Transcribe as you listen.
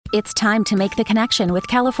It's time to make the connection with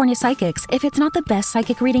California Psychics. If it's not the best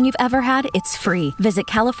psychic reading you've ever had, it's free. Visit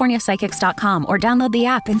CaliforniaPsychics.com or download the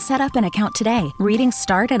app and set up an account today. Readings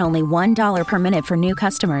start at only $1 per minute for new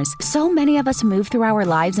customers. So many of us move through our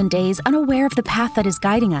lives and days unaware of the path that is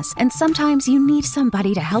guiding us, and sometimes you need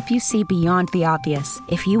somebody to help you see beyond the obvious.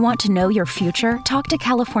 If you want to know your future, talk to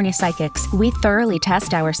California Psychics. We thoroughly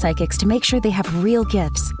test our psychics to make sure they have real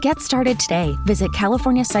gifts. Get started today. Visit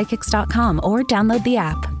CaliforniaPsychics.com or download the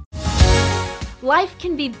app. Life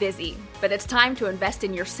can be busy, but it's time to invest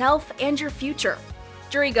in yourself and your future.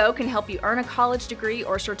 JuryGo can help you earn a college degree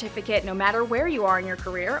or certificate no matter where you are in your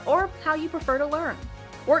career or how you prefer to learn.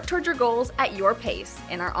 Work towards your goals at your pace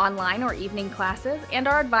in our online or evening classes, and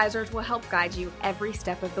our advisors will help guide you every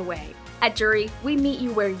step of the way. At Jury, we meet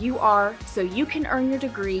you where you are so you can earn your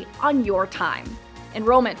degree on your time.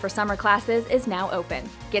 Enrollment for summer classes is now open.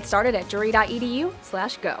 Get started at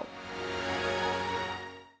jury.edu/go.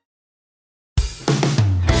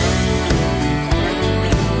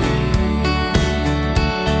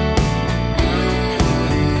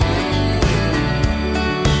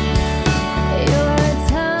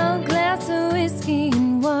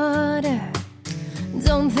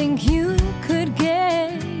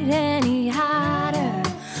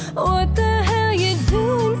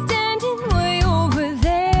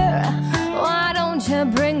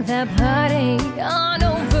 Bring that party on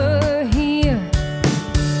over here.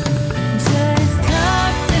 Just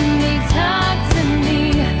talk to me.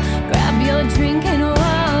 Grab your drink and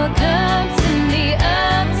walk up to me.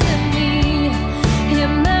 It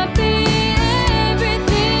might be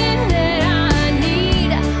everything that I need,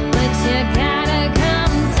 but you gotta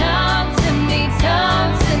come talk to me. Just talk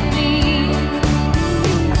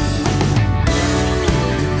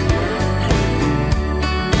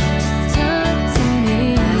to me.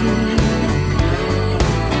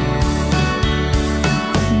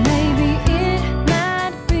 Maybe it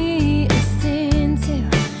might be a sin to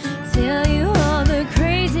tell you all the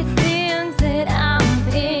crazy things that I'm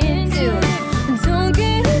into. Don't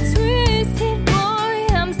get it twisted, boy,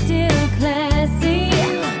 I'm still classy,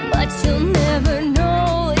 but you'll never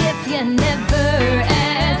know if you never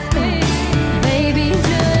ask me. Baby,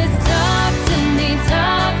 just talk to me.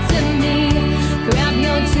 Grab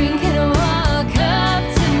your drink and walk up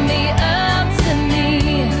to me.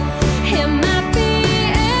 It might be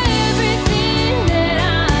everything that I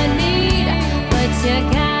need, but you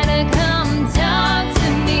gotta come talk to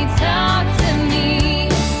me.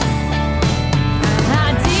 I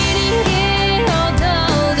didn't get all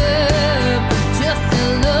dolled up just to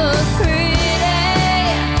look pretty.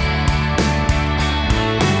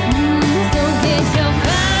 So get your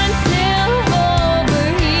fine self over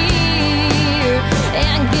here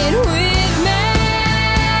and get with me.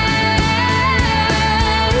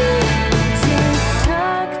 Just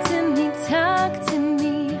talk to me.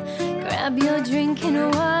 Grab your drink and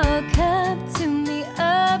walk up to me.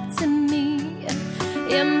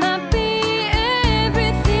 It might be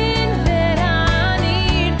everything that I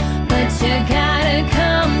need, but you gotta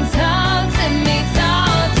come talk to me. Just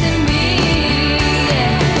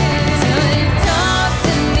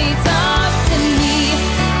talk to me.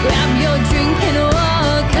 Grab your drink and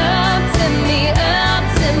walk up to me.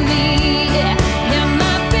 It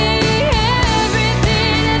might be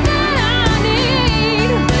everything that I need,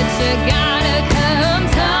 but you gotta come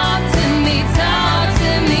talk to me.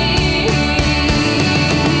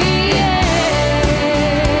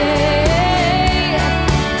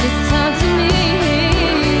 Just talk to me.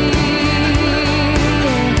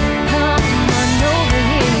 Come on over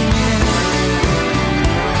here.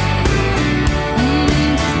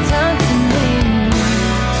 Just talk to me.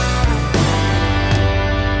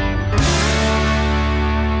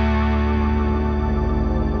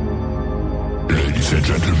 Ladies and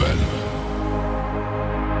gentlemen,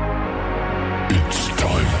 it's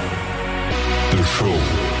time. The show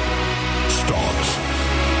starts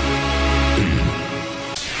in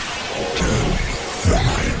 10,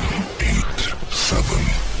 9, 8, 7,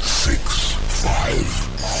 6, 5,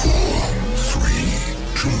 4, 3,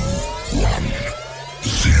 2, 1,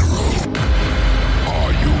 0.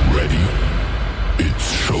 Are you ready? It's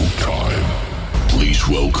showtime. Please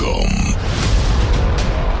welcome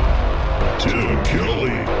Tim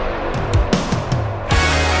Kelly.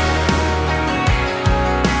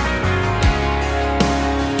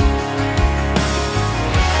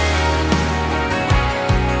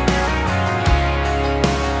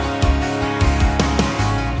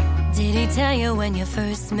 Did he tell you when you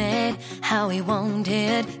first met how he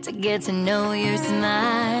wanted to get to know your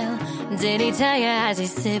smile? Did he tell you as he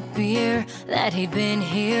sipped beer that he'd been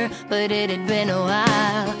here, but it had been a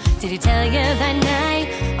while? Did he tell you that night,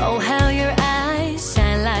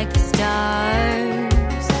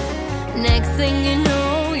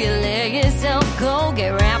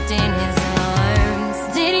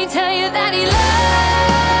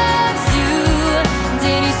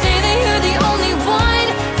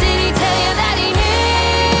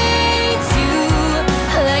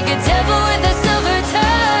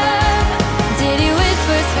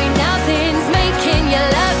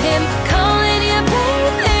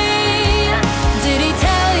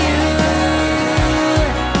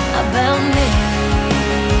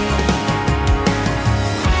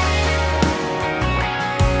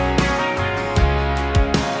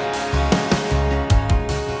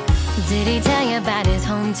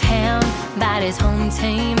 about his home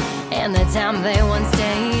team and the time they once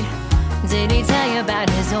stayed? Did he tell you about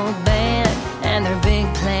his old band and their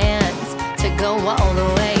big plans to go all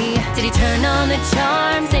the way? Did he turn on the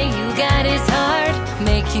charm, say you got his heart,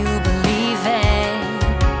 make you believe it?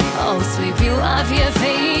 Oh, sweep you off your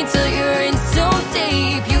feet till you're in so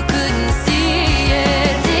deep you couldn't see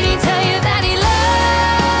it. Did he tell you that he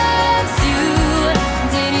loves you?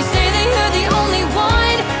 Did he say that you're the only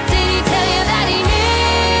one? Did he tell you that he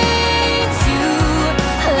needs you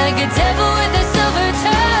like a devil with a silver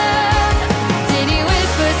tongue? Did he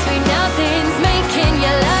whisper sweet nothings, making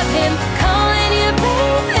you love him, calling you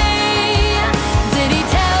baby? Did he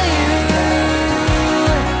tell you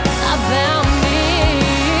about me?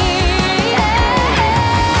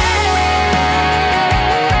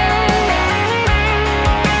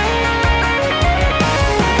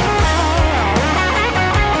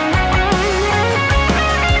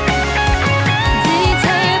 Did he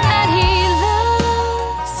tell you that he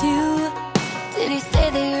loves you? Did he say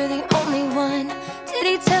that you're the only one? Did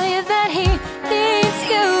he tell you that he needs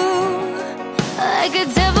you like a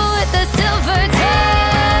devil with a silver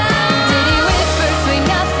tongue? Did he whisper sweet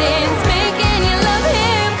nothings, making you love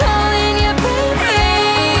him, calling you baby?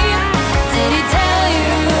 Did he tell you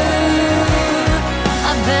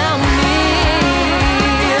about me?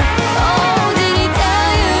 Oh, did he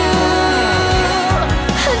tell you?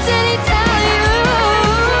 Did he tell you?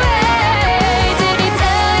 Hey, did he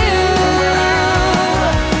tell you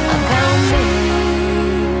about me?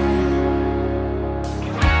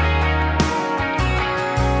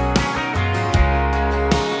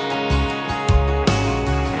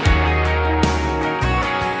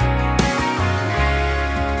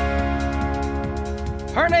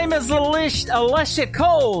 Her name is Alessia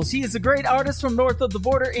Cole. She is a great artist from north of the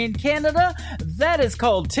border in Canada. That is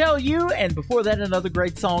called Tell You, and before that, another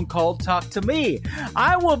great song called Talk to Me.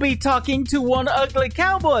 I will be talking to One Ugly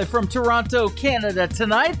Cowboy from Toronto, Canada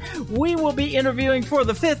tonight. We will be interviewing for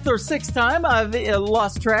the 5th or 6th time. I've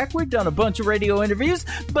lost track. We've done a bunch of radio interviews,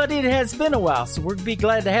 but it has been a while, so we'll be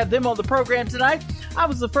glad to have them on the program tonight. I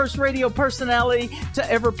was the first radio personality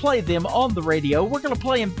to ever play them on the radio. We're going to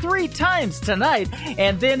play them 3 times tonight,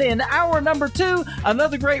 and then in hour number 2,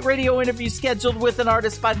 another great radio interview scheduled with an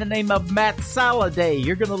artist by the name of Matt Soliday.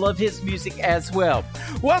 You're going to love his music as well.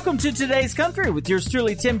 Welcome to Today's Country with yours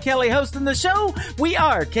truly, Tim Kelly, hosting the show. We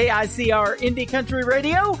are KICR Indie Country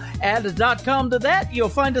Radio. Add a .com to that. You'll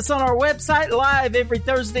find us on our website live every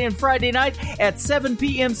Thursday and Friday night at 7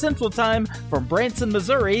 p.m. Central Time from Branson,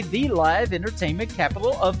 Missouri, the live entertainment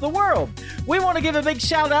capital of the world. We want to give a big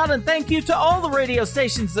shout out and thank you to all the radio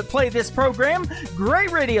stations that play this program.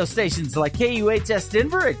 Great radio stations like KUHS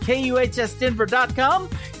Denver at KUHSdenver.com,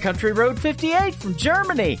 Country Road 58 from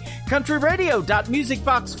Germany,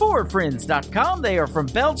 countryradio.musicbox4friends.com, they are from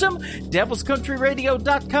Belgium,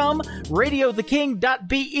 devilscountryradio.com,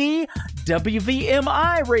 radiotheking.be,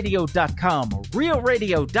 WVMIradio.com,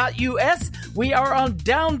 realradio.us, we are on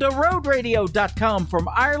downtheroadradio.com from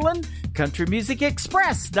Ireland,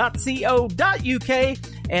 countrymusicexpress.co.uk,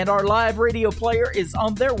 and our live radio player is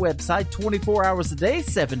on their website 24 hours a day,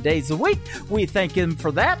 7 days a week. We thank them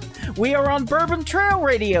for that. We are on Bourbon Trail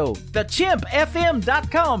Radio,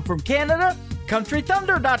 thechimpfm.com from Canada,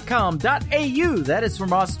 countrythunder.com.au, that is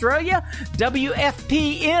from Australia,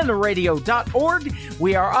 WFPNradio.org.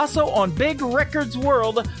 We are also on Big Records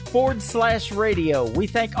World /radio. We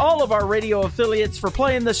thank all of our radio affiliates for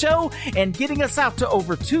playing the show and getting us out to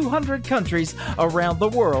over 200 countries around the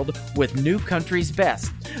world with New Country's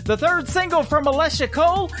Best. The third single from Alessia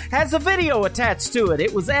Cole has a video attached to it.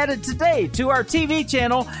 It was added today to our TV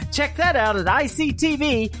channel. Check that out at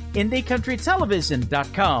ICTV,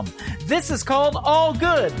 IndieCountryTelevision.com. This is called All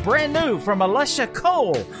Good, brand new from Alessia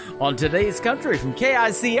Cole on Today's Country from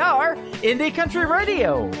KICR Indie Country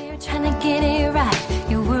Radio. You're trying to get it right.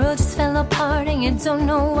 Your world just fell apart and you don't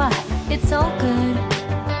know why. It's all good.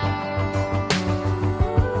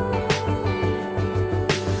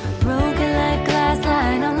 Broken like glass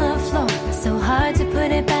lying on the floor. So hard to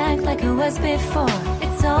put it back like it was before.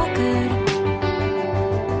 It's all good.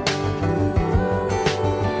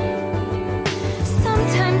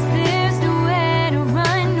 Sometimes there's nowhere to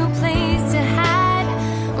run, no place to hide.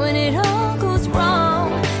 When it all goes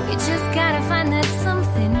wrong, you just gotta find that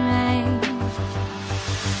something right.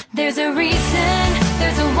 There's a reason,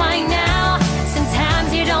 there's a why now.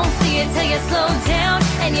 Sometimes you don't see it till you slow down,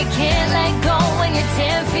 and you can't let go when you're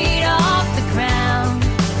 10 feet off the ground.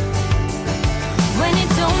 When it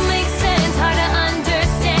don't make sense, hard to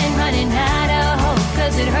understand, running out of hope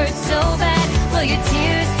cause it hurts so bad. Well, your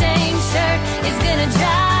tear-stained shirt is gonna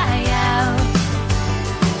dry out.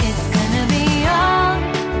 It's gonna be all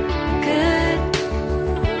good.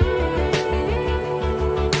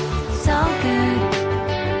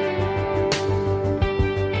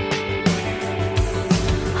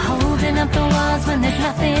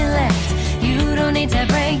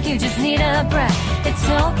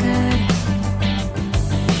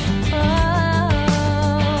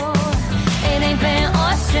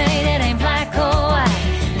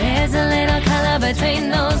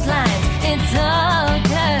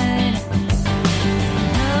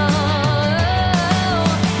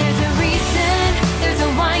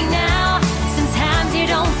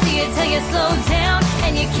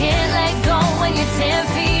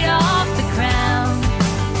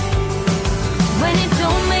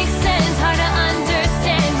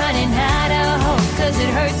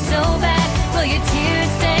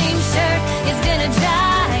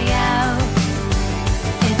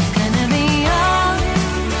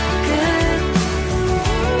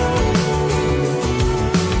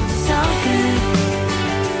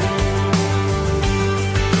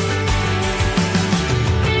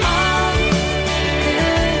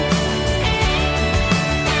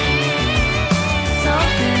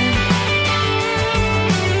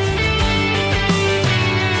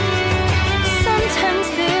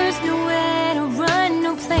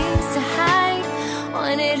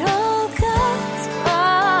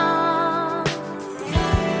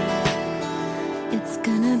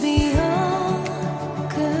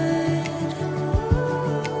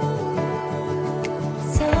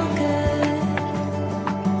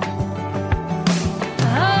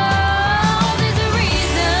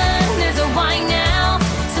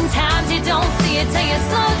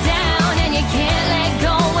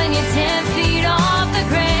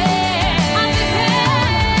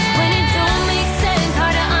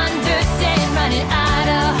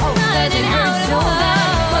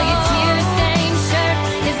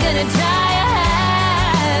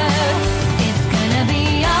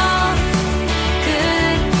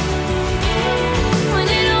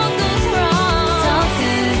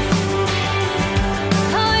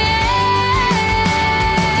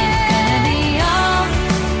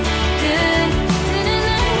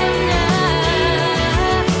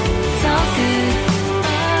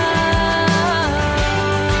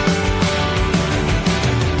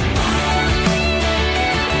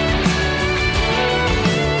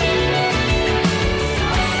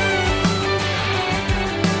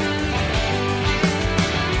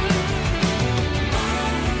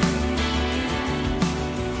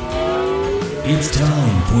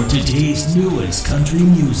 for today's newest country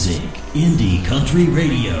music, Indie Country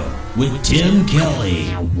Radio, with Tim Kelly.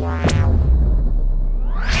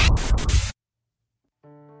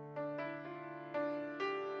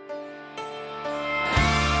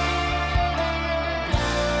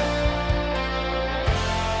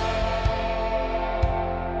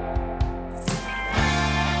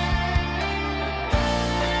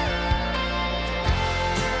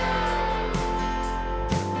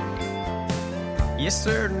 Yes,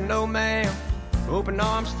 sir, no, ma'am. Open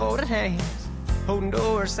arms, folded hands. Holding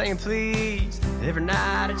doors, saying please. Every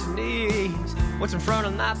night at your knees. What's in front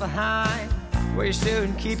and not behind. Where you should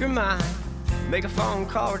and keep your mind. Make a phone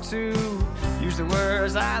call or two. Use the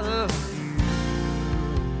words I love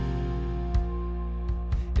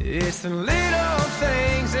you. It's the little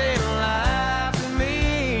things in life that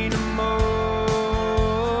mean the most.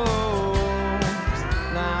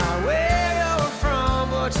 Not where you're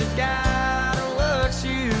from, what you got.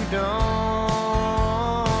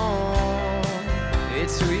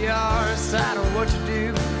 It's who you are inside of what you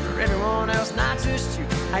do for everyone else, not just you.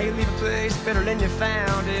 How you leave a place better than you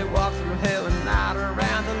found it. Walk through hell and not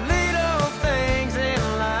around the little things in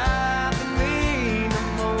life that mean the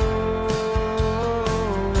most.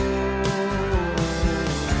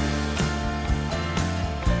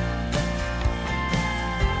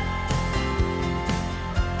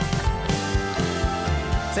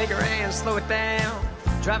 Take her hand, slow it down.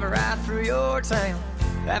 Drive her right through your town.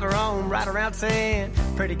 Have her on right around 10.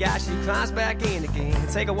 Pretty guy, she climbs back in again.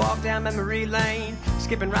 Take a walk down memory lane.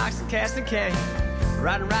 Skipping rocks and casting cane.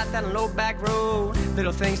 Riding right down an old back road.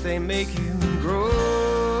 Little things, they make you grow.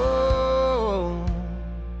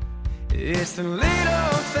 It's the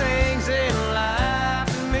little things in life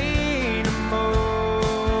that mean the most.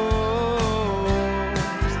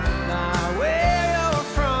 Not where you're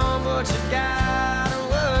from, what you got or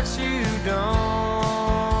what you don't.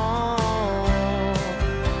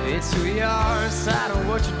 It's who you are inside of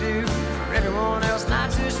what you do for everyone else,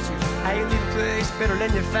 not just you. How you leave a place better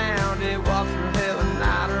than you found it. Walk through hell and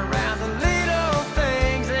not around the little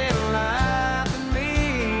things in life that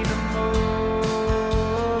mean the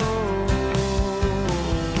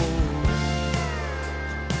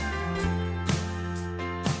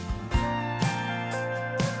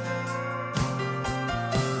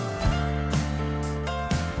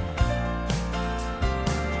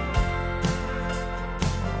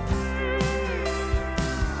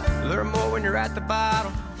learn more when you're at the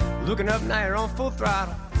bottom. Looking up now, you're on full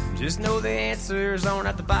throttle. Just know the answer's on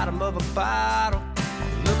at the bottom of a bottle.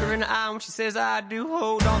 Look her in the eye when she says I do.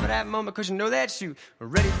 Hold on to that moment, cause you know that you are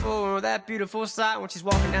ready for that beautiful sight when she's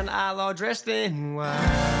walking down the aisle all dressed in white.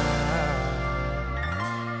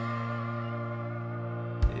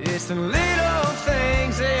 It's the little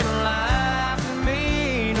things in life that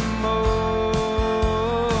mean the most.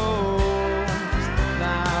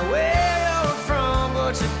 Not where you're from,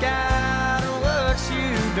 what you got or what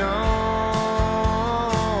you don't.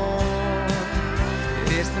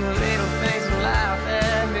 It's the little things in life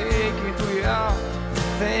that make you who you are. The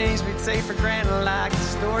things we take for granted, like the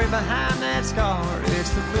story behind that scar.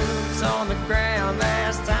 It's the boots on the ground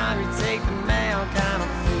last time you take them out kind of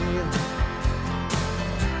feel.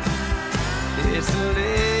 It's the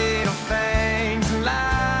little things in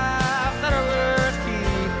life that are worth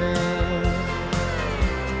keeping.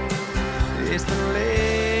 It's the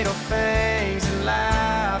little things in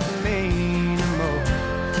life that mean the most.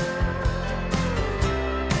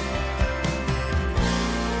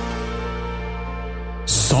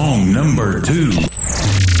 Song number 2.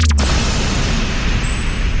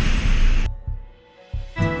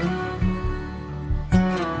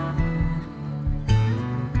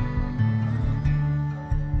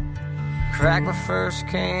 Cracked my first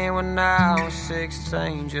can when I was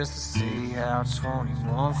 16, just to see how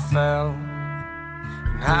 21 felt.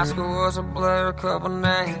 And high school was a blur, a couple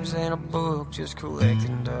names in a book, just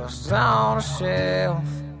collecting dust on a shelf.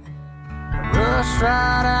 I rushed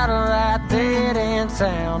right out of that dead end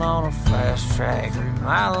town on a fast track through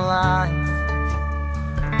my life.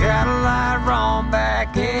 Got a lot wrong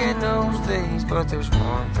back in those days, but there's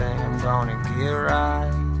one thing I'm gonna get right.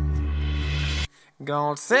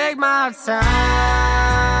 Gonna take my time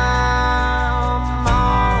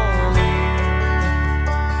on it.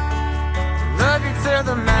 Look into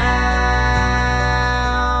the mountains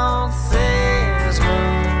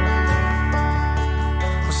moon.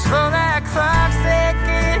 We'll slow that clock,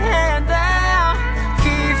 second hand down.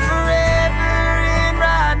 Keep forever in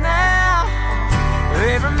right now.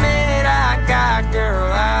 Every minute I got,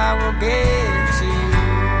 girl, I will give to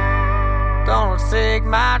you. Gonna take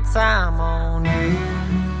my time on you.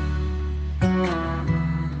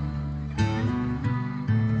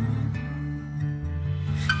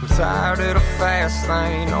 tired of the fast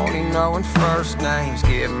lane, only knowing first names,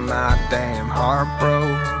 getting my damn heart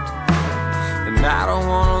broke. And I don't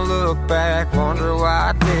wanna look back, wonder why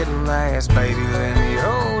I didn't last. Baby, let me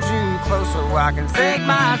hold you close so I can take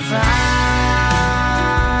my time.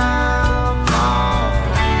 Oh.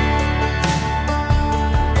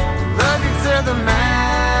 Love you till the mountains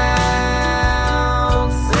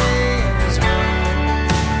grow.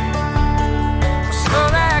 Slow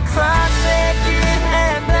that clock, take your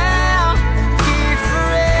hand down, keep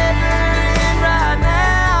forever in right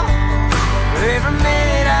now. Every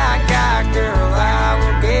minute I got, girl, I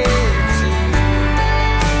will give to you.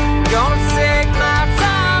 Gonna take my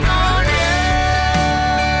time on you.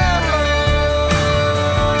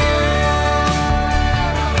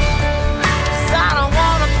 'Cause I don't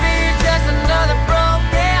wanna be just another broke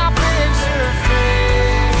down picture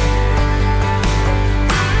frame.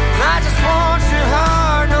 I just want your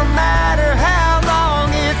heart no matter how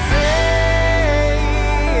long it takes.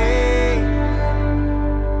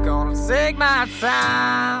 Gonna take my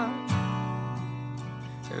time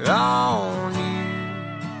on you.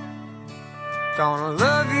 Gonna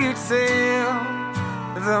love you till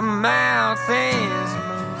the mountains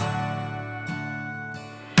move.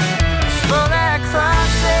 Slow that clock,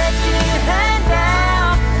 take your hand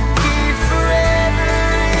down, keep forever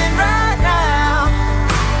in right now.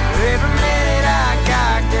 Every minute I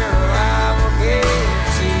got, girl, I will give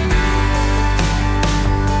to you.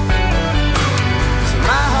 So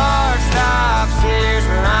my heart stops, here's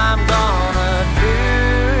what I'm gonna do.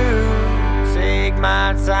 Take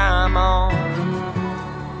my time on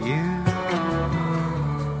you.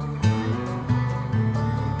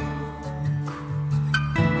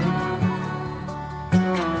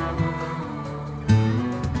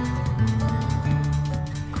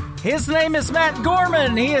 His name is Matt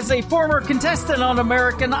Gorman. He is a former contestant on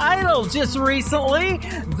American Idol just recently.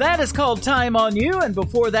 That is called Time on You, and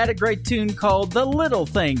before that, a great tune called The Little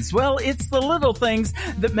Things. Well, it's the little things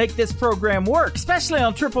that make this program work, especially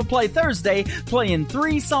on Triple Play Thursday, playing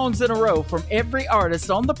 3 songs in a row from every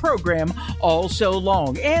artist on the program all show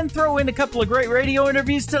long. And throw in a couple of great radio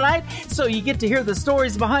interviews tonight, so you get to hear the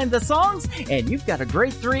stories behind the songs, and you've got a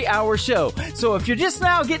great 3-hour show. So if you're just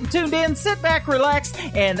now getting tuned in, sit back, relax,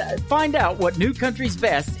 and find out what New Country's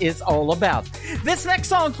Best is all about. This next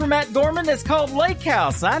song from Matt Gorman is called Lake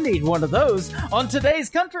House. I need one of those on today's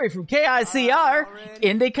country from KICR,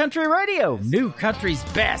 Indie Country Radio, New Country's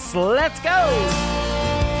Best. Let's go!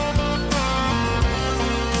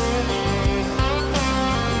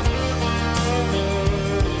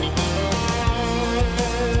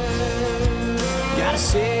 Got a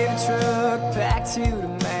Chevy truck packed to the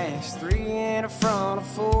max, 3 in the front, a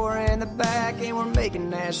 4 in the back, and we're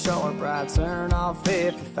making that sharp right turn off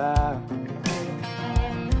 55.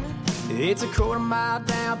 It's a quarter mile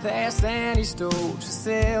down past Annie's store. She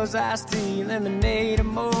sells iced tea, lemonade, and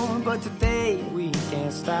more, but today we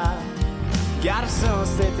can't stop. Got a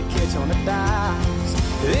sunset to catch on the dials.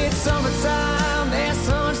 It's summertime, that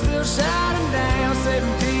sun's still shining down.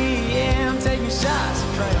 7 p.m., taking shots of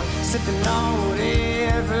Crown, sipping on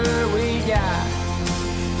whatever we got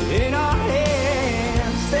in our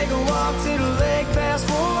hands. Take a walk to the lake, pass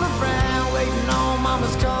one around, waiting on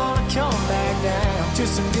mama's call to come back down.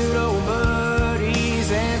 Just some good old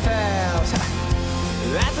buddies and pals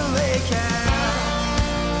at the lake house.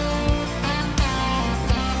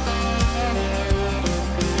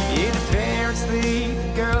 Yeah, the parents leave, the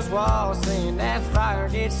girls walk, saying that fire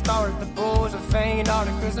gets started. The boys are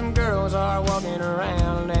faint-hearted 'cause them girls are walking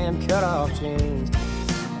around in them cut-off jeans.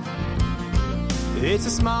 It's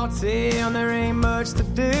a small town, there ain't much to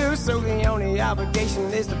do, so the only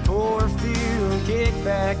obligation is to pour a few and kick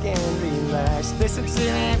back and relax. Listen to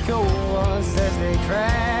that cold ones as they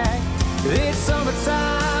crack. It's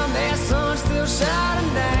summertime, that sun's still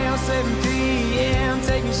shining down. 7 p.m.,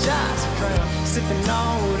 taking shots of Crown, sipping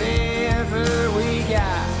on whatever we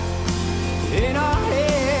got in our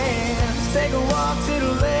hands. Take a walk to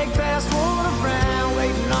the lake, pass one around,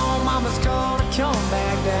 waiting on mama's call to come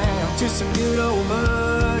back down. Just some good old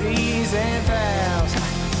buddies and pals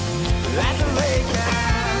at the lake house.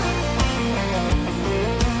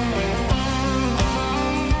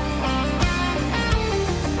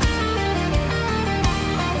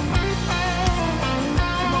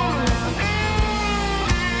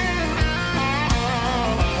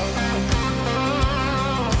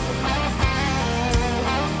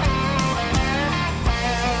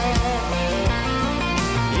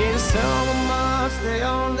 Yeah, the summer months, they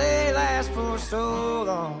only last for so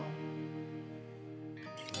long.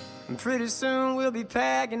 And pretty soon we'll be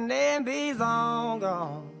packing and be long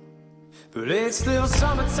gone. But it's still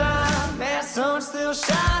summertime, that sun's still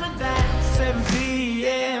shining down. 7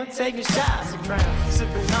 p.m., taking shots of Crown,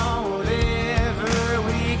 sipping on whatever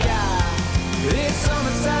we got. It's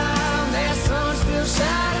summertime, that sun's still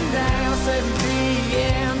shining down. 7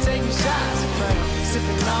 p.m., taking shots of Crown,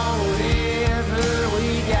 sipping on whatever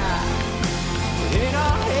we got. In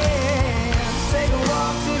our hands, take a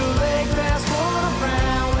walk to the lake, pass one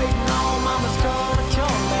around, waiting on mama's call to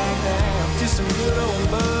come back down to some good old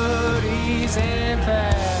buddies and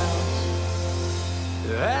pals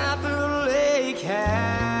at the lake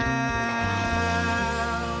house.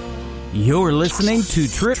 You're listening to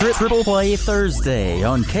Triple Play Thursday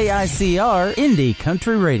on KICR Indie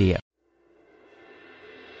Country Radio.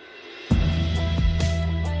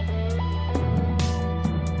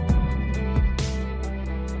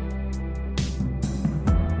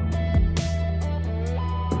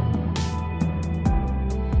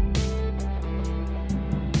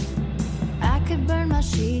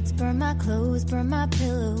 Sheets, burn my clothes, burn my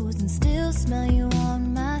pillows, and still smell you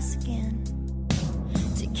on my skin.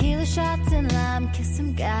 Tequila shots and lime, kiss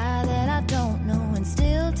some guy that I don't know, and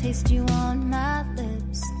still taste you on my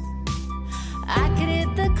lips. I could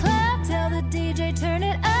hit the club, tell the DJ turn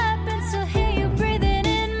it up, and still hear you breathing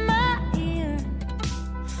in my ear.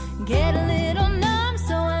 Get a little numb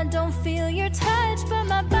so I don't feel your touch, but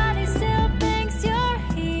my body still thinks you're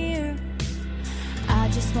here. I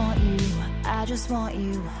just want you, I just want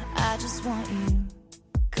you, I just want you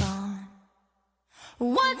gone.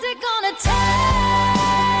 What's it gonna take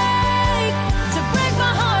to break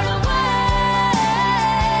my heart away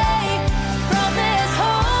from this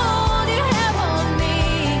hold you have on me?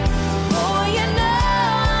 Boy, you know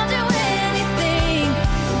I'll do anything.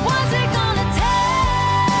 What's it gonna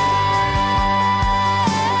take?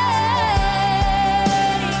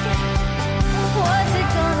 What's it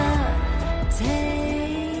gonna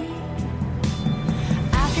take?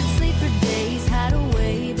 I could sleep for days, hide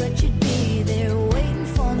away, but you'd be there waiting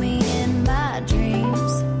for me in my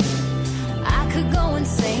dreams. I could go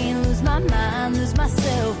insane, lose my mind, lose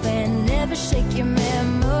myself, and never shake your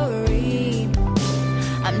memory.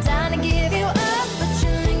 I'm dying to give you up, but you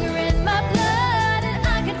linger in my blood, and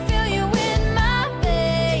I can feel you in my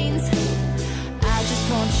veins. I just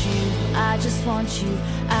want you, I just want you,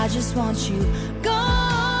 I just want you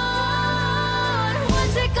gone.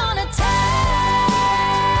 What's it gonna take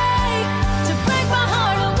to break my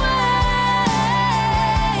heart away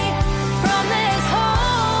from this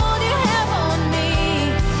hold you have on me?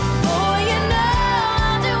 Boy, you know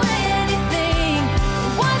I'll do anything.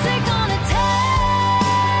 What's it gonna take?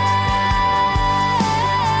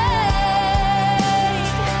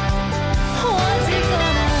 What's it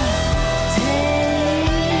gonna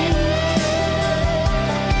take?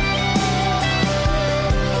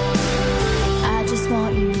 I just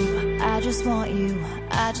want you, I just want you,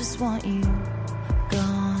 I just want you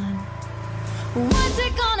gone. What's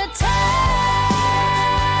it gonna take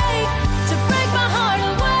to break my heart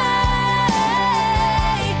away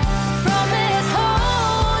from this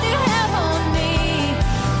hold you have on me?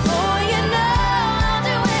 Boy, you know I'll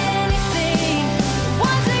do anything.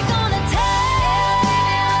 What's it gonna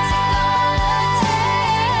take?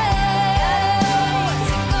 What's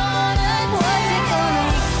it gonna take? What's it gonna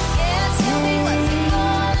take? Tell me what's it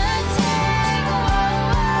gonna take?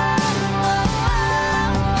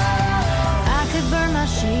 I could burn my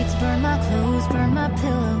sheets, burn my clothes, burn my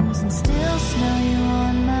pillows, and still smell you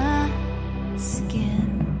on my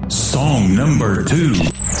skin. Song number 2.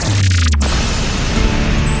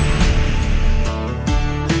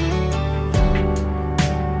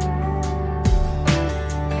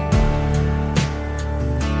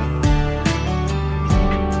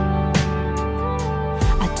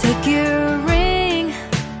 I took your ring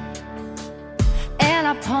and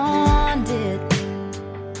I pawned it.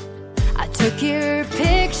 I took your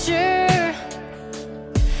picture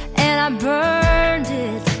and I burned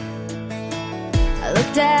it. I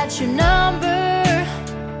looked at your number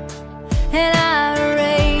and I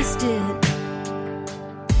erased it.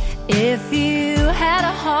 If you had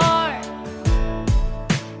a heart,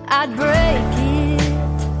 I'd break it.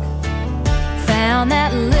 Found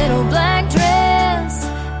that little black dress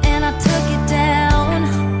and I took it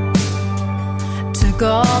down. Took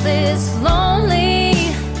all this lonely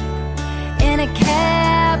in a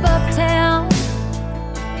cab uptown.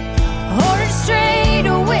 Ordered straight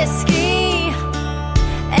whiskey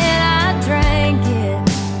and I drank it.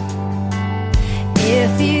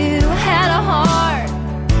 If you had a heart,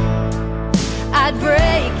 I'd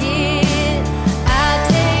break it. I'd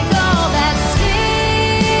take all that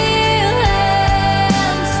steel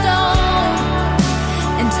and stone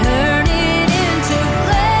and turn it into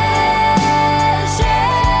flesh.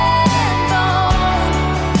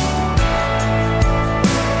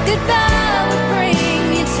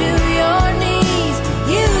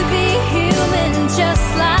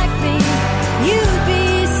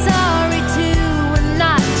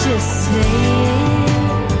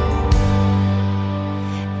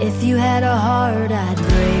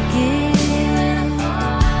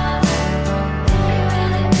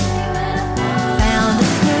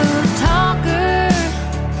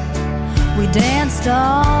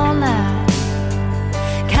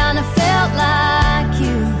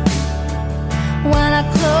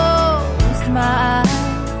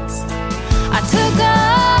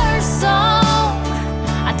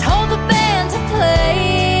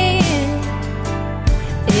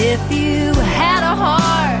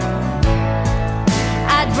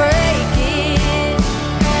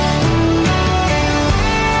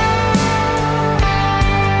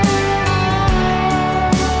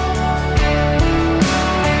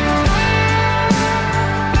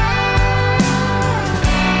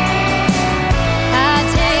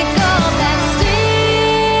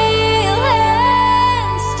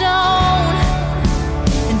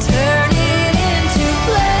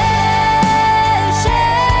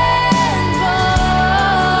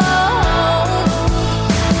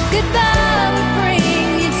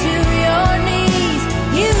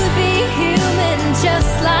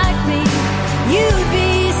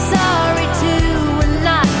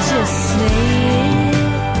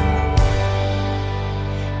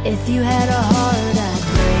 If you had a heart, I'd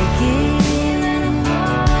break it.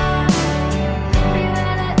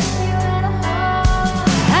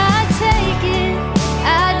 I'd take it,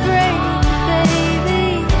 I'd break it,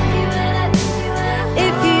 baby.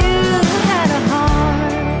 If you had a heart,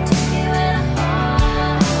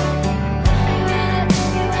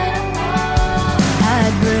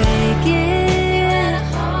 I'd break it.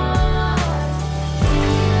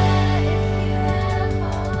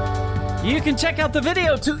 You can check out the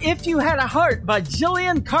video to If You Had a Heart by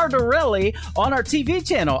Jillian Cardarelli on our TV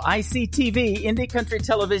channel, ICTV,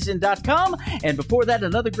 IndieCountryTelevision.com. And before that,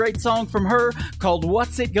 another great song from her called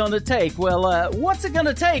What's It Gonna Take? Well, what's it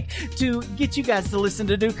gonna take to get you guys to listen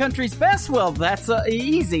to New Country's Best? Well, that's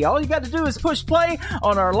easy. All you got to do is push play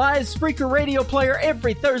on our live Spreaker radio player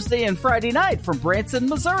every Thursday and Friday night from Branson,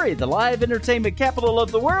 Missouri, the live entertainment capital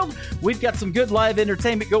of the world. We've got some good live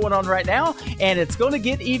entertainment going on right now, and it's going to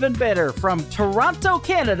get even better. From Toronto,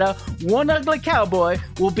 Canada, One Ugly Cowboy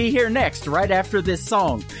will be here next, right after this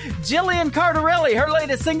song. Jillian Cardarelli, her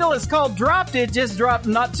latest single is called Dropped. It just dropped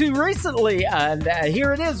not too recently, and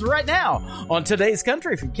here it is right now on Today's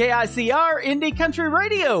Country from KICR Indie Country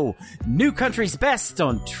Radio. New Country's Best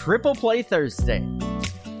on Triple Play Thursday.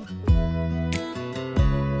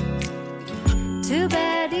 Too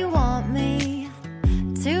bad you want me,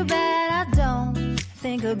 too bad I don't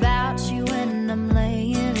think about you when I'm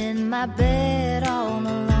laying in my bed all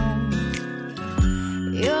alone.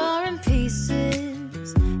 You're in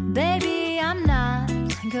pieces, baby, I'm not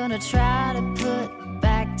gonna try to put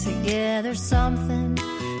back together something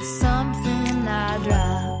I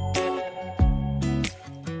dropped.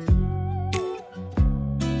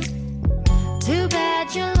 Too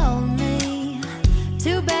bad you're lonely,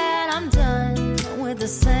 too bad I'm done with the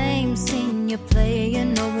same scene you're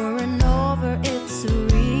playing over and over. It's a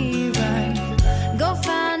rerun. Go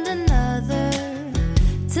find another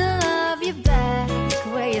to love you back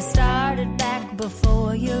where you started back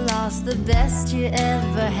before you lost the best you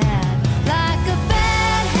ever had. Like a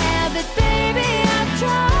bad habit, baby, I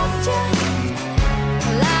dropped you.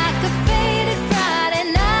 Like a faded Friday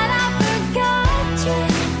night, I forgot you.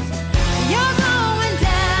 You're going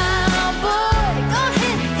down, boy, go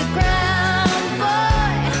hit the ground,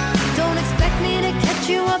 boy. Don't expect me to catch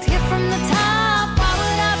you up here from the top. Why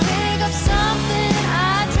would I pick up something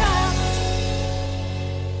I dropped?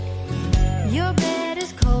 Your bed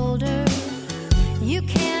is colder, you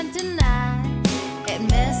can't deny. It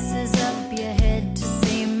messes up your head to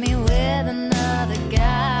see me with another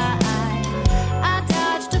guy. I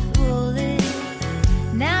dodged a bullet,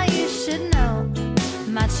 now you should know.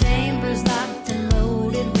 My chamber's locked and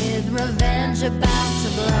loaded with revenge about to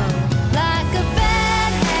blow. Like a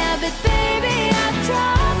bad habit, baby, I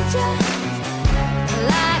dropped you.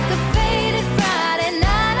 Like a faded Friday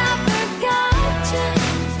night, I forgot you.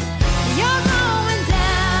 You're going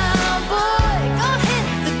down, boy, go hit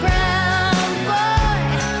the ground, boy.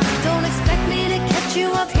 Don't expect me to catch you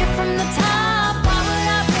up here from the top. Why would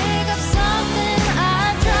I pick up something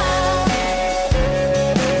I dropped?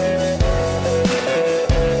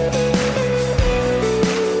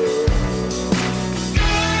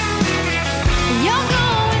 You're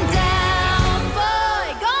going down, boy,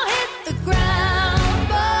 go hit the ground,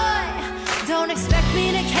 boy. Don't expect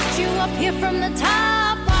me to catch you up here from the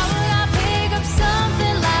top. Why would I pick up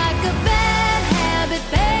something like a bad habit,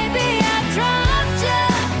 baby? I dropped you.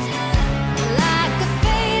 Like a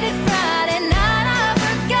faded Friday night, I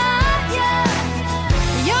forgot you.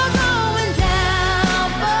 You're going down,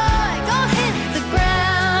 boy, go hit the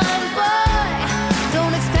ground, boy.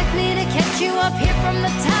 Don't expect me to catch you up here from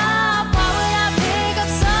the top. Why would I pick up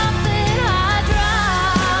something I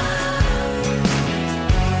dropped?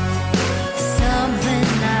 Something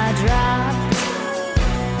I dropped.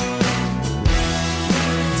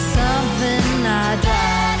 Something I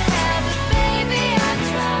dropped. Baby, I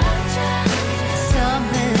dropped you.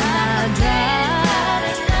 Something I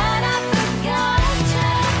dropped. I forgot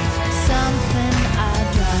you. Something I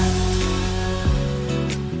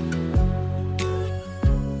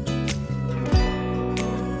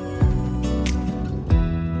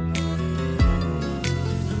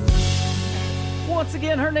Once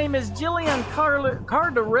again, her name is Jillian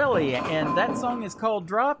Cardarelli, and that song is called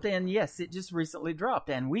Dropped, and yes, it just recently dropped.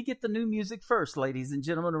 And we get the new music first, ladies and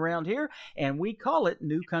gentlemen, around here, and we call it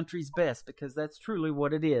New Country's Best, because that's truly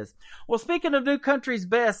what it is. Well, speaking of New Country's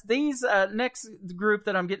Best, these next group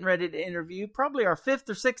that I'm getting ready to interview, probably our fifth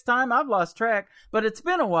or sixth time, I've lost track, but it's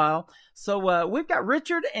been a while. So we've got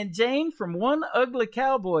Richard and Jane from One Ugly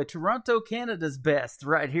Cowboy, Toronto, Canada's Best,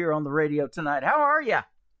 right here on the radio tonight. How are ya?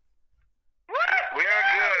 We are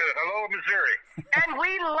good. Hello, Missouri. And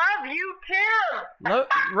we love you, Tim.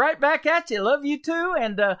 Right back at you. Love you too,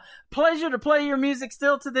 and pleasure to play your music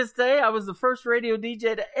still to this day. I was the first radio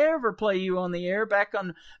DJ to ever play you on the air back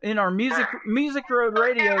in our Music Road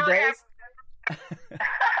radio days.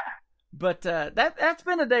 But that's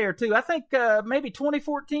been a day or two. I think maybe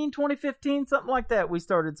 2014, 2015, something like that, we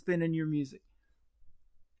started spinning your music.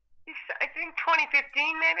 I think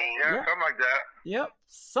 2015, maybe? Yeah, something like that. Yep,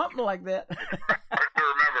 something like that. Hard to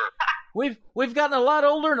remember. We've gotten a lot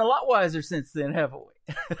older and a lot wiser since then, haven't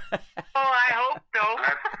we? Oh, I hope so. Well,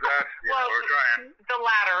 we're trying. The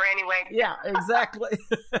latter, anyway. Yeah, exactly.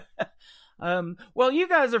 Well, you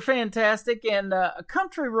guys are fantastic, and a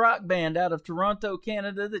country rock band out of Toronto,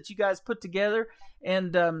 Canada, that you guys put together.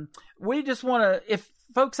 And we just want to, if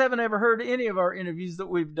folks haven't ever heard any of our interviews that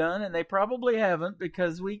we've done, and they probably haven't,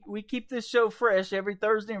 because we keep this show fresh every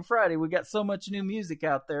Thursday and Friday. We got so much new music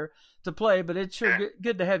out there to play, but it's sure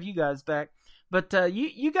good to have you guys back. But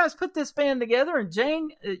you guys put this band together, and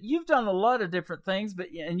Jane, you've done a lot of different things,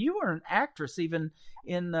 and you were an actress even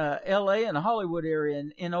in L.A. and the Hollywood area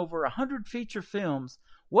in over 100 feature films.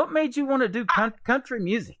 What made you want to do country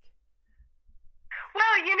music?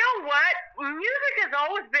 Well, you know what? Music has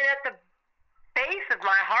always been at the base of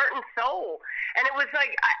my heart and soul, and it was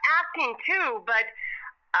like acting too, but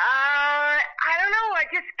I don't know, I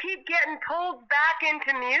just keep getting pulled back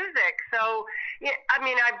into music. So I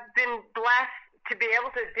mean, I've been blessed to be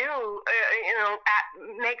able to do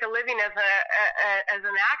make a living as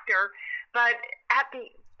an actor, but at the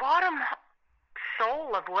bottom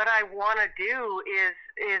soul of what I want to do is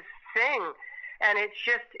sing. And it's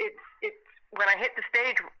when I hit the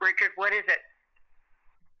stage, Richard, what is it?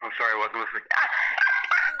 I'm sorry, I wasn't listening.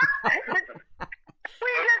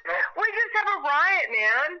 We just have a riot,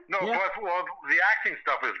 man. No, Yeah. well, the acting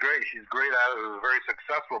stuff is great. She's great at it. It was very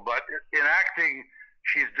successful. But in acting,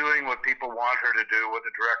 she's doing what people want her to do, what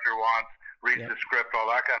the director wants, reads the script, all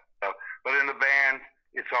that kind of stuff. But in the band,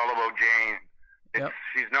 it's all about Jane.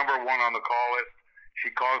 She's number one on the call list. She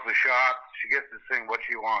calls the shots. She gets to sing what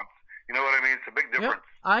she wants. You know what I mean? It's a big difference.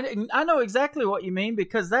 Yep. I know exactly what you mean,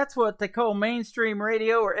 because that's what they call mainstream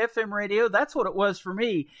radio or FM radio. That's what it was for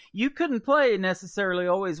me. You couldn't play necessarily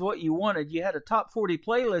always what you wanted. You had a top 40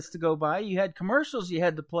 playlist to go by. You had commercials you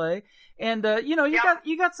had to play. And,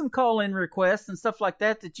 you got some call-in requests and stuff like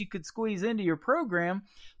that you could squeeze into your program.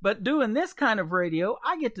 But doing this kind of radio,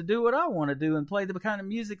 I get to do what I want to do and play the kind of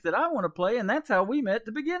music that I want to play. And that's how we met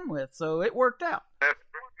to begin with. So it worked out. That's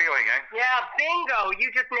feeling, eh? Yeah, bingo.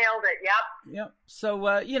 You just nailed it. Yep. Yep. So,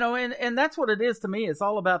 and that's what it is to me. It's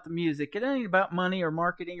all about the music. It ain't about money or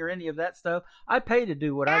marketing or any of that stuff. I pay to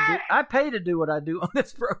do what I do. I pay to do what I do on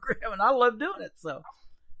this program, and I love doing it. So.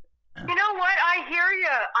 You know what? I hear you.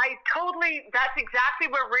 That's exactly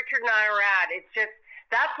where Richard and I are at. It's just,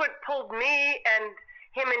 that's what pulled me and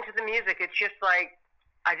him into the music. It's just like,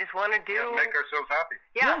 I just want to do. Make ourselves happy.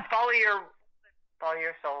 Yeah. Follow your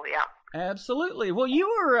soul. Yeah. Absolutely. Well, you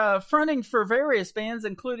were fronting for various bands,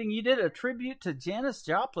 including you did a tribute to Janis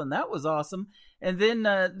Joplin. That was awesome. And then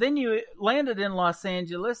you landed in Los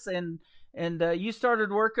Angeles, and you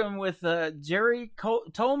started working with Jerry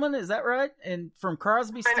Tolman. Is that right? And from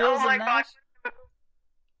Crosby, Stills, and Nash. God.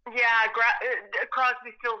 Yeah,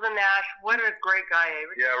 Crosby, Stills, and Nash. What a great guy, eh?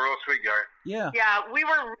 Yeah, real sweet guy. Yeah. Yeah, we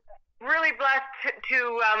were really blessed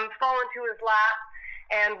to fall into his lap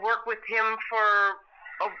and work with him for,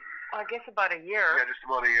 I guess about a year. Yeah, just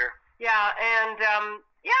about a year. Yeah, and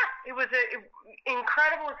it was an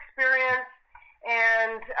incredible experience.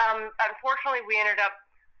 And unfortunately, we ended up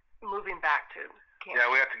moving back to Canada.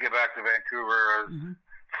 Yeah, we had to get back to Vancouver.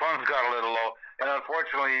 Funds got a little low, and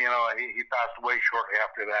unfortunately, he passed away shortly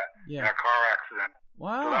after that in a car accident.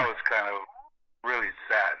 Wow. So that was kind of really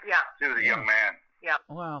sad. Yeah. He was a young man. Yeah.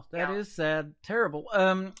 Wow, that is sad. Terrible.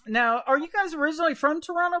 Now, are you guys originally from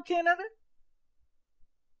Toronto, Canada?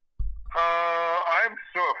 I'm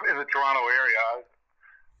sort of in the Toronto area.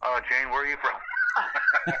 Jane, where are you from?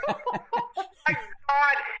 Oh my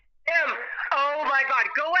God, Tim! Oh my God,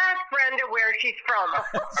 go ask Brenda where she's from.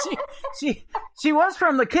 she was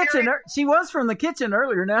from the kitchen. She was from the kitchen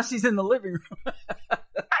earlier. Now she's in the living room.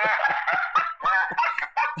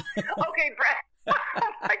 Okay, Brenda. Oh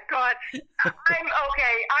my God, I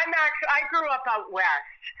grew up out west.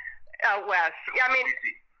 I mean,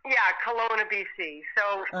 yeah, Kelowna, BC.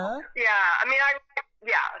 So,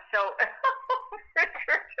 So,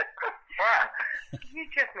 Richard, you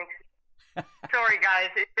just make. Sorry, guys.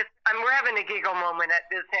 It's just, we're having a giggle moment at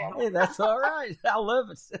this end. Hey, that's all right. I love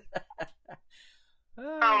it.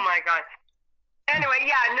 Oh my God. Anyway,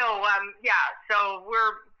 So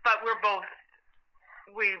we're both.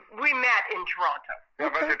 We met in Toronto. Yeah,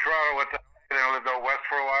 but in Toronto, and I lived out west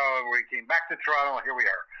for a while, and we came back to Toronto, and here we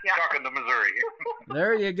are, talking to Missouri.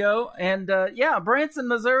 There you go. And, Branson,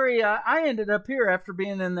 Missouri, I ended up here after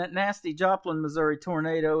being in that nasty Joplin, Missouri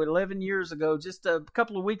tornado 11 years ago. Just a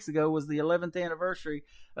couple of weeks ago was the 11th anniversary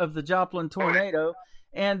of the Joplin tornado.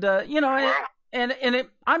 And, Wow.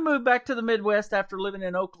 I moved back to the Midwest after living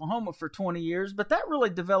in Oklahoma for 20 years, but that really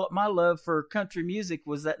developed my love for country music,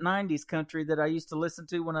 was that 90s country that I used to listen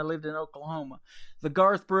to when I lived in Oklahoma. The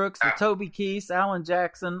Garth Brooks, the Toby Keith, Alan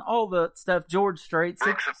Jackson, all the stuff, George Strait.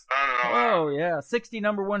 60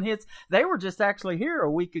 number one hits. They were just actually here a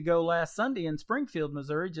week ago last Sunday in Springfield,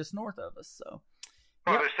 Missouri, just north of us. So.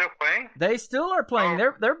 Oh, they're still playing? They still are playing.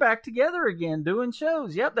 They're back together again, doing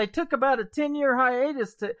shows. Yep, they took about a 10-year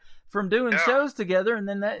hiatus from doing shows together, and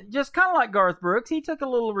then that, just kind of like Garth Brooks, he took a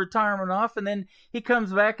little retirement off, and then he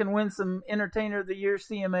comes back and wins some Entertainer of the Year,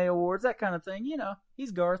 CMA awards, that kind of thing. You know,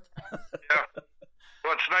 he's Garth. Yeah.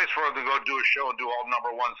 Well, it's nice for him to go do a show and do all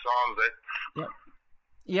number one songs.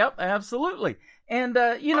 Yep, absolutely. And,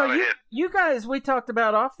 you guys, we talked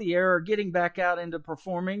about off the air getting back out into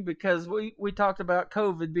performing, because we talked about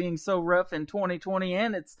COVID being so rough in 2020,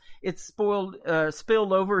 and it's spilled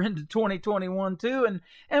over into 2021 too.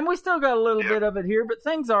 And we still got a little bit of it here, but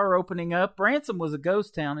things are opening up. Branson was a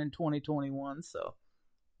ghost town in 2021, so.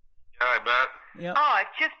 Yeah, I bet. Yeah. Oh,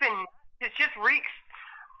 it's just wreaks,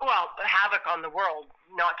 havoc on the world,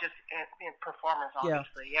 not just in performers,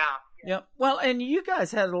 obviously. Yeah. Well, and you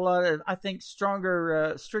guys had a lot of, I think,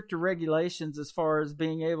 stricter regulations as far as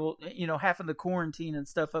being able, having to quarantine and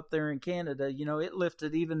stuff up there in Canada. It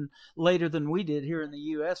lifted even later than we did here in the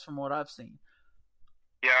U.S. from what I've seen.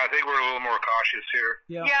 Yeah, I think we're a little more cautious here.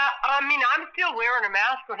 Yeah. I mean, I'm still wearing a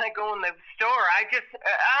mask when I go in the store. It's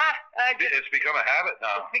become a habit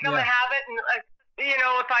now. It's become a habit, and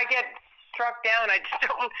if I get struck down, I just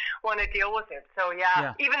don't want to deal with it. So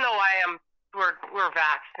even though we're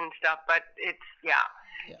vaxxed and stuff, but it's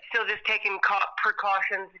still just taking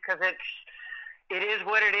precautions, because it is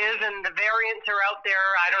what it is, and the variants are out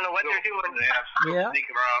there. I don't know what they're doing.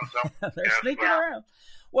 Sneaking around. They're sneaking around.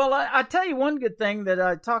 Well, I tell you one good thing that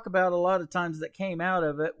I talk about a lot of times that came out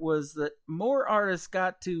of it was that more artists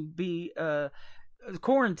got to be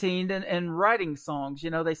quarantined and writing songs.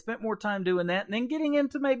 They spent more time doing that, and then getting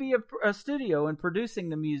into maybe a studio and producing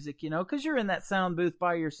the music, because you're in that sound booth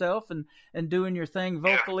by yourself and doing your thing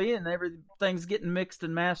vocally, and everything's getting mixed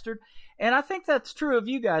and mastered. And I think that's true of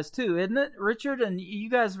you guys too, isn't it, Richard? And you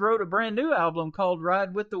guys wrote a brand new album called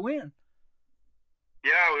Ride with the Wind.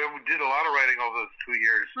 Yeah, we did a lot of writing over those 2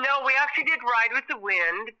 years. No, we actually did Ride with the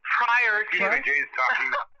Wind prior to... Jane's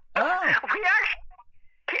talking.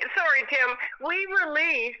 Sorry, Tim. We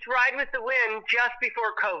released Ride with the Wind just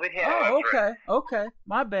before COVID hit. Oh, okay. Okay.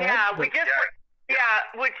 My bad. Yeah, we just...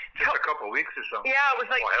 which... Just a couple of weeks or something. Yeah, it was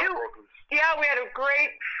like Yeah, we had a great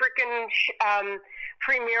freaking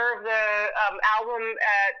premiere of the album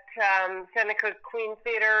at Seneca Queen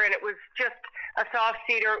Theater, and it was just a soft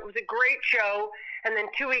theater. It was a great show, and then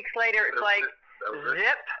 2 weeks later, it's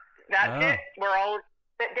zip, that's it. We're all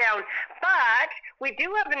sit down. But we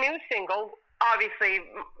do have a new single. Obviously,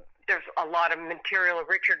 there's a lot of material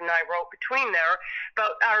Richard and I wrote between there,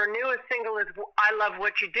 but our newest single is I Love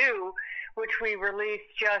What You Do, which we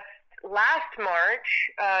released just last March,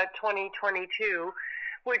 2022,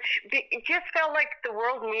 which it just felt like the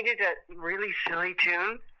world needed a really silly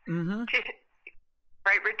tune. Mm-hmm.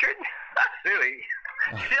 Right, Richard? Silly?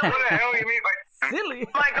 What the hell do you mean by silly?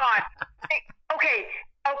 Oh my God. Okay,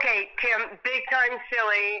 Tim, big time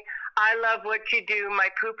silly. I love what you do, my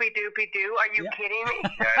poopy doopy do. Are you kidding me?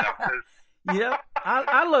 Yeah,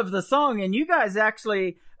 I love the song, and you guys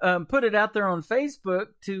actually put it out there on Facebook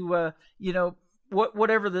to,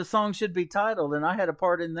 whatever the song should be titled, and I had a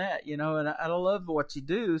part in that, and I love what you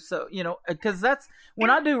do. So, because that's when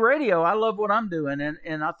I do radio, I love what I'm doing,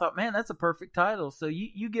 and I thought, man, that's a perfect title. So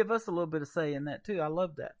you give us a little bit of say in that too. I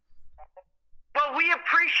love that. Well, we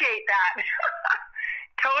appreciate that.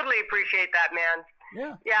 Totally appreciate that, man.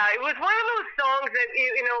 Yeah, it was one of those songs that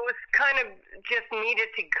it was kind of just needed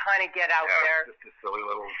to kind of get out there. Just a silly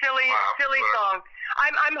little silly song.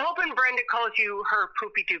 I'm hoping Brenda calls you her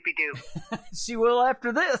poopy doopy doo. She will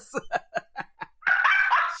after this.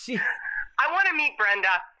 I want to meet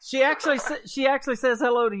Brenda. She actually says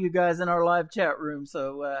hello to you guys in our live chat room.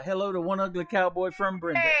 So hello to One Ugly Cowboy from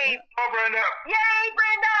Brenda. Hey, Brenda! Yay,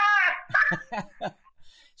 Brenda!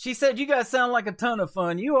 She said you guys sound like a ton of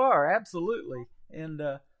fun. You are, absolutely. And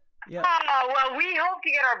Yeah. Oh, well, we hope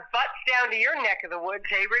to get our butts down to your neck of the woods,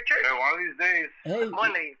 hey, Richard? Yeah, one of these days. Hey, One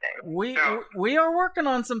of these days. we are working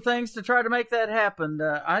on some things to try to make that happen.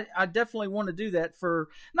 I definitely want to do that for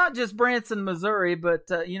not just Branson, Missouri, but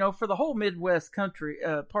for the whole Midwest country,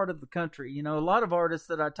 part of the country. A lot of artists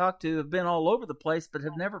that I talk to have been all over the place, but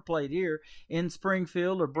have never played here in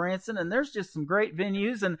Springfield or Branson. And there's just some great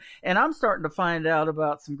venues, and I'm starting to find out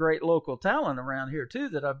about some great local talent around here too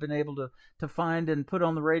that I've been able to find and put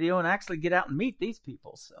on the radio and actually get out and meet these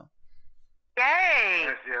people. So. Yay!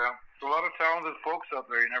 Yes, yeah. There's a lot of talented folks out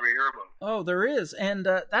there you never hear about. Oh, there is, and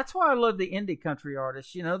that's why I love the indie country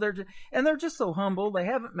artists. They're just so humble. They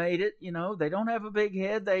haven't made it. They don't have a big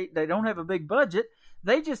head. They don't have a big budget.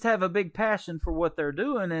 They just have a big passion for what they're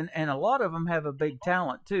doing, and a lot of them have a big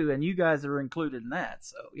talent too. And you guys are included in that.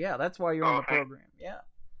 So yeah, that's why you're on the program. Yeah.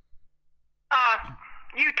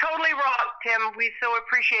 You totally rock, Tim. We so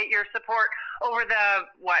appreciate your support over the,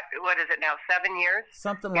 what is it now, 7 years?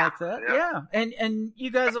 Something like that, yeah. And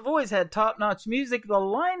you guys have always had top-notch music. The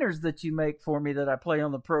liners that you make for me that I play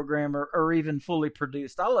on the program are even fully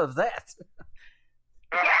produced. I love that.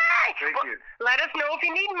 Yay! Thank you. Let us know if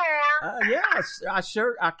you need more. Yeah,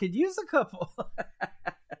 I could use a couple.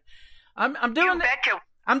 I'm doing You betcha.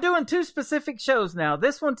 I'm doing 2 specific shows now.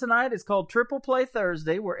 This one tonight is called Triple Play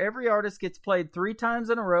Thursday, where every artist gets played 3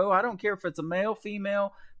 times in a row. I don't care if it's a male,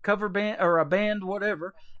 female, cover band, or a band,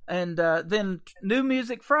 whatever. And then New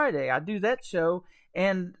Music Friday. I do that show,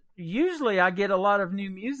 and usually I get a lot of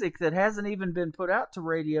new music that hasn't even been put out to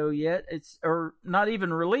radio yet. Or not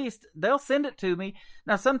even released. They'll send it to me.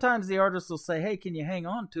 Now, sometimes the artist will say, hey, can you hang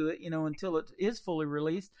on to it, until it is fully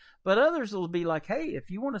released. But others will be like, hey,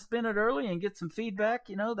 if you want to spin it early and get some feedback,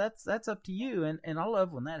 that's up to you. And I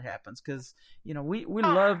love when that happens because, we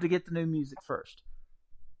love to get the new music first.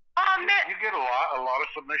 You get a lot of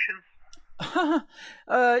submissions?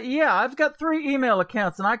 Yeah, I've got 3 email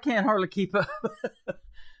accounts and I can't hardly keep up.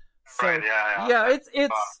 So, right,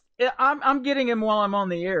 yeah. I'm getting them while I'm on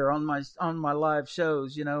the air on my live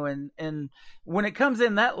shows, and when it comes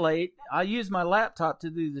in that late, I use my laptop to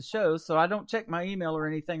do the show, so I don't check my email or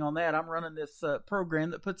anything on that. I'm running this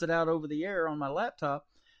program that puts it out over the air on my laptop,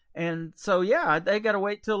 and so they got to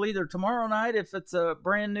wait till either tomorrow night if it's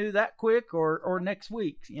brand new that quick, or next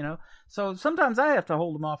week, So sometimes I have to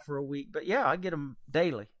hold them off for a week, but I get them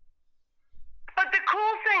daily. But the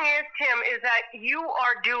cool thing is, Tim, is that you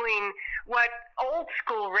are doing what old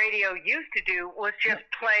school radio used to do, was just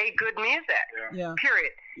play good music. Yeah.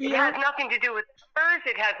 Period. It has nothing to do with numbers.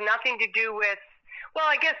 It has nothing to do with, well,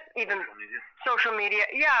 I guess even social media.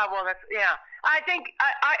 Yeah, well, I think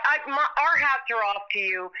our hats are off to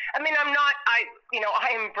you. I mean, I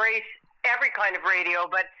embrace every kind of radio,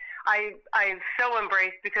 but I so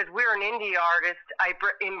embrace, because we're an indie artist, I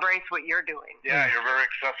embrace what you're doing. Yeah, you're very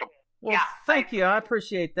accessible. Well, thank you. I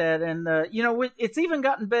appreciate that. And, it's even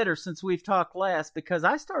gotten better since we've talked last, because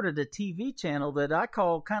I started a TV channel that I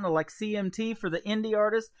call kind of like CMT for the indie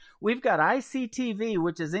artists. We've got ICTV,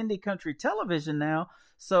 which is Indie Country Television now.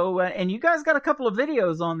 So, and you guys got a couple of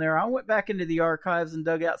videos on there. I went back into the archives and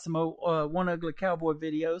dug out some One Ugly Cowboy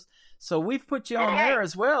videos. So we've put you on there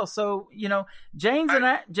as well. So, Jane's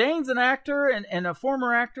an actor and a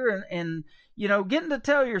former actor, and getting to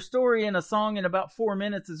tell your story in a song in about 4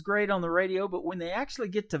 minutes is great on the radio, but when they actually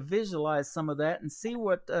get to visualize some of that and see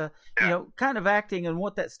what, kind of acting and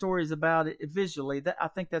what that story is about visually, I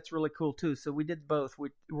think that's really cool too. So we did both.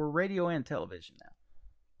 We're radio and television now.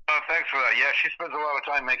 Thanks for that. Yeah, she spends a lot of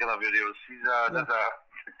time making the videos. She's does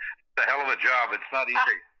a hell of a job. It's not easy.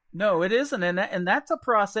 No, it isn't, and that's a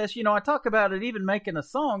process. I talk about it even making a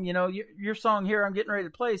song. Your song here I'm getting ready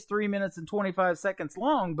to play is 3 minutes and 25 seconds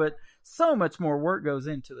long, but so much more work goes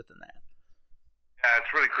into it than that. Yeah,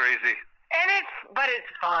 it's really crazy. But it's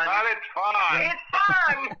fun. It's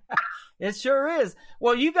fun. It sure is.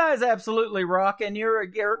 Well, you guys absolutely rock, and you're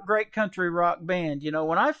a great country rock band.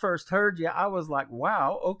 When I first heard you, I was like,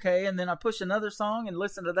 wow, okay. And then I push another song and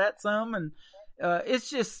listen to that some, and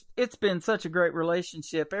it's been such a great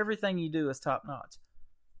relationship. Everything you do is top notch.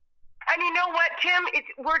 And you know what, Tim?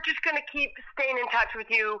 We're just going to keep staying in touch with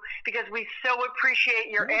you, because we so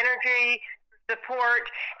appreciate your energy, support,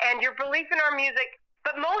 and your belief in our music.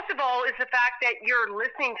 But most of all is the fact that you're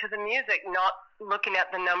listening to the music, not looking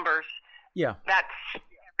at the numbers. Yeah. That's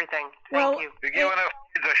everything. Thank you. You're giving us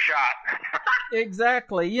a shot.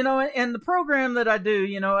 Exactly. And the program that I do,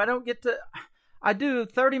 I do a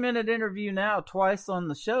 30-minute interview now twice on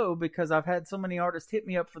the show, because I've had so many artists hit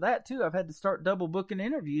me up for that too. I've had to start double booking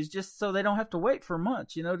interviews just so they don't have to wait for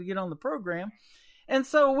months, to get on the program. And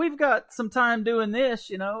so we've got some time doing this,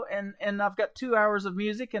 and I've got 2 hours of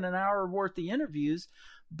music and an hour worth of interviews.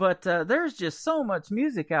 But there's just so much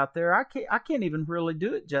music out there. I can't even really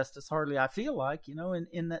do it justice. Hardly, I feel like,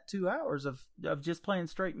 in that 2 hours of just playing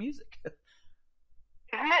straight music. Isn't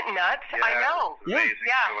it nuts? Yeah, I know. it's amazing,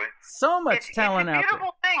 Yeah. really. So much talent it's a out there.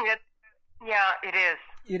 beautiful thing. Yeah, it is.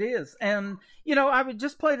 It is. And, I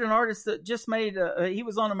just played an artist that just made, he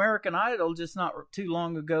was on American Idol just not too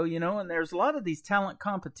long ago, and there's a lot of these talent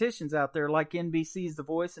competitions out there, like NBC's The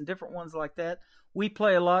Voice and different ones like that. We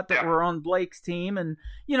play a lot that were on Blake's team, and,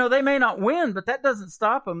 they may not win, but that doesn't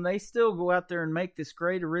stop them. They still go out there and make this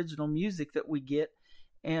great original music that we get.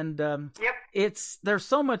 And there's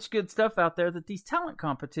so much good stuff out there that these talent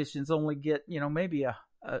competitions only get, maybe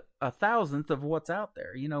a thousandth of what's out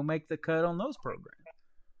there, make the cut on those programs.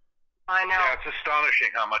 I know. Yeah, it's astonishing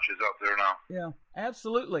how much is out there now. Yeah,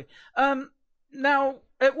 absolutely. Now,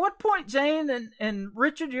 at what point, Jane and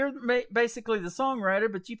Richard, you're basically the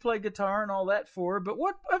songwriter, but you play guitar and all that for her. But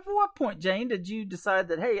at what point, Jane, did you decide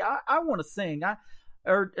that, hey, I want to sing?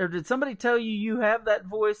 Or did somebody tell you have that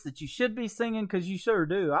voice that you should be singing? Because you sure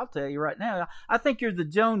do. I'll tell you right now. I think you're the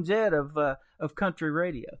Joan Jett of country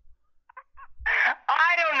radio.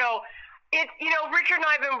 I don't know. Richard and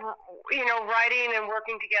I have been, writing and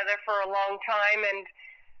working together for a long time, and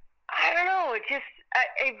I don't know. It's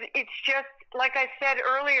just like I said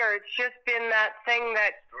earlier. It's just been that thing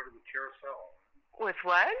that Started with Carousel. With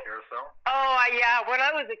what? Carousel? Oh, yeah. When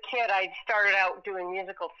I was a kid, I started out doing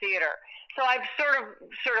musical theater, so I've sort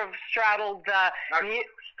of straddled the.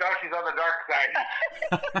 Now she's on the dark side.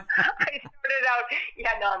 I started out.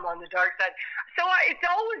 Yeah, now I'm on the dark side. So it's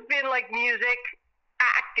always been like music,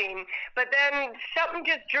 acting, but then something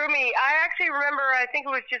just drew me. I actually remember, I think it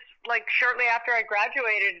was just like shortly after I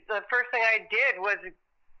graduated, the first thing I did was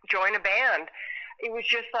join a band. It was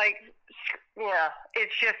just like,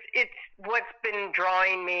 it's what's been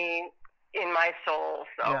drawing me in my soul.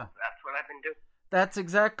 So that's what I've been doing. That's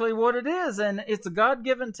exactly what it is, and it's a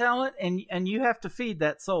God-given talent, and you have to feed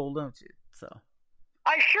that soul, don't you? So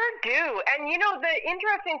I sure do. And the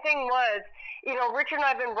interesting thing was, Richard and I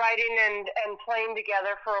have been writing and playing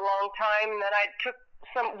together for a long time. And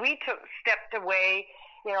then we stepped away,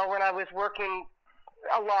 when I was working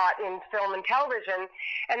a lot in film and television.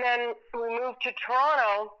 And then we moved to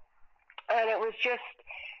Toronto, and it was just,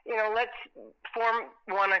 let's form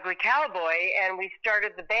One Ugly Cowboy. And we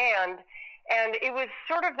started the band. And it was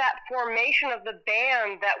sort of that formation of the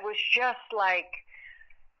band that was just like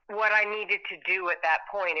what I needed to do at that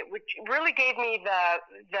point. Which really gave me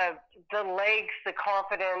the legs, the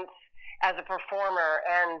confidence as a performer,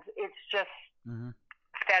 and it's just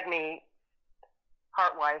fed me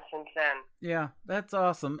heart-wise since then. Yeah, that's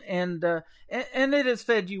awesome, and it has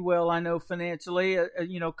fed you well. I know financially,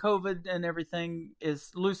 COVID and everything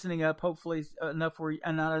is loosening up. Hopefully enough where,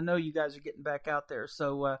 and I know you guys are getting back out there.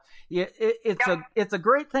 So it's a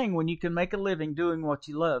great thing when you can make a living doing what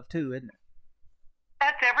you love too, isn't it?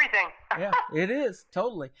 That's everything. Yeah, it is.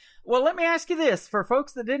 Totally. Well, let me ask you this. For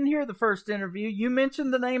folks that didn't hear the first interview, you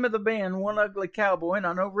mentioned the name of the band, One Ugly Cowboy, and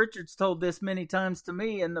I know Richard's told this many times to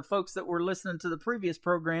me and the folks that were listening to the previous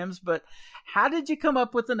programs, but how did you come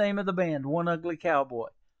up with the name of the band, One Ugly Cowboy?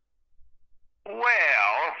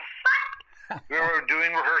 Well, we were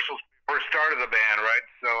doing rehearsals before we started the band, right?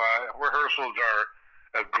 So rehearsals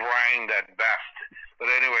are a grind at best. But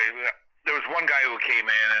anyway, there was one guy who came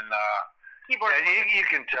in and you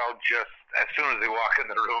can tell just as soon as they walk in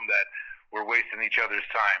the room that we're wasting each other's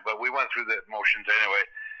time. But we went through the motions anyway.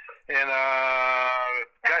 And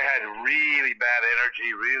guy had really bad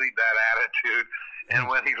energy, really bad attitude. And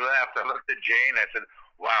when he left, I looked at Jane. I said,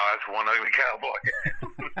 wow, that's One Ugly Cowboy.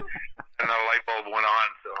 And the light bulb went on.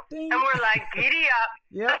 So. And we're like, giddy up.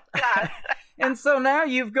 Yep. And so now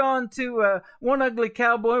you've gone to One Ugly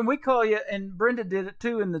Cowboy, and we call you, and Brenda did it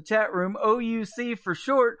too in the chat room, OUC for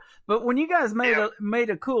short. But when you guys made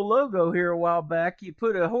a cool logo here a while back, you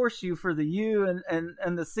put a horseshoe for the U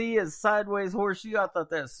and the C as sideways horseshoe. I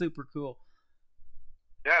thought that was super cool.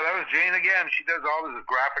 Yeah, that was Jane again. She does all this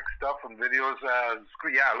graphic stuff and videos.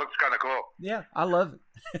 It looks kind of cool. Yeah, I love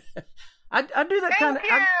it. I do that kind of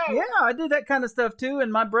I do that kind of stuff too.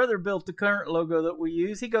 And my brother built the current logo that we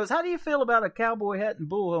use. He goes, "How do you feel about a cowboy hat and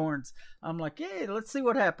bull horns?" I'm like, "Yeah, let's see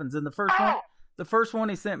what happens." And the first one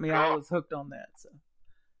he sent me, I was hooked on that. So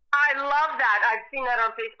I love that. I've seen that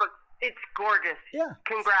on Facebook. It's gorgeous. Yeah,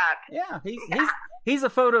 congrats. Yeah, he's a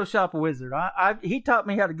Photoshop wizard. He taught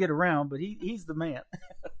me how to get around, but he's the man.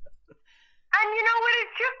 And you know what?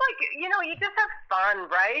 It's just like, you just have fun,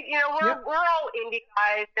 right? We're all indie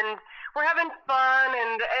guys, and we're having fun,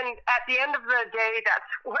 and at the end of the day,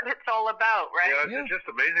 that's what it's all about, right? Yeah, it's just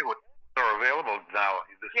amazing what are available now.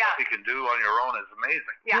 The stuff you can do on your own is amazing.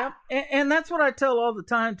 Yeah. Yep. And that's what I tell all the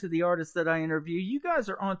time to the artists that I interview. You guys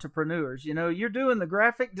are entrepreneurs. You know, you're doing the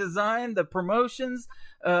graphic design, the promotions,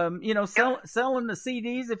 selling the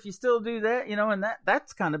CDs if you still do that, you know, and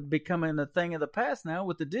that's kind of becoming a thing of the past now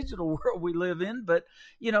with the digital world we live in. But,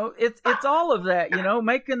 you know, it's all of that, you know,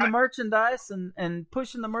 making the merchandise and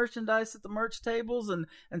pushing the merchandise at the merch tables and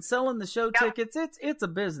selling the show tickets. It's a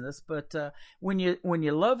business. But when you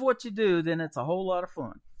love what you do, then it's a whole lot of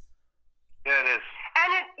fun. Yeah, it is.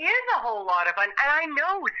 And it is a whole lot of fun. And I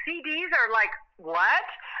know CDs are like, what?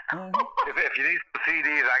 If you need some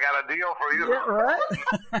CDs, I got a deal for you. Yeah, right.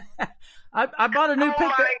 I bought a new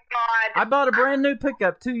pickup. Oh my God. I bought a brand new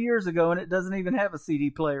pickup 2 years ago, and it doesn't even have a CD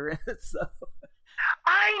player in it. So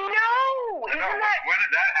I know. When did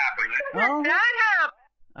that happen? When did that happen?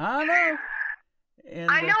 I know. And,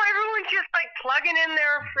 I know everyone's just like plugging in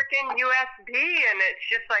their freaking USB, and it's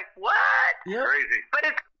just like, what? Yep. Crazy. But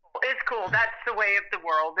it's cool. That's the way of the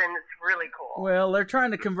world, and it's really cool. Well, they're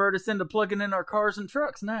trying to convert us into plugging in our cars and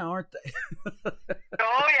trucks now, aren't they?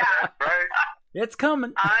 Oh, yeah. Right. It's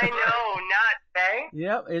coming. I know, not today.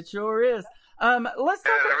 Yep, it sure is.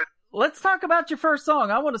 Let's talk about your first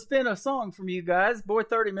song. I want to spin a song from you guys. Boy,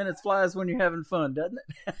 30 minutes flies when you're having fun, doesn't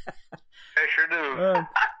it? I sure do.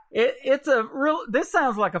 It's a real. This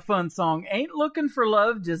sounds like a fun song. Ain't looking for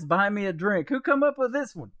love, just buy me a drink. Who come up with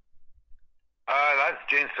this one? That's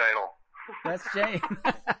Jane Seidel. That's Jane.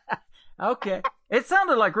 Okay, it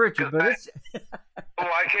sounded like Richard, but it's.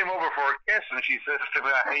 I came over for a kiss, and she says to me,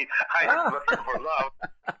 "I ain't looking for love.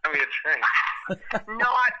 Give me a drink."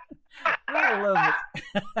 Not. I love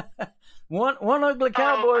it. One ugly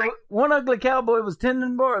cowboy. One ugly cowboy was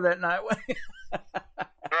tending bar that night.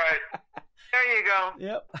 Right. There you go.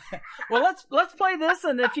 Yep. Well, let's play this,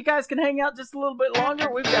 and if you guys can hang out just a little bit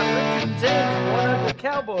longer, we've got Richard and James, One Ugly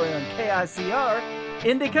Cowboy on KICR,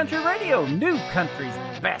 Indie Country Radio, New Country's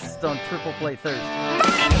best on Triple Play Thursday.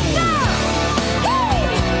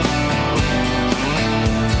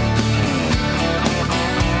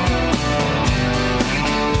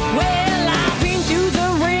 Well, I've been through the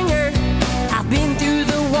ringer, I've been through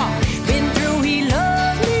the wash, been through he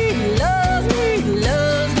loves me, loves me,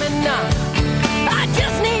 loves me not. I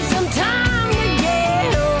just need some time to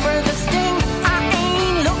get over the sting. I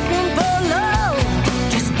ain't looking for love,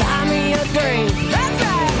 just buy me a drink. That's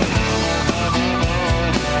right.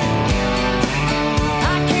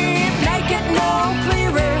 I can't make it no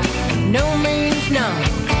clearer, no means none.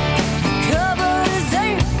 Cupboard is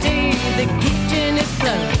empty, the kitchen is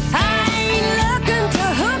flooded. I ain't looking to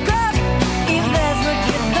hook up, if that's what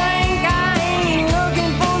you think. I ain't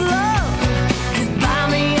looking for love, just buy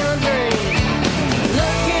me a drink.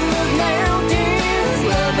 Looking with mountains,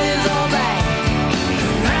 love is all that.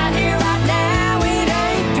 Right here, right now, it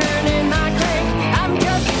ain't turning my crank. I'm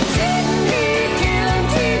just sitting here chilling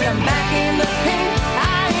till I'm back in the pink.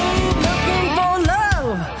 I ain't looking for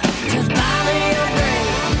love, just buy me a drink.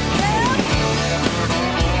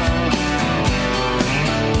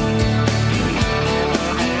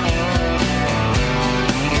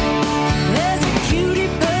 There's a cutie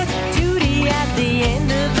patootie at the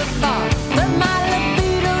end of the bar, but my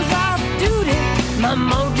libido's off duty, my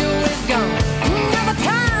mojo is gone. Another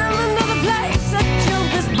time, another place, a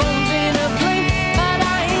jump is bones in a blink, but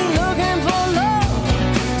I ain't looking for love,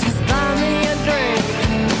 just buy me a drink.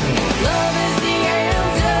 Love is the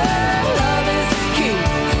answer, love is the key.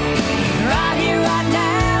 Right here, right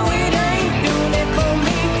now, it ain't doing it for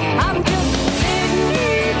me. I'm just sitting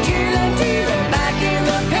here chilling till I'm back in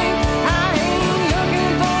the pink. I ain't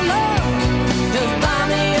looking for love, just buy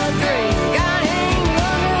me a drink. I ain't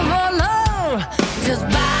looking for love, just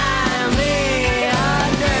buy me a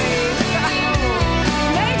drink.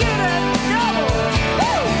 Make it a double.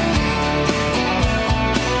 Woo!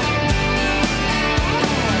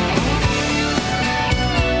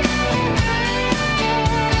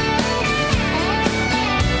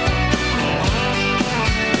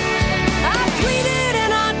 I tweeted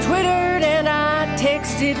and I twittered and I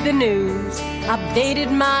texted the news.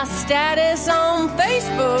 Updated my status on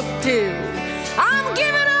Facebook too. I'm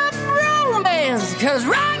giving up romance, cause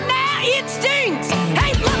right now it stinks.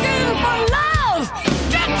 Ain't looking for love,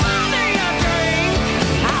 just buy me a drink.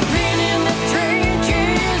 I've been in the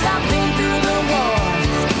trenches, I've been through the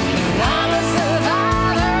wars. I'm a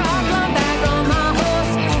survivor, I've gone back on my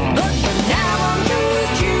horse. But for now I'm just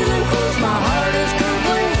chilling, cause my heart is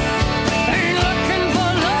complete. Ain't looking for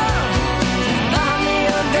love, just buy me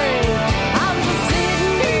a drink. I'm just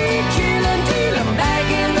sitting here chilling till I'm back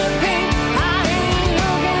in the pink. I ain't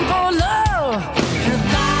looking for love, just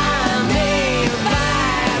buy me a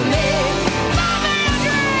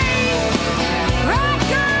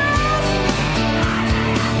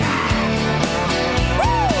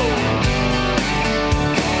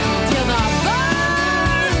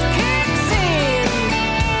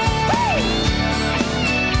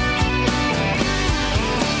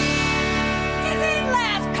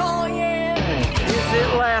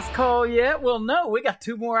Oh, yeah? Well, no, we got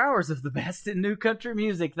 2 more hours of the best in new country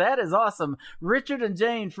music. That is awesome. Richard and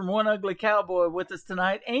Jane from One Ugly Cowboy with us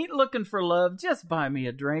tonight. Ain't looking for love, just buy me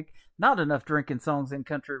a drink. Not enough drinking songs in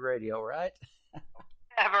country radio, right?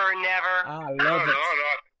 Never. I love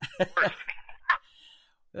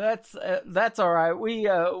it. That's all right. We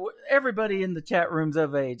everybody in the chat room's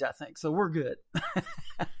of age, I think, so we're good.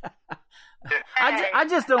 I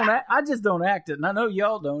just don't act it, and I know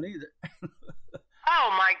y'all don't either. Oh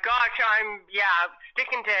my gosh, I'm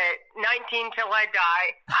sticking to 19 till I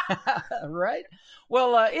die. Right?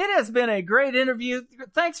 Well, it has been a great interview.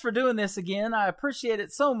 Thanks for doing this again. I appreciate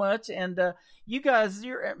it so much, and you guys,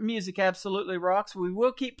 your music absolutely rocks. We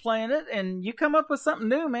will keep playing it, and you come up with something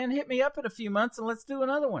new, man. Hit me up in a few months, and let's do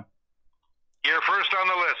another one. You're first on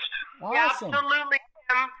the list. Awesome. Absolutely,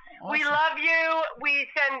 Tim. Awesome. We love you. We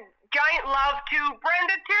send giant love to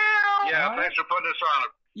Brenda too. Yeah, All right. thanks for putting us on it.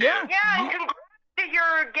 Yeah. Yeah, and congrats that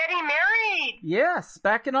you're getting married. Yes,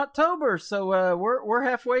 back in October, so we're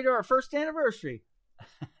halfway to our first anniversary.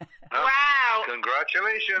 Wow.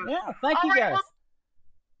 Congratulations. Yeah, thank you All right, guys. well,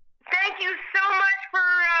 thank you so much for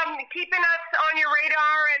keeping us on your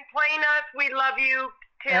radar and playing us. We love you,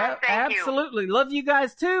 Tim. Thank you. Absolutely. Love you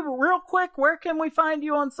guys too. But real quick, where can we find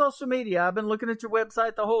you on social media? I've been looking at your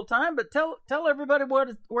website the whole time, but tell everybody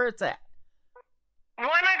where it's at.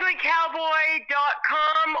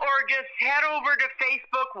 OneUglyCowboy.com, or just head over to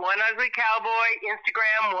Facebook, One Ugly Cowboy,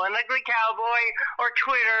 Instagram, One Ugly Cowboy, or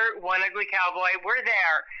Twitter, One Ugly Cowboy. We're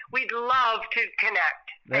there. We'd love to connect.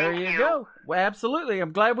 There Thank you go. Well, absolutely.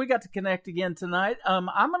 I'm glad we got to connect again tonight. I'm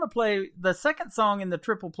going to play the second song in the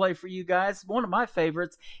triple play for you guys. One of my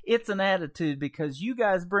favorites. It's an Attitude, because you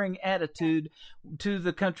guys bring attitude to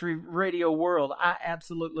the country radio world. I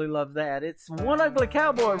absolutely love that. It's One Ugly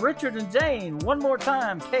Cowboy, Richard and Jane. One more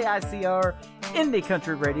time, KICR, Indie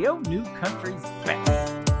Country Radio, New Country's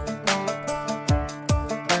best.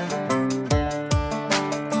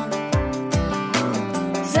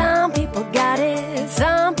 Some people got it,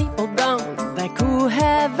 some people don't. Like who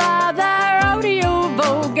have I, that rodeo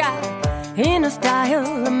vogue got in a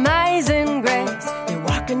style amazing grace. They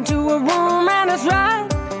walk into a room and it's right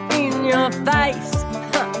in your face.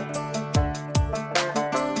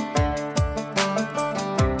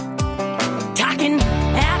 Talking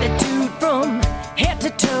attitude from head to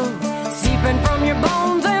toe, seeping from your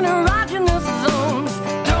bones and erogenous zones.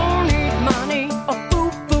 Don't need money or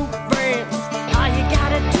foo-foo friends. All you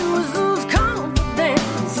gotta do is lose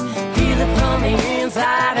confidence. Feel it from the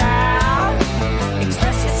inside out.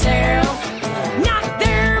 Express yourself. Not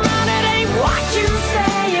their mind. It ain't what you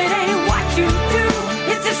say, it ain't what you do.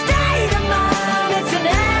 It's a state of mind, it's an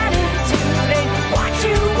attitude. Ain't what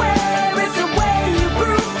you wear, it's the way you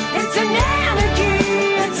brew. It's an energy,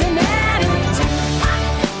 it's an attitude.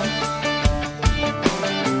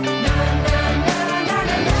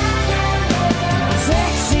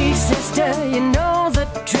 Sexy sister, you know the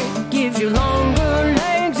trick. Gives you longer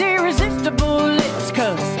legs, irresistible lips.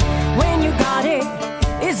 'Cause when you got it,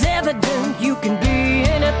 it's evident you can be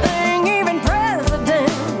anything, even president.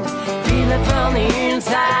 Feel it from the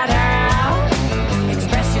inside out.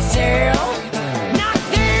 Express yourself. Not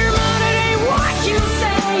their mind, it ain't what you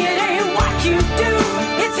say, it ain't what you do.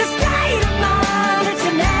 It's a state of mind, it's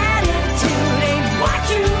an attitude. Ain't what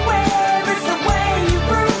you wear, it's the way you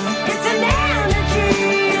brew. It's an energy,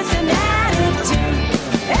 it's an attitude.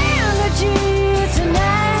 Energy, it's an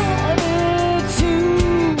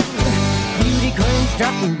attitude. Beauty queen's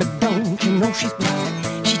dropping, but don't you know she's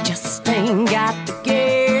blind? She just ain't got the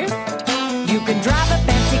gift. You can drive a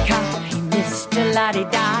fancy car, hey, Mr.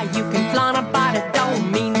 La-di-da. You can flaunt a body,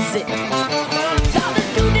 don't mean zip. Saw this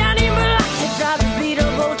dude down in Biloxi, drive the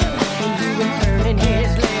beatable July. You been turning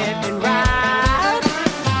his left and right.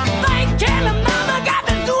 Thank Taylor Mama got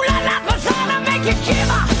the Zula-la persona, make you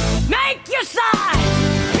shiver, make you sigh.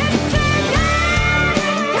 It's an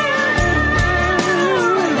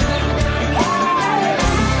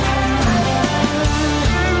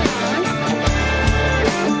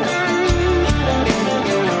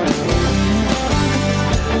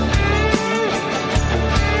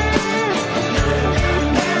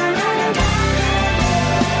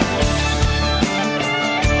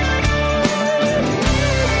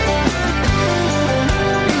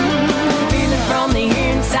Feel it from the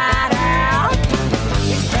inside out.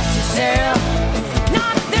 Express yourself.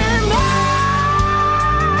 Not their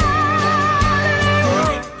mind.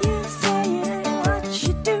 You say it ain't what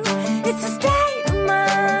you do. It's a state of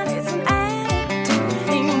mind. It's an attitude.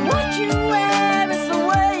 Ain't what you wear. It's the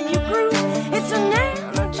way you groove. It's an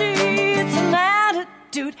energy. It's an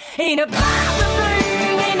attitude. Ain't about the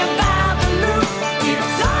bling. Ain't about the look.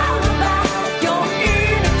 It's all about your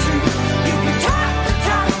inner truth.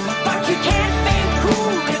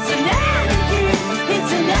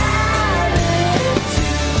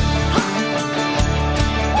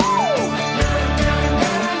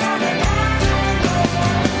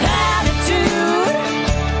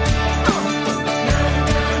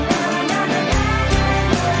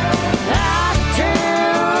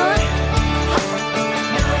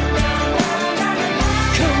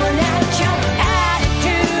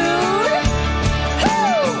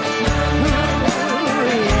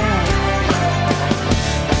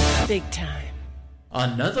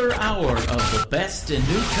 Another hour of the best in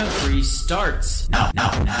new country starts now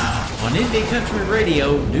on Indie Country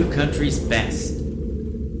Radio, New Country's best.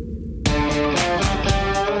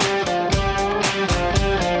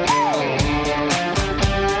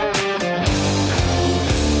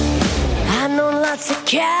 I know lots of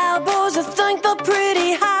cowboys that think they're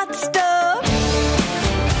pretty hot stuff.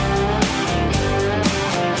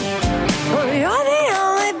 Well, you're the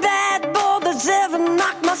only bad boy that's ever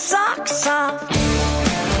knocked my socks off.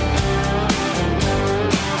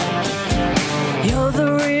 You're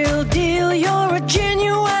the real deal, you're a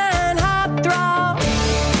genuine heartthrob.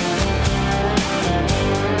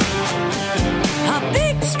 A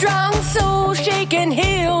big, strong, soul-shaking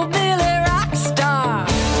hillbilly rock star.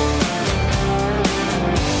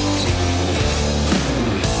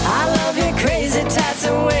 I love your crazy tats,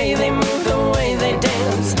 the way they move, the way they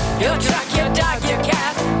dance. Your truck, your dog, your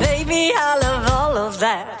cat, baby, I love all of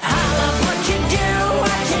that. I love what you do,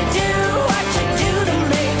 what you do, what you do to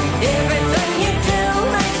me. Everything you do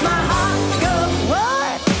makes my heart go,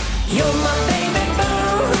 what? You're my baby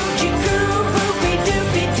boo, hoochie coo, poopy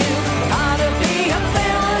doopy doo. Ought to be a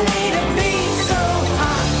felony to be so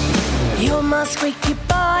hot. You're my squeaky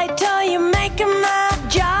boy, till you making my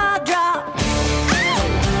jaw drop.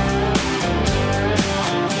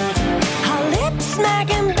 Her lips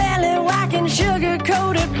smacking, belly whacking, sugar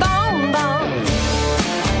coated bonbon.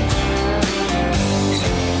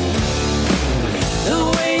 The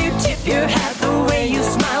way you tip your hat, the way you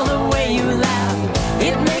smile, the way you laugh,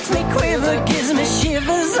 it makes me quiver, gives me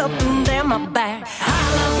shivers up and down my back. I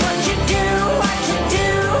love what you do, what you do,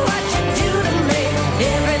 what you do to me.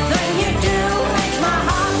 Everything you do makes my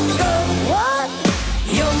heart go, what?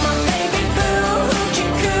 You're my baby boo,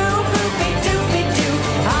 hoochie coo, poopy doopy doo.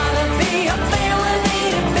 Ought to be a felony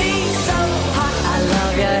to be so hot. I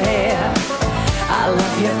love your hair, I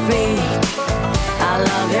love your feet, I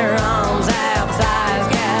love your arms, abs, eyes,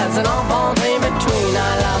 calves, and all bones in between.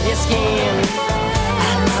 I love your skin,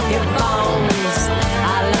 I love your bones,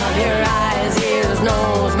 I love your eyes, ears,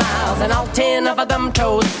 nose, mouth, and all 10 of them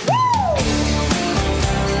toes.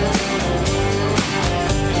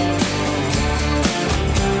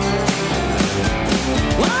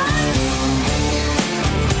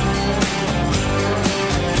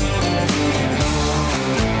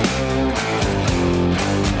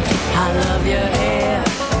 I love your hair,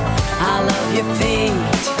 I love your feet,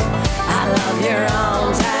 I love your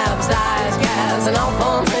arms, abs, eyes, calves, and all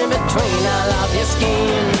bones in between. I love your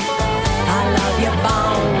skin, I love your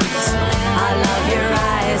bones, I love your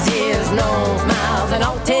eyes, ears, nose, mouth, and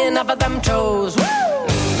all 10 of them toes. Woo!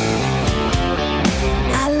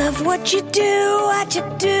 I love what you do, what you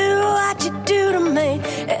do, what you do to me.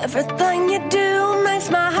 Everything you do makes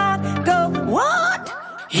my heart go, what?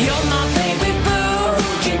 You're my baby boo,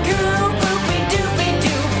 hoochie coo, poopy doopy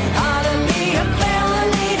doo. Ought to be a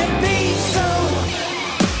felony to be so.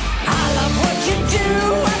 I love what you do,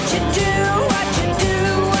 what you do, what you do,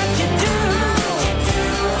 what you do.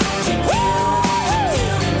 Woo!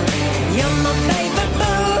 You're my baby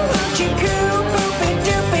boo, hoochie coo, poopy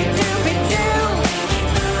doopy doopy doo.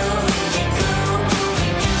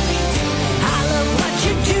 I love what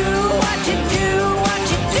you do, what you do, what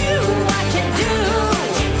you do, what you do.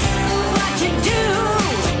 What you do?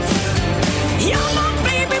 You're my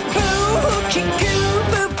baby boo, hoochie coo,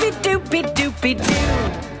 boopy doopy doopy doo.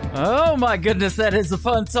 Oh my goodness, that is a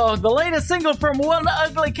fun song. The latest single from One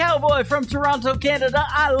Ugly Cowboy from Toronto, Canada.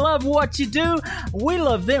 I love what you do. We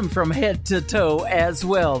love them from head to toe as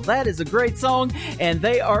well. That is a great song, and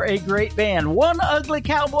they are a great band.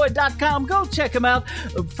 OneUglyCowboy.com. Go check them out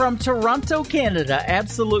from Toronto, Canada.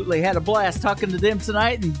 Absolutely had a blast talking to them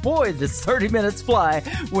tonight, and boy, this 30 minutes fly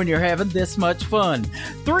when you're having this much fun.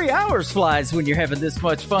 3 hours flies when you're having this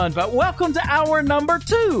much fun. But welcome to hour number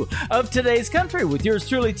 2 of Today's Country with yours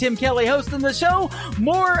truly, Tim Kelly, hosting the show.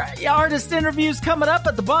 More artist interviews coming up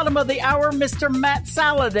at the bottom of the hour. Mr. Matt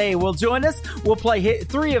Saladay will join us. We'll play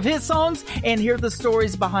 3 of his songs and hear the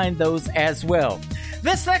stories behind those as well.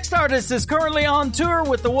 This next artist is currently on tour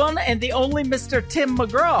with the one and the only Mr. Tim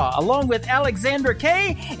McGraw. Along with Alexandra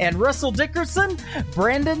Kay and Russell Dickerson,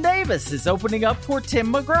 Brandon Davis is opening up for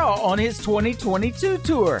Tim McGraw on his 2022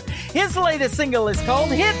 tour. His latest single is called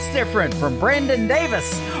Hits Different from Brandon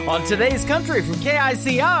Davis on Today's Country from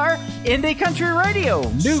KICR, Indie Country Radio,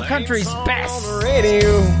 New Country's best. On the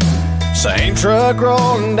radio. Same truck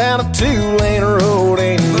rolling down a 2-lane road.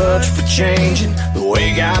 Ain't much for changing the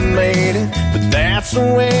way God made it, but that's the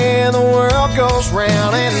way the world goes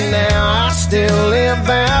round. And now I still live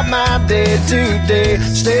out my day to day.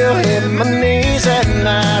 Still hit my knees at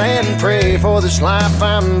night and pray for this life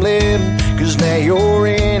I'm living. 'Cause now you're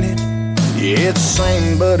in it, Yeah, it's the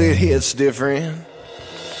same, but it hits different.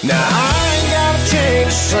 Now I ain't gotta change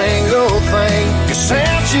a single thing, 'cause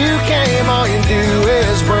since you came, all you do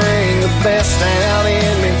is bring the best out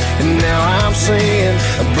in me. And now I'm seeing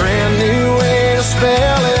a brand new way to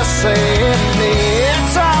spell S-A-N-D.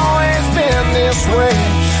 It's always been this way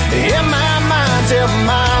in my mind till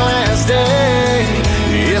my last day.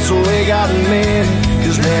 It's the way God meant it,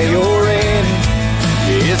 'cause now you're in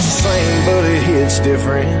it. It's the same, but it hits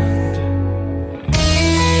different.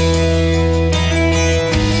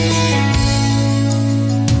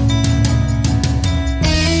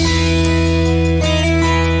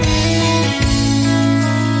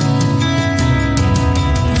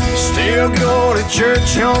 Still go to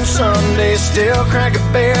church on Sunday, still crack a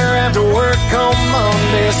beer after work on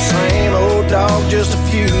Monday. Same old dog, just a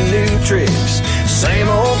few new tricks. Same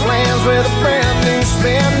old plans with a brand new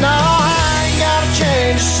spin. No, I ain't gotta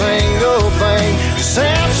change a single thing.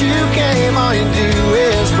 Since you came, all you do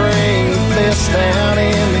is bring the best out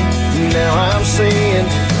in me. Now I'm seeing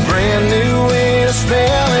a brand new way to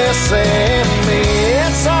spell S-A-M-E.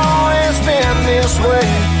 It's always been this way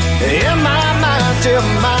in my mind till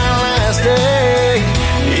my last day.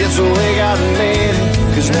 It's the way God made it,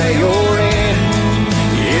 'cause now you're in it.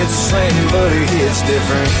 It's the same, but it hits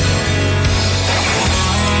different.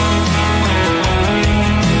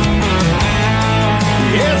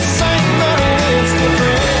 It's the same, but it hits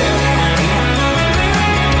different.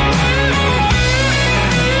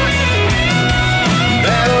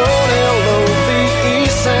 That old L-O-V-E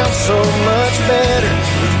sounds so much better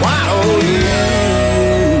with Y-O-U.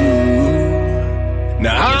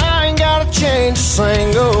 Now I ain't gotta change a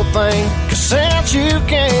single thing, 'cause since you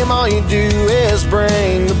came, all you do is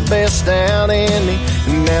bring the best out in me.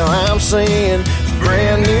 And now I'm seeing a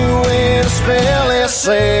brand new way to spell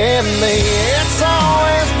S-A-M-E. It's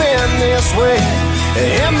always been this way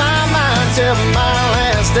in my mind till my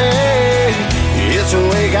last day. It's the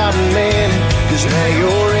way God meant it, 'cause now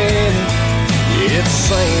you're in it. It's the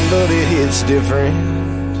same, but it hits different.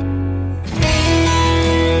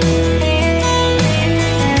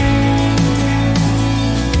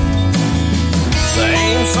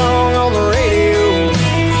 Song on the radio,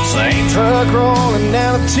 same truck rolling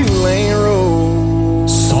down a 2-lane road.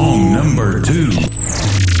 Song number 2.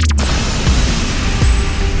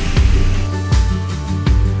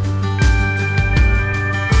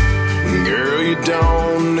 Girl, you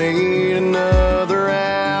don't need another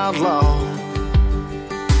outlaw.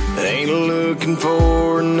 Ain't looking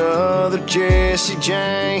for another Jesse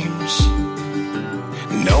James.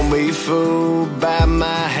 Don't be fooled by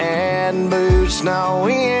my hat and boots. No,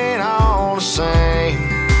 we ain't all the same.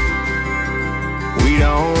 We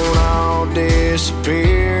don't all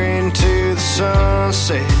disappear into the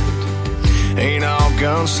sunset. Ain't all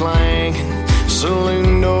gunslanging,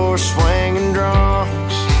 saloon doors swinging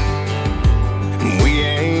drunks. We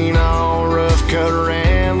ain't all rough cut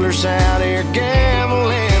ramblers out here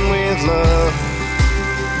gambling with love.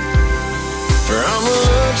 From the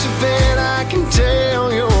looks of it, I can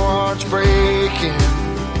tell your heart's breaking.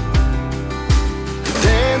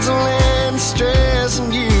 Dancing and stress,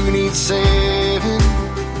 and you need saving.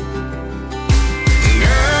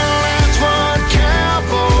 Girl, that's what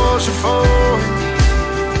cowboys are for.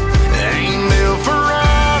 They ain't built for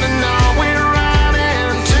running, no, we're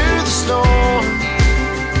riding to the storm.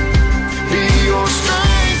 Be your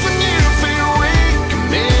strength when you feel weak.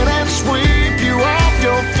 Come in and sweep you off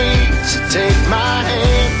your feet. So take my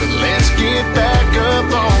hand, but let's get back up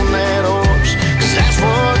on that horse, 'cause that's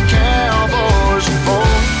what cowboys are for.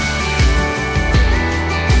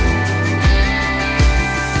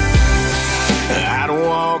 I'd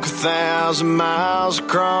walk 1,000 miles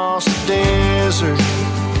across the desert,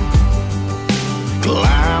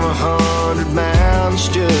 climb 100 mountains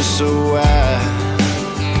just so I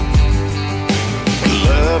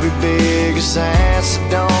love you big as that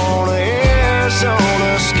Sedona,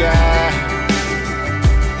 Arizona sky,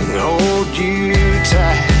 and hold you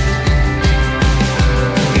tight.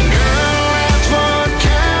 Girl, that's what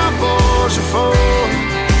cowboys are for.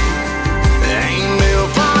 They ain't built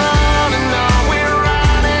for running, no, we're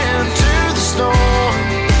riding to the storm.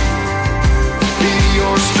 Be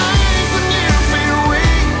your strength when you feel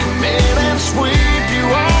weak. Come in and sweep you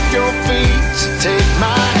off your feet. So take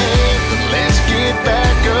my hand, and let's get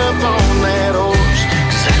back up on that horse,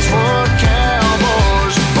 'cause that's what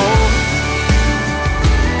cowboys are for.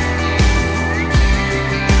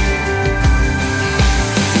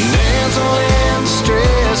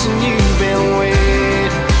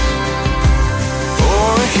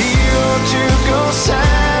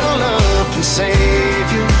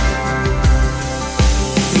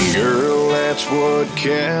 what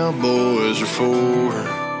cowboys are for.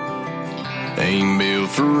 They ain't built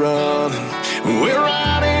for running. We're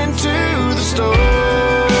right into the store.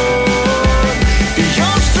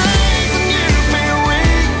 Your strength and you feel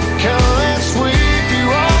weak. Come and sweep you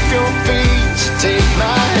off your feet. So take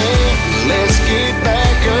my hand, let's get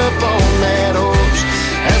back up on that horse.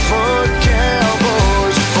 That's what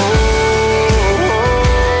cowboys are for.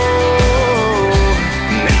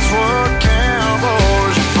 That's what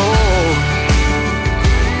cowboys are for.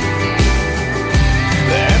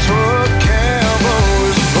 That's what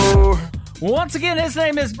cowboys are for. Once again, his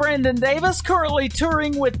name is Brandon Davis, currently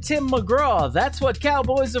touring with Tim McGraw. That's what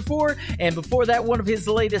cowboys are for. And before that, one of his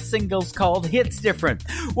latest singles called Hits Different.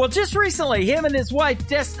 Well, just recently, him and his wife,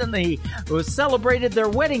 Destiny, celebrated their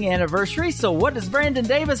wedding anniversary. So what does Brandon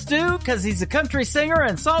Davis do? Because he's a country singer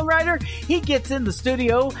and songwriter, he gets in the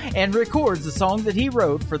studio and records a song that he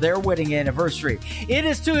wrote for their wedding anniversary. It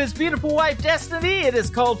is to his beautiful wife, Destiny. It is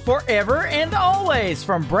called Forever and Always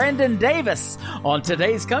from Brandon Davis on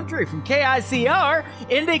Today's Country from KICR,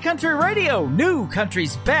 Indie Country Radio, New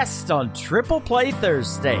Country's Best on Triple Play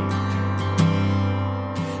Thursday.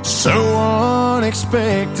 So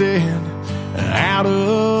unexpected, out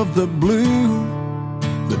of the blue,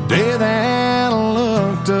 the day that I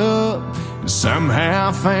looked up and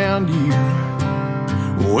somehow found you.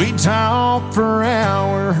 We talked for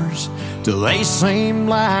hours till they seemed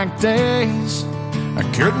like days. I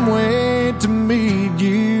couldn't wait to meet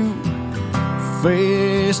you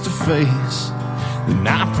face to face. Then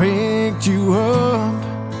I picked you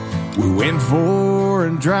up, we went for a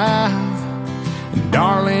drive. And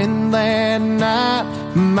darling, that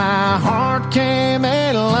night my heart came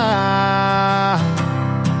alive.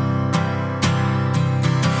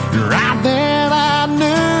 Right then I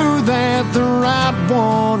knew that the right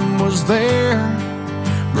one was there.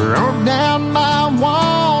 Broke down my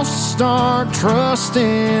walls to start trusting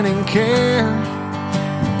and care.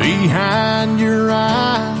 Behind your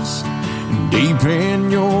eyes, deep in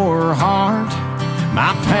your heart,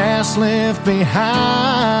 my past left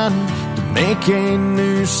behind to make a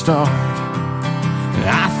new start.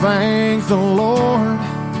 I thank the Lord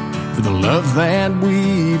for the love that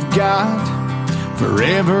we've got,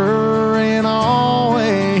 forever and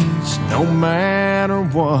always, no matter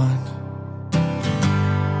what.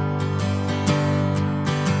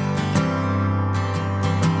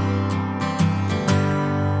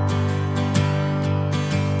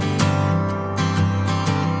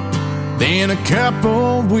 Then a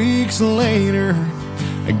couple weeks later,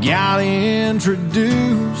 I got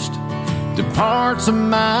introduced to parts of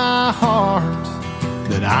my heart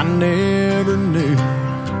that I never knew.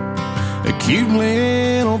 A cute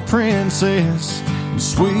little princess and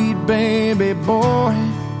sweet baby boy.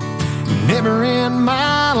 Never in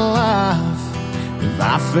my life have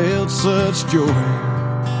I felt such joy.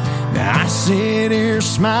 Now I sit here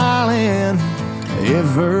smiling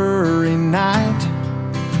every night,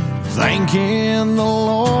 thanking the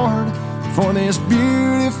Lord for this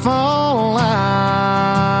beautiful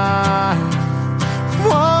life.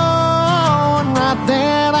 Whoa, and right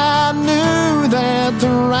then I knew that the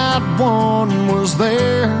right one was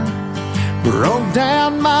there. Broke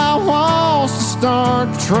down my walls to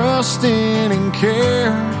start trusting and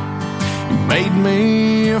care. You made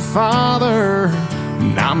me a father,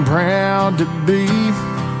 and I'm proud to be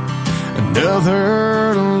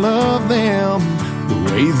another to love them the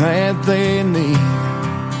way that they need.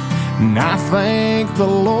 And I thank the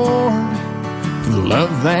Lord for the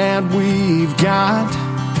love that we've got,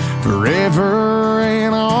 forever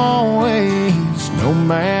and always, no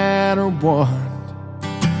matter what.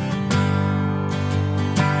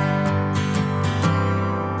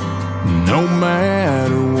 No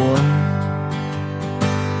matter what.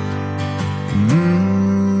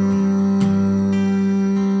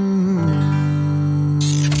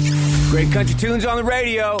 Great country tunes on the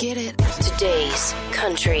radio. Get it? Today's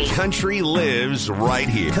Country. Country lives right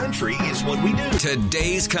here. Country is what we do.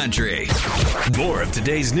 Today's Country. More of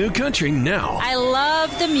today's new country now. I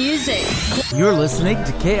love the music. You're listening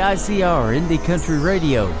to KICR Indie Country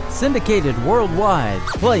Radio, syndicated worldwide,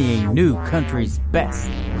 playing New Country's best.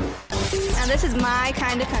 Now this is my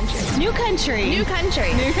kind of country. New country. New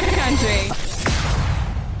country. New country.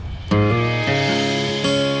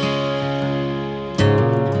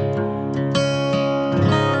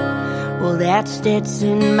 Well, that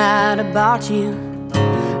Stetson might have bought you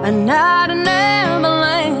a night in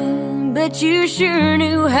Neverland, but you sure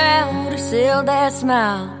knew how to sell that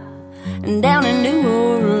smile. And down in New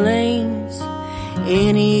Orleans,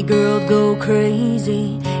 any girl'd go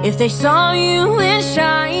crazy if they saw you in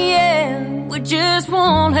Cheyenne with just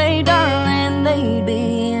one hey darling, they'd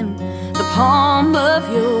be in the palm of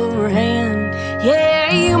your hand.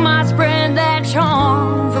 Yeah, you might spread that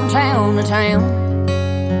charm from town to town,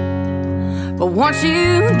 but once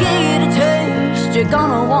you get a taste, you're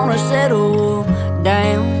gonna wanna settle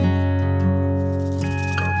down.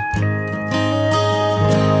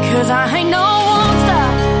 'Cause I ain't no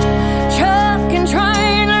one-stop trucking,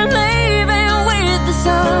 trying to leave it with the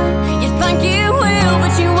sun. You think you will,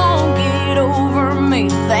 but you won't get over me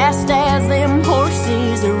fast as them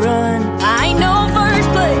horses run. I ain't no first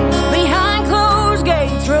place behind closed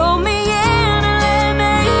gates. Throw me in and let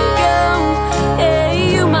me go. Yeah,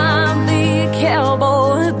 you might be a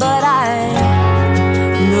cowboy, but I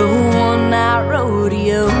ain't no one-night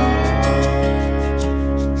rodeo.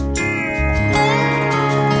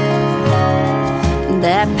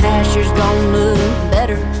 That pasture's gonna look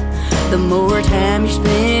better the more time you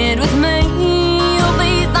spend with me. You'll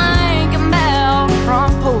be thinking about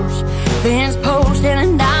front porch, fence post, and a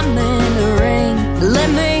diamond ring. Let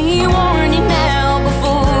me warn you now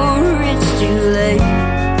before it's too late.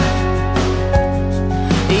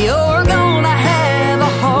 You're gonna have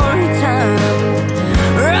a hard time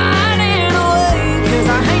riding away, 'cause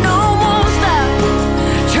I ain't no one-stop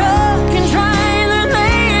trucking, trying to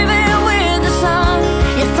leave it with the sun.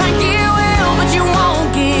 You think you will, but you won't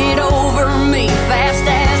get over me fast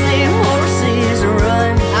as them horses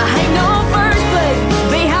run. I ain't no first place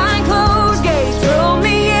behind closed gates. Throw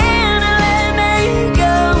me in and let me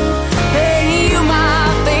go. Hey, you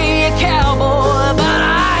might be a cowboy, but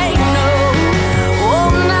I ain't no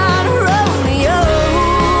one-night rodeo.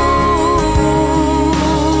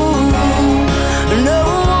 No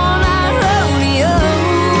one-night rodeo.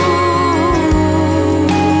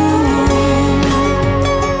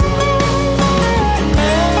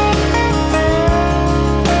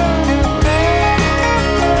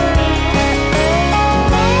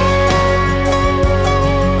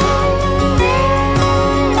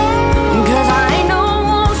 Cause I ain't no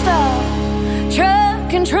one-stop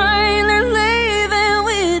trucking, trying to leave it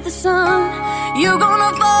with the sun. You're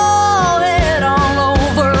gonna fall head on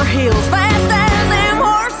over heels fast as them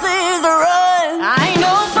horses run. I ain't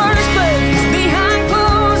no first place behind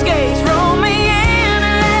closed gates. Roll me in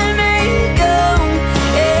and let me go.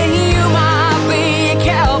 Yeah, you might be a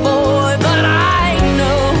cowboy, but I ain't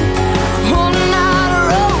no one-night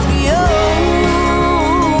rodeo.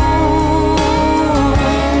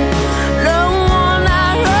 No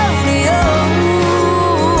one-night rodeo.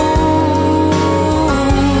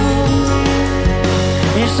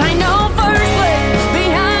 This ain't no first place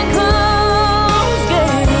behind closed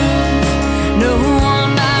gates. No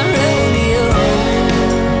one-night rodeo.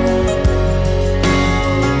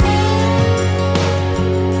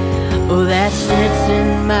 Oh, that Stetson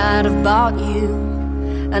might have bought you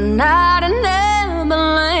a night in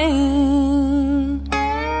Neverland.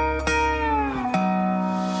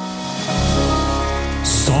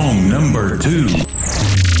 Song number 2.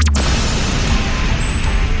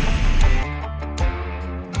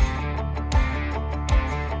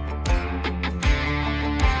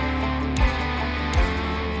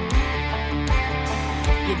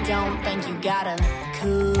 You don't think you gotta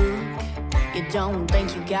cook, you don't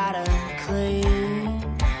think you gotta clean.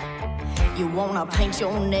 You wanna paint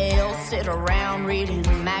your nails, sit around reading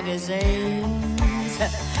magazines.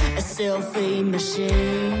 A selfie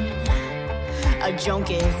machine, a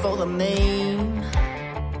junkie for the meme.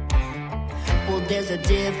 Well, there's a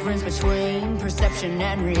difference between perception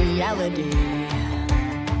and reality.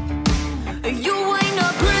 You ain't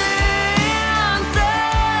a princess,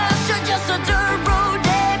 you're just a dirt road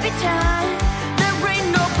debutante. There ain't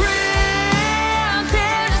no prince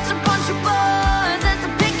here, just a bunch of boys and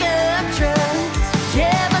some pickup trucks.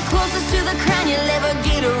 Yeah, the closest to the crown you'll ever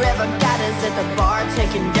get or ever got is at the bar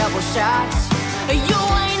taking double shots. You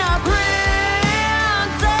ain't a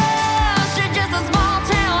princess, you're just a small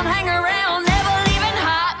town hang around, never leaving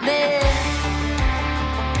hot bed.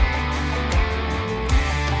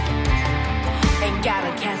 Ain't got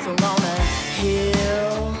a castle on a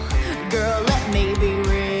hill, girl, let me be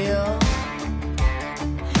real.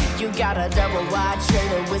 You got a double wide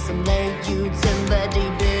trailer with some late utility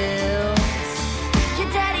bills. Your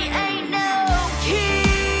daddy ain't no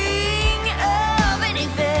king of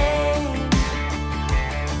anything.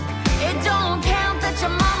 It don't count that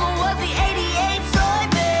your mama was the 88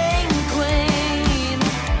 soybean queen.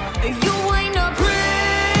 You ain't a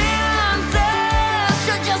princess,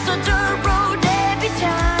 you're just a dirt road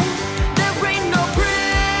debutante. There ain't no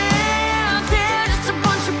prince here, just a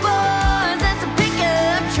bunch of boys and some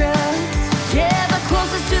pickup trucks. Yeah, the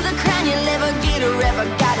closest to the crown you'll ever get or ever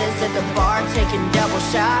got is at the bar taking double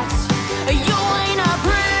shots.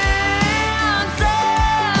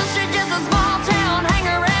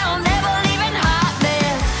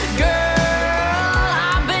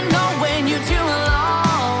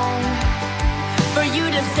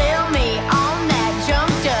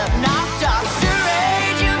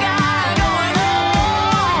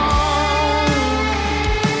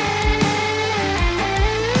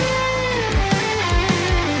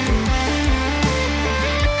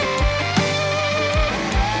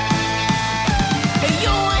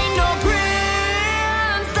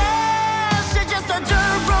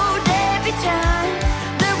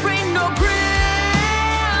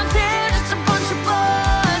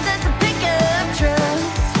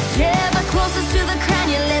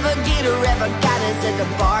 guys at the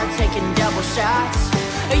bar taking double shots.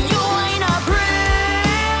 You ain't a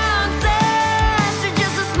princess, you're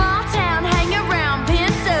just a small town hang around.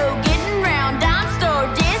 Pinto getting round, dime store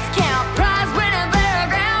discount, prize winning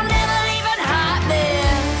fairground, never leaving hot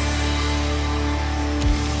mess.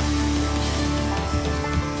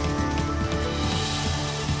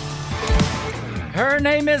 Her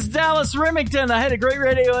name is Dallas Remington. I had a great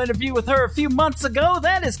radio interview with her a few months ago.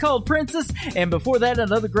 That is called Princess. And before that,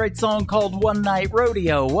 another great song called One Night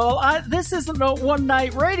Rodeo. Well, this isn't no one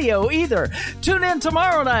night radio either. Tune in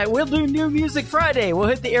tomorrow night. We'll do New Music Friday. We'll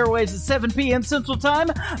hit the airwaves at 7 p.m. Central Time,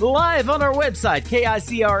 live on our website,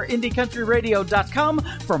 KICRIndieCountryRadio.com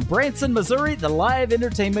from Branson, Missouri, the live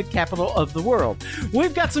entertainment capital of the world.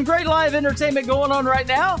 We've got some great live entertainment going on right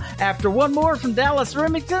now. After one more from Dallas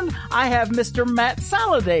Remington, I have Mr. Matt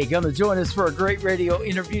Saladay going to join us for a great radio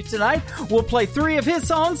interview tonight. We'll play 3 of his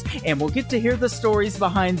songs, and we'll get to hear the stories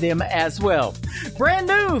behind them as well. Brand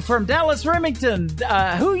new from Dallas Remington,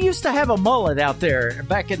 who used to have a mullet out there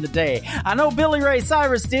back in the day. I know Billy Ray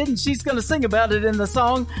Cyrus did, and she's going to sing about it in the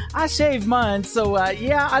song. I shaved mine, so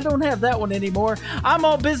yeah, I don't have that one anymore. I'm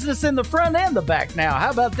all business in the front and the back now.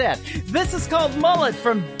 How about that? This is called Mullet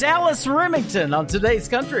from Dallas Remington on Today's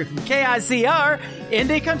Country from KICR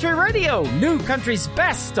Indie Country Radio. New country's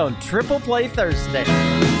best on Triple Play Thursday.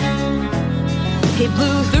 He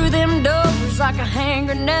blew through them doors like a hand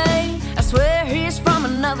grenade. I swear he's from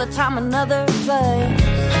another time, another place.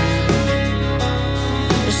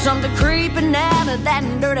 There's something creeping out of that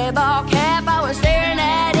dirty ball cap. I was staring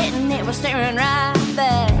at it and it was staring right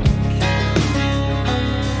back.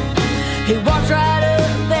 He walked right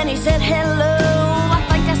up and he said hello. I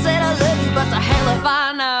think I said I love you, but the hell if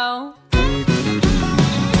I know.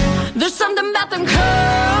 There's something about them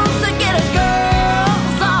curls that get us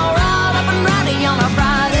girls all riled up and rowdy on a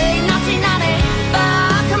Friday.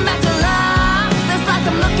 1995, come back to life. It's like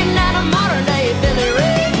I'm looking at a modern day Billy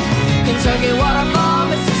Ray. Kentucky waterfall,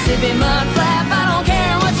 Mississippi mud flap. I don't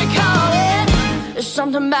care what you call it. There's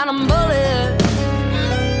something about them bullets.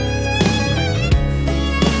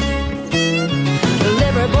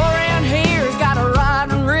 Every boy around here has got a rod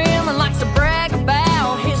and rim and likes to brag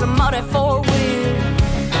about his muddy four-wheel.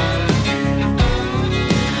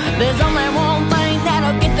 There's only one thing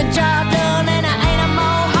that'll get the job done, and I ain't a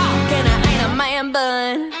mohawk and I ain't a man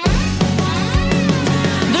bun.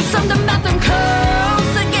 There's something about them curls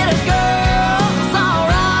that get us girls all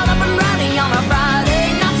riled up and rowdy on a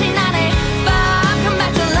Friday. 1995, come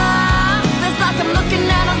back to life. It's like I'm looking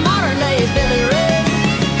at a modern day Billy Ray.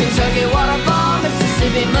 Kentucky waterfall,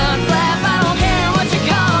 Mississippi mud flap. I don't care what you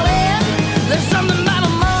call it. There's something about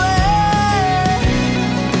a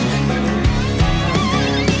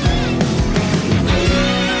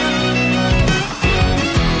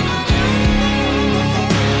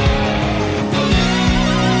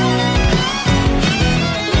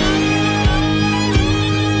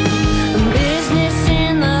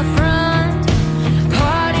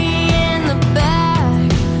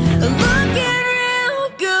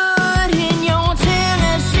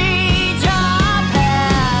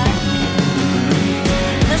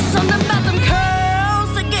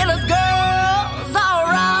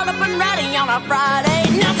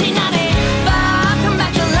Friday, 1995, come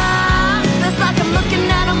back to life. It's like I'm looking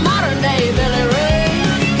at a modern day Billy Ray.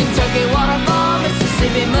 Kentucky waterfall,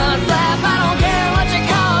 Mississippi mud flap. I don't care what you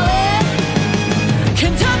call it.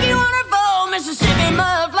 Kentucky waterfall, Mississippi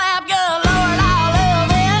mud flap. Good Lord, I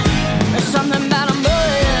love it. There's something about them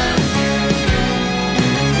bullets.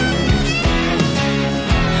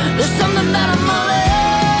 There's something about them bullets.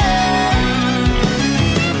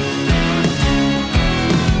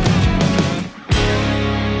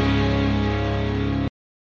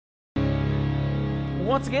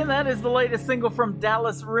 Once again, that is the latest single from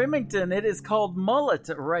Dallas Remington. It is called Mullet,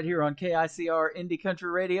 right here on KICR Indie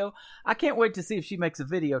Country Radio. I can't wait to see if she makes a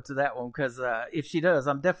video to that one, because if she does,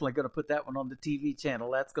 I'm definitely going to put that one on the TV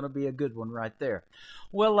channel. That's going to be a good one right there.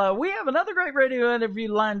 Well, we have another great radio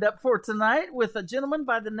interview lined up for tonight with a gentleman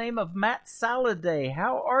by the name of Matt Saladay.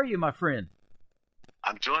 How are you, my friend?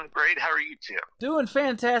 I'm doing great. How are you, Tim? Doing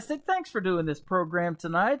fantastic. Thanks for doing this program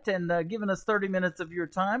tonight and giving us 30 minutes of your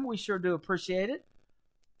time. We sure do appreciate it.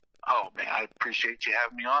 Oh, man, I appreciate you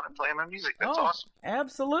having me on and playing my music. That's awesome.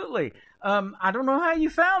 Absolutely. I don't know how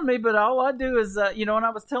you found me, but all I do is, and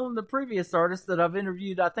I was telling the previous artist that I've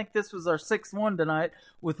interviewed, I think this was our 6th one tonight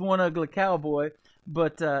with One Ugly Cowboy.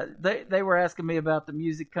 But they were asking me about the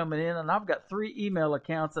music coming in, and I've got 3 email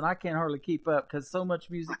accounts, and I can't hardly keep up because so much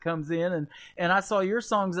music comes in. And I saw your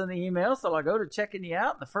songs in the email, so I go to checking you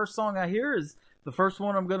out. And the first song I hear is the first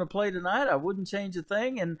one I'm going to play tonight. I wouldn't change a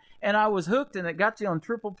thing, and I was hooked, and it got you on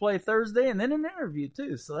Triple Play Thursday, and then an interview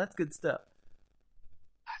too. So that's good stuff.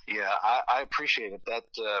 Yeah, I appreciate it.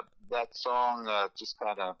 That song just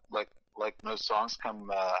kind of like most songs come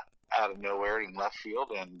out of nowhere in left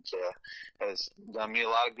field, and has done me a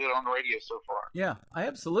lot of good on the radio so far. Yeah,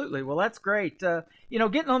 absolutely. Well, that's great.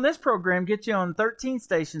 Getting on this program gets you on 13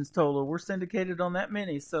 stations total. We're syndicated on that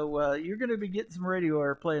many, so you're going to be getting some radio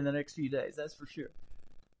airplay in the next few days. That's for sure.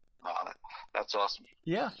 That's awesome.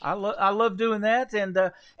 Yeah, I love doing that, and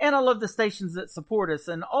I love the stations that support us,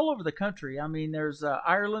 and all over the country. I mean, there's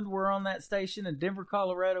Ireland, we're on that station, and Denver,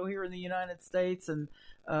 Colorado, here in the United States, and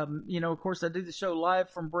of course, I do the show live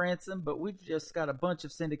from Branson, but we've just got a bunch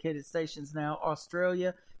of syndicated stations now.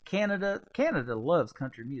 Australia, Canada. Canada loves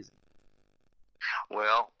country music.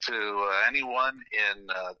 Well, to anyone in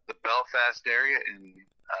the Belfast area, in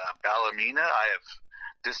Ballymena, I have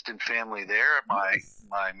distant family there.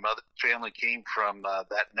 My mother's family came from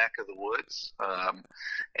that neck of the woods,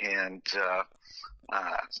 and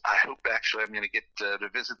I hope actually I'm going to get to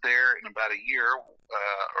visit there in about a year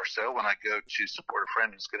or so when I go to support a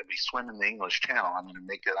friend who's going to be swimming the English Channel. I'm going to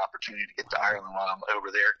make an opportunity to get to Ireland while I'm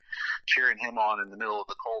over there, cheering him on in the middle of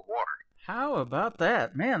the cold water. How about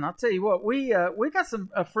that, man? I'll tell you what, we got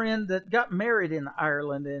a friend that got married in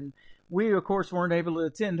Ireland, and we, of course, weren't able to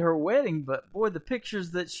attend her wedding, but boy, the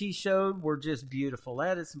pictures that she showed were just beautiful.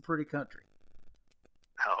 That is some pretty country.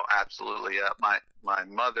 Oh, absolutely. My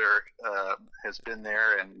mother has been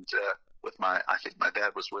there, and I think my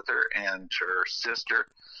dad was with her and her sister,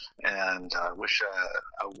 and I wish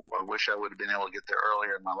I would have been able to get there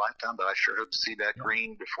earlier in my lifetime, but I sure hope to see that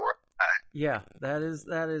green before I die. Yeah, that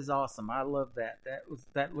is awesome. I love that.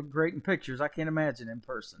 That looked great in pictures. I can't imagine in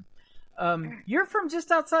person. You're from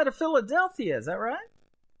just outside of Philadelphia, is that right?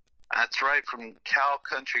 That's right, from Cow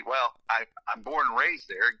Country. Well, I'm born and raised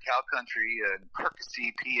there in Cow Country in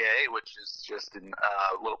Percy, PA, which is just in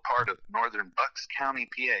a little part of northern Bucks County,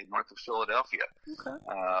 PA, north of Philadelphia. Okay.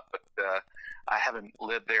 But I haven't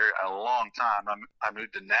lived there a long time. I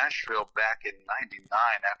moved to Nashville back in '99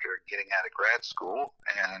 after getting out of grad school,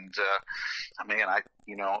 and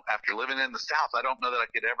after living in the South, I don't know that I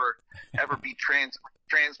could ever be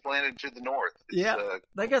transplanted to the North.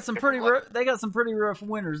 They got some pretty rough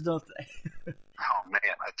winters, don't they? Oh man,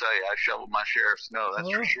 I tell you, I shoveled my share of snow.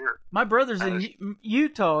 That's for sure. My brother's in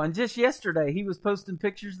Utah, and just yesterday he was posting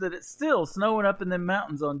pictures that it's still snowing up in them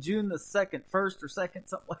mountains on June the 2nd, 1st or 2nd,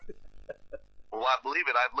 something like that. Well, I believe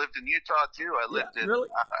it. I've lived in Utah too. I lived in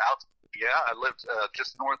I lived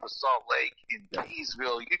just north of Salt Lake in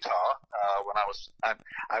Peasville, Utah. When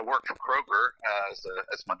I worked for Kroger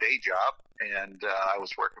as my day job, and I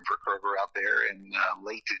was working for Kroger out there in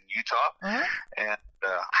Layton, Utah. Uh-huh. And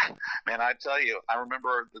man, I tell you, I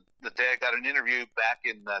remember the day I got an interview back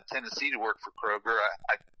in Tennessee to work for Kroger.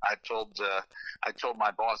 I told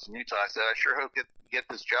my boss in Utah, I said, I sure hope get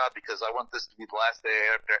this job because I want this to be the last day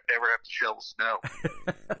I ever have to shovel snow.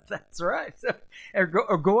 That's right.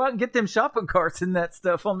 Or go out and get them shopping carts and that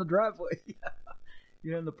stuff on the driveway.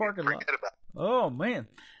 In the parking lot. Oh man.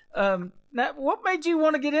 Now, what made you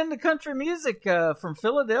want to get into country music from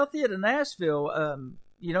Philadelphia to Nashville?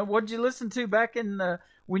 What did you listen to back in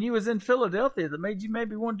when you was in Philadelphia that made you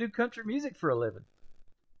maybe want to do country music for a living?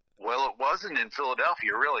 Well, it wasn't in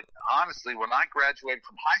Philadelphia, really. Honestly, when I graduated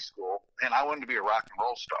from high school, and I wanted to be a rock and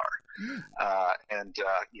roll star,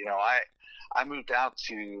 I moved out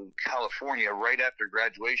to California right after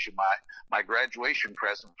graduation. My graduation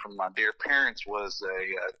present from my dear parents was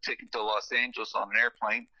a ticket to Los Angeles on an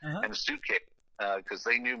airplane and a suitcase because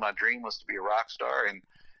they knew my dream was to be a rock star. And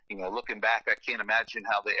looking back, I can't imagine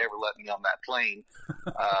how they ever let me on that plane.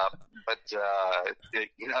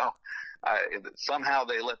 Somehow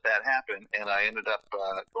they let that happen, and I ended up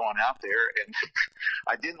going out there, and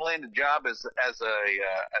I didn't land a job as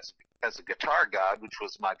a guitar god, which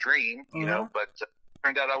was my dream, but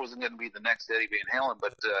turned out I wasn't going to be the next Eddie Van Halen.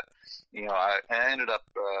 But I ended up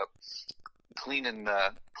cleaning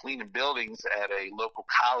buildings at a local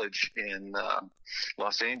college in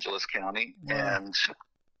Los Angeles County, and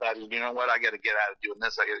I said, you know what, I got to get out of doing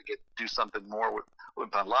this. I got to do something more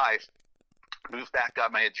with my life. Moved back,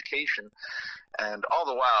 got my education, and all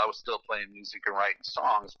the while I was still playing music and writing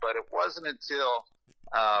songs. But it wasn't until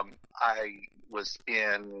I was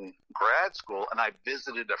in grad school and I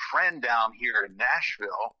visited a friend down here in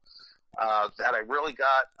Nashville that I really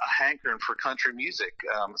got a hankering for country music.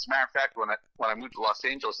 As a matter of fact, when I moved to Los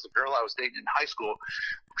Angeles, the girl I was dating in high school,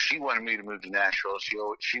 she wanted me to move to Nashville.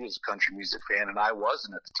 She was a country music fan, and I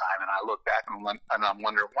wasn't at the time. And I look back and I'm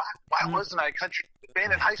wondering why wasn't I a country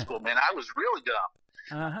fan in high school? Man, I was really dumb.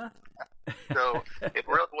 Uh-huh. So it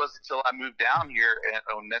really wasn't until I moved down here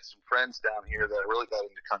and met some friends down here that I really got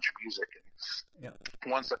into country music. And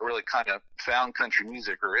once I really kind of found country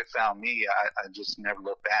music, or it found me, I just never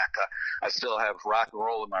looked back. I still have rock and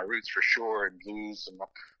roll in my roots for sure, and blues and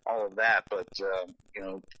all of that. But,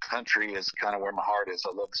 country is kind of where my heart is.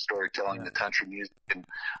 I love the storytelling, the country music, and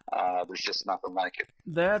there's just nothing like it.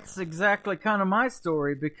 That's exactly kind of my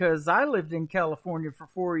story, because I lived in California for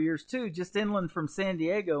 4 years too, just inland from San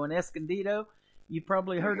Diego in Escondido. You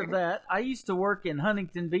probably heard of that. I used to work in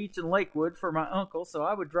Huntington Beach and Lakewood for my uncle, so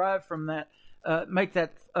I would drive from that, make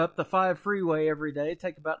that up the 5 freeway every day.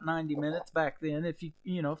 Take about 90 minutes back then if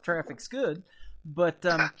if traffic's good. But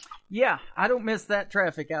I don't miss that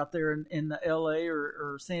traffic out there in the LA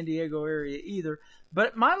or San Diego area either.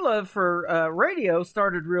 But my love for radio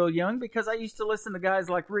started real young, because I used to listen to guys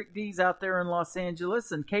like Rick Dees out there in Los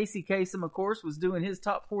Angeles, and Casey Kasem, of course, was doing his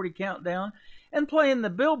top 40 countdown and playing the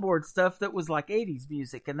Billboard stuff that was like 80s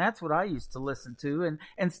music, and that's what I used to listen to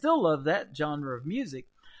and still love that genre of music.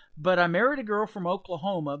 But I married a girl from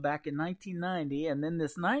Oklahoma back in 1990, and then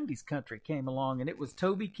this 90s country came along, and it was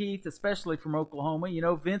Toby Keith, especially from Oklahoma,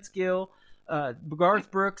 Vince Gill,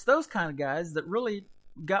 Garth Brooks, those kind of guys that really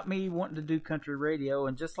got me wanting to do country radio.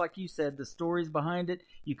 And just like you said, the stories behind it,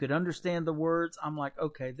 you could understand the words. I'm like,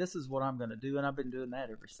 okay, this is what I'm going to do, and I've been doing that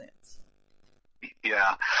ever since.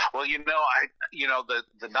 Yeah. Well,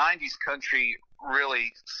 the 90s country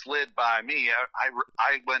really slid by me.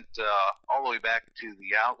 I went all the way back to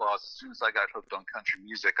the Outlaws as soon as I got hooked on country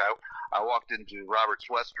music. I walked into Robert's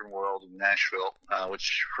Western World in Nashville,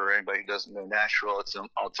 which for anybody who doesn't know Nashville, it's on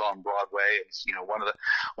Broadway. It's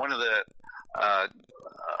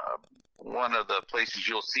one of the places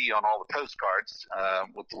you'll see on all the postcards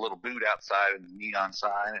with the little boot outside and the neon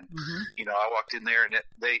sign. And I walked in there, and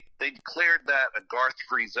they declared that a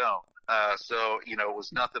Garth-free zone. So it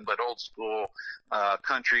was nothing but old school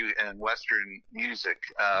country and Western music.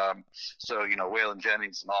 So Waylon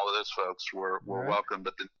Jennings and all of those folks were welcome,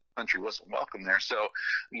 but the country wasn't welcome there. So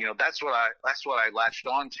that's what I latched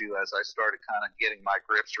on to as I started kind of getting my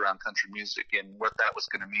grips around country music and what that was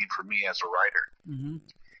going to mean for me as a writer. Mm-hmm.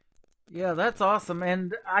 Yeah, that's awesome.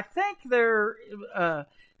 And I think there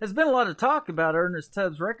has been a lot of talk about Ernest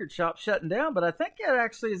Tubbs Record Shop shutting down, but I think it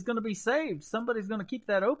actually is going to be saved. Somebody's going to keep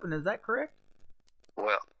that open. Is that correct?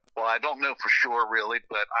 Well, I don't know for sure, really,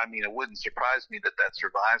 but I mean, it wouldn't surprise me that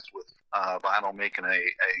survives with vinyl making a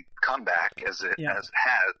comeback as it has.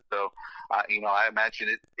 So, I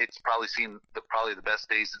imagine it's probably seen the best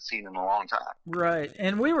days it's seen in a long time. Right,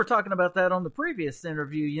 and we were talking about that on the previous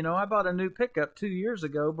interview. I bought a new pickup 2 years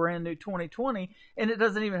ago, brand new 2020, and it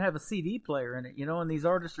doesn't even have a CD player in it. And these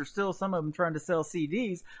artists are still, some of them, trying to sell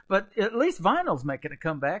CDs, but at least vinyl's making a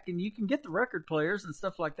comeback, and you can get the record players and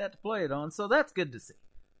stuff like that to play it on. So that's good to see.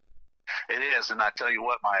 It is, and I tell you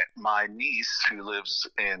what, my niece who lives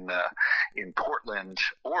in Portland,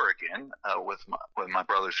 Oregon, with my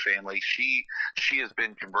brother's family, she has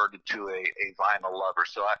been converted to a vinyl lover.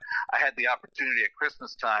 So I had the opportunity at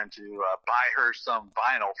Christmas time to buy her some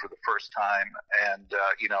vinyl for the first time, and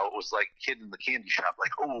it was like a kid in the candy shop,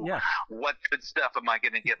 like, what good stuff am I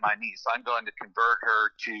going to get my niece? I'm going to convert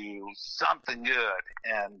her to something good,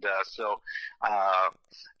 and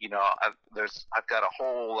I've got a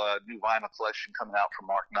whole new vinyl collection coming out from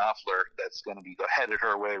Mark Knopfler that's going to be headed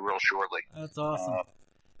her way real shortly. That's awesome.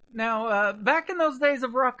 Now, back in those days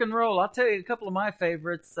of rock and roll, I'll tell you a couple of my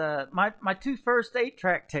favorites. My two first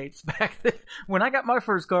 8-track tapes back then. When I got my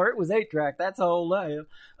first car, it was 8-track. That's how old I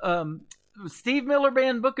am. Steve Miller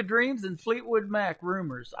Band, Book of Dreams, and Fleetwood Mac,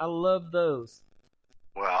 Rumors. I love those.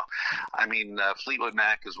 Well, I mean, Fleetwood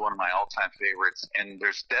Mac is one of my all-time favorites, and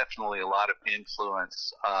there's definitely a lot of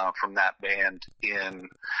influence from that band in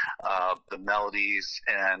the melodies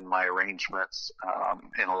and my arrangements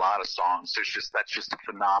in a lot of songs. That's just a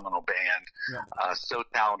phenomenal band. Yeah. So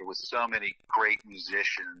talented with so many great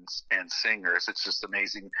musicians and singers. It's just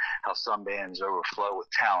amazing how some bands overflow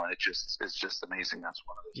with talent. It's just amazing. That's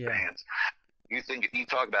one of those bands. You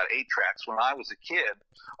talk about 8-tracks. When I was a kid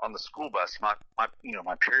on the school bus, my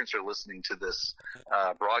parents are listening to this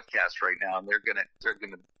broadcast right now, and they're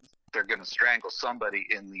gonna strangle somebody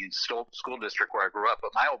in the school district where I grew up.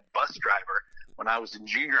 But my old bus driver, when I was in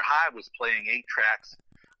junior high, was playing 8-tracks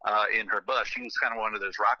in her bus. She was kind of one of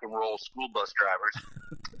those rock and roll school bus drivers.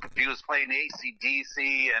 he was playing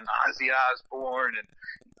AC/DC and Ozzy Osbourne and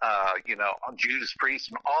Judas Priest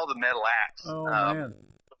and all the metal acts. Oh man.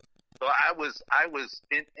 So I was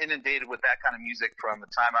inundated with that kind of music from the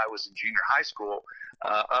time I was in junior high school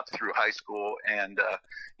up through high school, and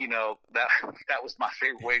that was my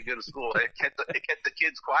favorite way to go to school. It kept the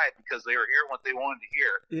kids quiet because they were hearing what they wanted to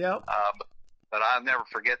hear. Yep. But I'll never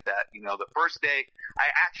forget that. The first day I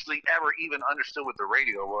actually ever even understood what the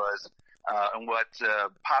radio was and what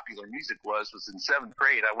popular music was in 7th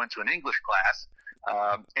grade. I went to an English class.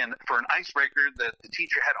 And for an icebreaker, the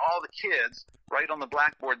teacher had all the kids write on the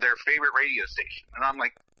blackboard their favorite radio station. And I'm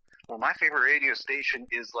like, well, my favorite radio station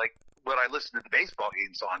is like what I listen to the baseball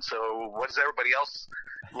games on. So what is everybody else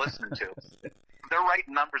listening to? They're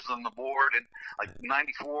writing numbers on the board and like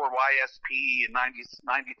 94 YSP and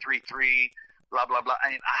 93.3, blah, blah, blah.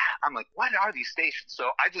 And I'm like, what are these stations? So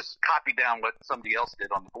I just copied down what somebody else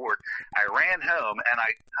did on the board. I ran home and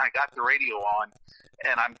I got the radio on,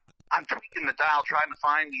 and I'm tweaking the dial trying to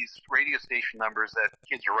find these radio station numbers that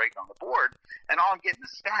kids are writing on the board, and all I'm getting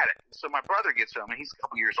is static. So my brother gets home, and he's a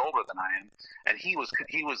couple years older than I am, and he was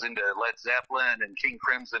into Led Zeppelin and King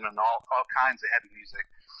Crimson and all kinds of heavy music.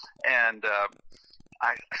 And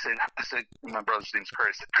I said, my brother's name's Kurt.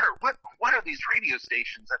 I said, Kurt, what are these radio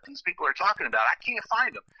stations that these people are talking about? I can't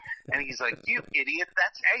find them. And he's like, you idiot,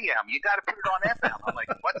 that's AM. You got to put it on FM. I'm like,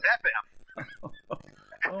 what's FM?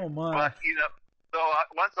 Oh my. But so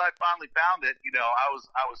once I finally found it, I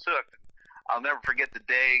was hooked. I'll never forget the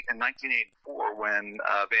day in 1984 when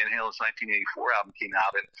Van Halen's 1984 album came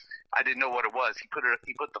out, and I didn't know what it was. He put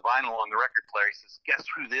the vinyl on the record player. He says, "Guess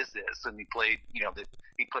who this is?" And he played, he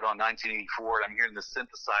put on 1984. And I'm hearing the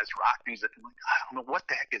synthesized rock music. I'm like, I don't know what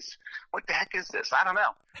the heck is this? I don't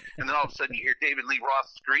know. And then all of a sudden you hear David Lee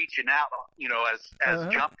Roth screeching out, as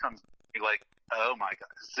Jump comes. You're like, oh my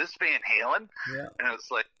God, is this Van Halen? Yeah. And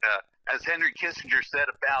it's like, as Henry Kissinger said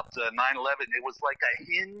about 9/11, it was like a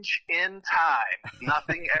hinge in time.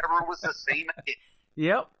 Nothing ever was the same again.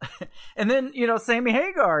 Yep. And then, Sammy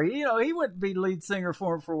Hagar, he wouldn't be lead singer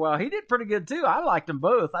for him for a while. He did pretty good too. I liked them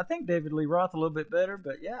both. I think David Lee Roth a little bit better,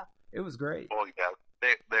 but yeah, it was great. Oh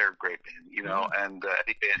yeah, they're a great band, and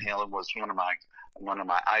Eddie Van Halen was one of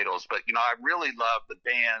my idols. But I really love the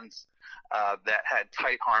bands that had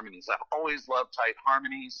tight harmonies. I've always loved tight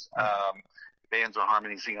harmonies. Bands with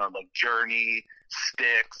harmonies, like Journey,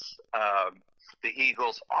 Styx, the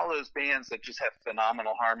Eagles, all those bands that just have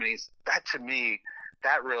phenomenal harmonies. That to me,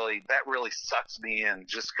 that really sucks me in,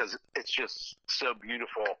 just because it's just so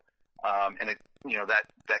beautiful. And it,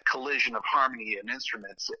 that collision of harmony and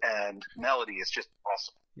instruments and melody is just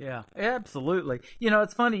awesome. Yeah, absolutely.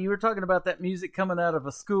 It's funny, you were talking about that music coming out of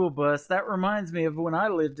a school bus. That reminds me of when I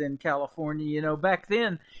lived in California. Back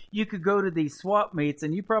then you could go to these swap meets,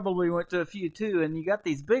 and you probably went to a few too, and you got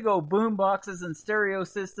these big old boom boxes and stereo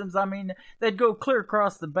systems. I mean, they'd go clear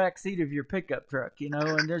across the back seat of your pickup truck,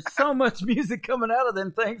 and there's so much music coming out of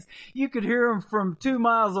them things. You could hear them from 2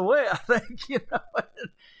 miles away, I think,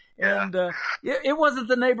 Yeah. And it wasn't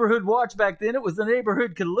the neighborhood watch back then. It was the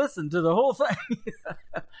neighborhood could listen to the whole thing.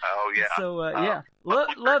 Oh, yeah. So,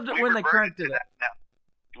 loved it when they cranked it up.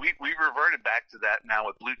 We reverted back to that now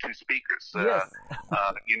with Bluetooth speakers. Yes.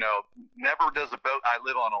 Never does a boat. I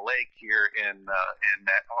live on a lake here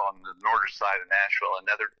on the northern side of Nashville, and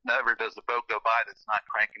never does a boat go by that's not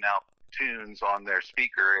cranking out tunes on their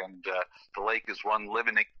speaker. And the lake is one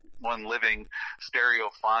living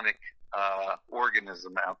stereophonic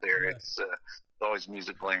organism out there. It's always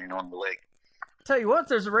music playing on the lake. Tell you what,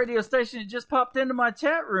 there's a radio station that just popped into my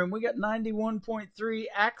chat room. We got 91.3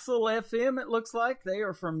 Axel FM, it looks like. They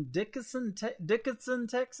are from Dickinson,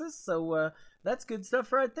 Texas. So that's good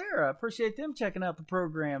stuff right there. I appreciate them checking out the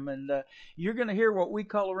program. And you're going to hear what we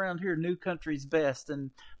call around here New Country's Best. And,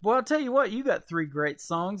 boy, I'll tell you what, you got 3 great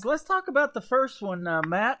songs. Let's talk about the first one,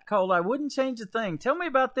 Matt, called I Wouldn't Change a Thing. Tell me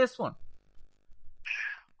about this one.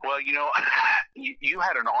 Well, you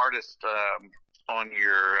had an artist on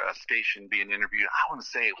your station being interviewed. I want to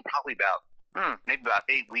say it was probably maybe about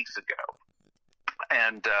 8 weeks ago.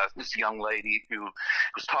 And this young lady who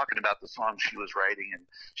was talking about the song she was writing, and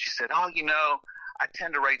she said, I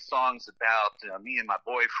tend to write songs about me and my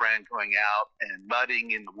boyfriend going out and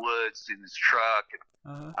mudding in the woods in his truck.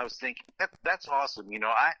 And I was thinking, that's awesome.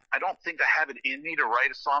 I don't think I have it in me to write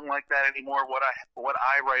a song like that anymore. What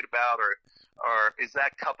I write about or is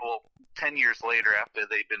that couple 10 years later after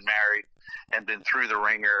they've been married and been through the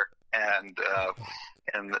ringer. And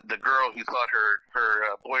the girl who thought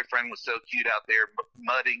her boyfriend was so cute out there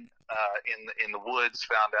mudding in the woods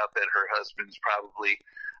found out that her husband's probably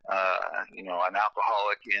an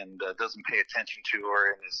alcoholic and doesn't pay attention to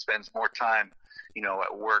her and spends more time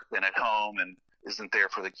at work than at home and isn't there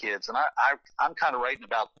for the kids. And I'm kind of writing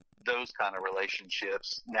about those kind of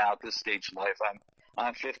relationships now at this stage in life.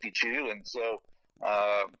 I'm 52, and so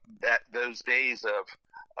that those days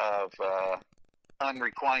of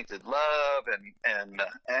unrequited love and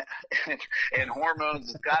hormones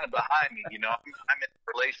is kind of behind me. I'm in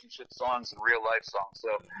relationship songs and real life songs. So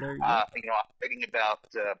I'm writing about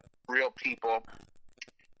real people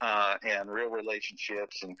and real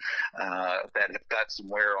relationships and that have got some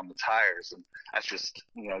wear on the tires. And that's just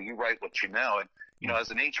you write what you know. And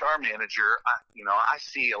as an HR manager,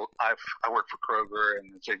 I work for Kroger,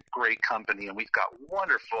 and it's a great company, and we've got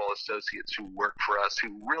wonderful associates who work for us, who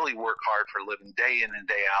really work hard for a living, day in and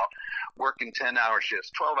day out, working 10-hour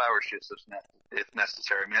shifts, 12-hour shifts if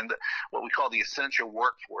necessary. What we call the essential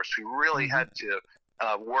workforce, who really had to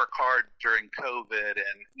work hard during COVID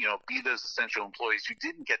and, be those essential employees who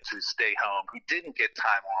didn't get to stay home, who didn't get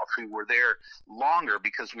time off, who were there longer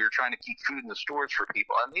because we were trying to keep food in the stores for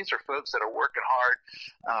people. And these are folks that are working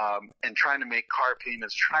hard and trying to make car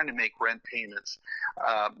payments, trying to make rent payments.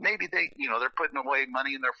 Maybe they're putting away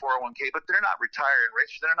money in their 401k, but they're not retiring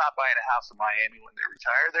rich. They're not buying a house in Miami when they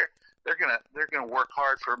retire. They're gonna work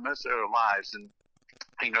hard for most of their lives. And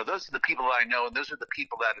those are the people that I know, and those are the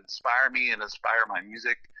people that inspire me and inspire my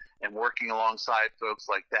music, and working alongside folks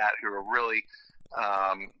like that who are really,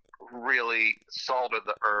 really salt of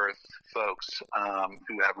the earth folks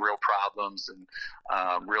who have real problems and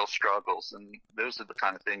real struggles. And those are the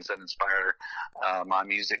kind of things that inspire my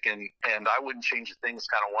music. And I Wouldn't Change a Thing is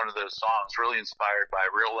kind of one of those songs, really inspired by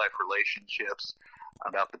real life relationships,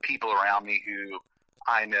 about the people around me who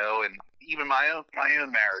I know, and even my own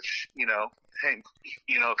marriage. Hey,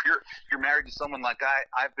 if you're married to someone like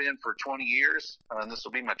I've been for 20 years, and this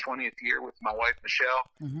will be my 20th year with my wife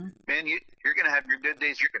Michelle, man, you're going to have your good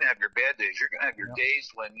days, you're going to have your bad days, you're going to have your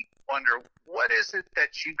days when you wonder, what is it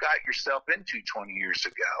that you got yourself into 20 years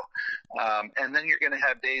ago? And then you're going to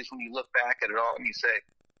have days when you look back at it all and you say,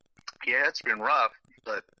 yeah, it's been rough,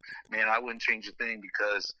 but man, I wouldn't change a thing,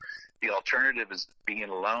 because the alternative is being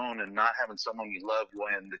alone and not having someone you love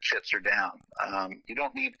when the chips are down. You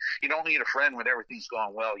don't need a friend when everything's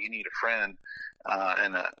going well. You need a friend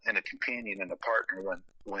and a companion and a partner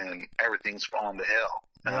when everything's falling to hell.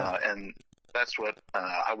 And that's what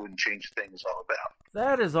I Wouldn't Change a Thing is all about.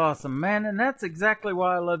 That is awesome, man. And that's exactly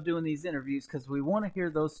why I love doing these interviews, because we want to hear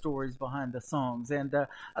those stories behind the songs. And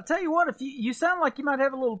I'll tell you what, if you sound like you might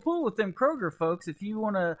have a little pull with them Kroger folks, if you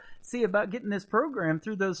want to see about getting this program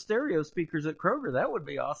through those stereo speakers at Kroger, that would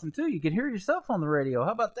be awesome too. You could hear yourself on the radio.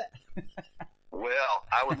 How about that? Well,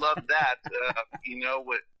 I would love that.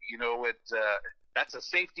 That's a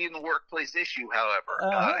safety in the workplace issue, however.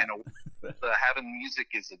 Having music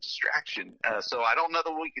is a distraction. So I don't know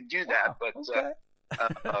that we can do that, but okay.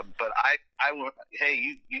 But I will.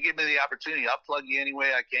 Hey, you give me the opportunity, I'll plug you any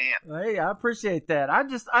way I can. Hey, I appreciate that.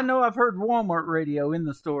 I know I've heard Walmart radio in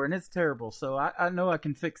the store, and it's terrible. So I know I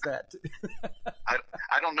can fix that.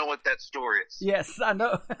 I don't know what that store is. Yes, I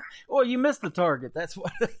know. Well, you missed the Target. That's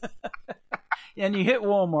what. And you hit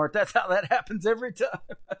Walmart. That's how that happens every time.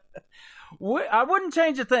 I wouldn't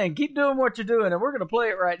change a thing. Keep doing what you're doing, and we're going to play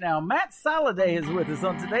it right now. Matt Soliday is with us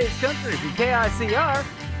on Today's Country from KICR,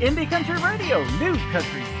 Indie Country Radio, New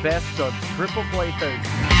Country's Best on Triple Play Thursday.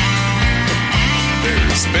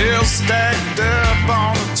 There's bills stacked up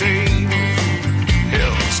on the table,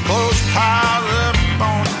 hills close piled up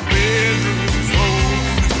on the bedroom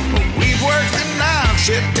floor. We've worked the night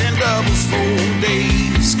shift in doubles 4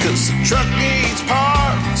 days, 'cause the truck needs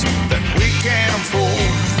parts that we can't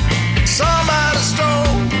afford. Somebody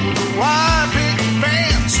stole the white picket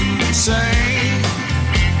fence insane.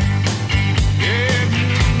 Yeah,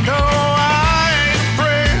 I ain't a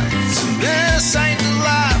prince, and this ain't the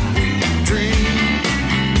life we dream.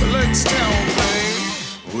 But let's tell them, babe,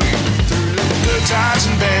 we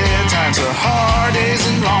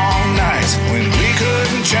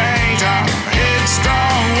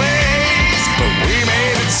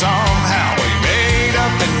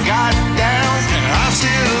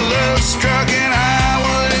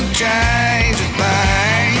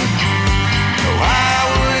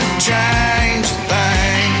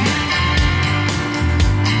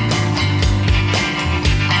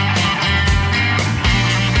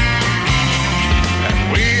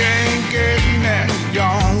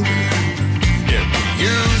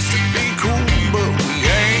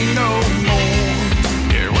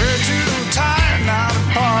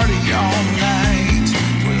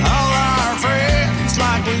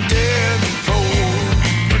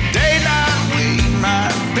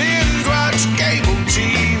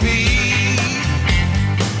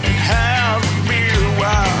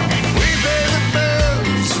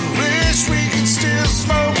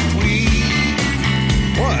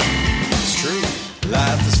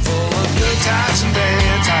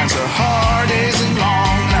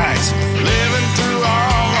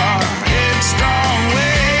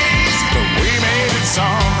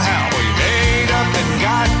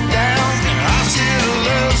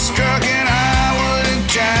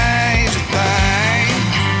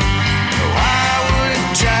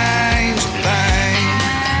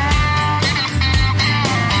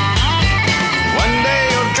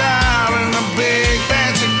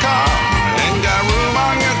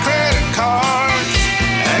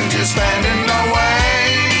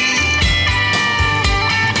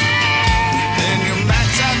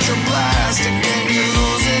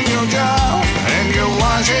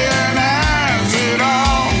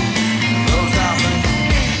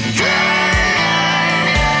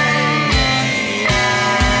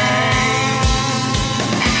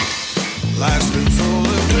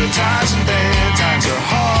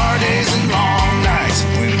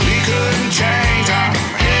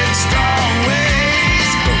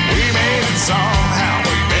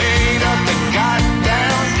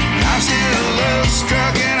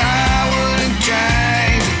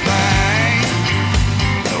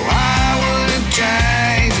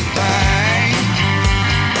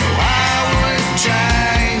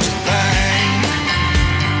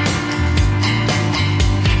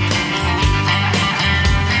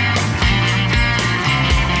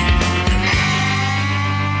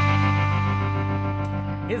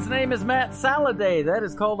His name is Matt Saladay. That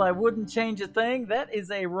is called I Wouldn't Change a Thing. That is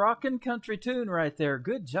a rockin' country tune right there.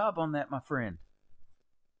 Good job on that, my friend.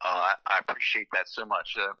 I appreciate that so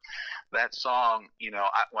much. That song, you know,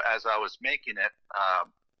 as I was making it,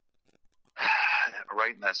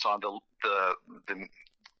 writing that song, the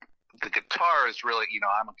guitar is really, you know,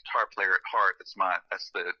 I'm a guitar player at heart. That's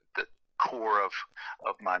the core of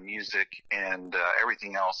my music, and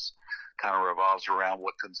everything else kind of revolves around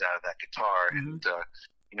what comes out of that guitar. Mm-hmm. And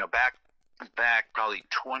you know, back probably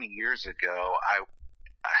 20 years ago,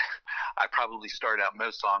 I probably started out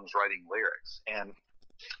most songs writing lyrics, and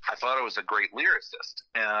I thought I was a great lyricist.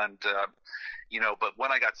 And you know, but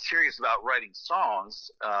when I got serious about writing songs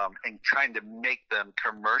and trying to make them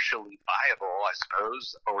commercially viable, I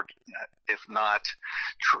suppose, or if not,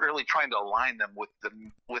 really trying to align them with the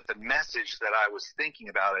message that I was thinking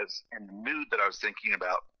about and the mood that I was thinking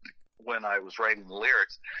about when I was writing the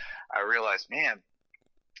lyrics, I realized, man,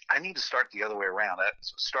 I need to start the other way around.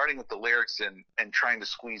 Starting with the lyrics and trying to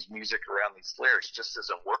squeeze music around these lyrics just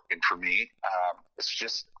isn't working for me.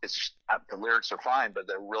 The lyrics are fine, but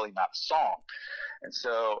they're really not a song. And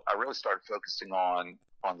so I really started focusing on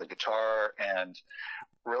the guitar, and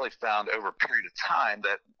really found over a period of time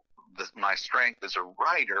that my strength as a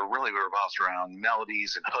writer really revolves around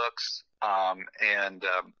melodies and hooks,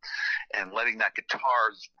 and letting that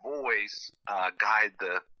guitar's voice guide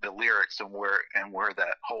the lyrics and where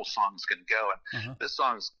that whole song's going to go. And this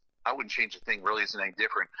song's I Wouldn't Change a Thing really isn't any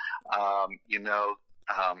different. You know,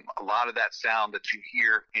 a lot of that sound that you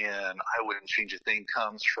hear in I Wouldn't Change a Thing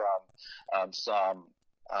comes from some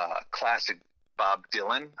classic Bob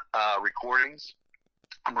Dylan recordings.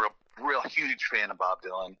 I'm a real huge fan of Bob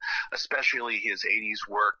Dylan, especially his 80s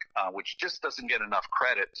work, which just doesn't get enough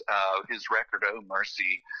credit. His record, Oh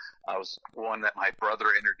Mercy, was one that my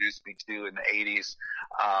brother introduced me to in the 80s,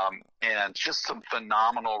 and just some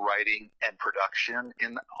phenomenal writing and production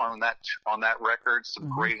on that record, some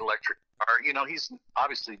great electric guitar. You know, he's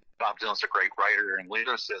obviously, Bob Dylan's a great writer and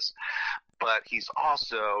lyricist, but he's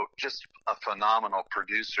also just a phenomenal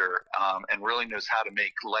producer, and really knows how to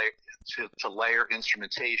make to layer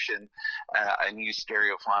instrumentation and use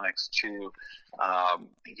stereophonics to,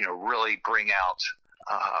 you know, really bring out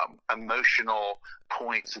emotional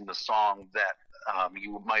points in the song that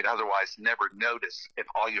you might otherwise never notice if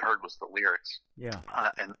all you heard was the lyrics. Yeah.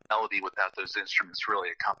 And melody without those instruments really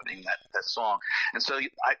accompanying that song. And so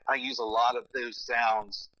I use a lot of those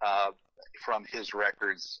sounds from his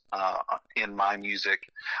records in my music,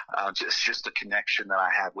 just the connection that I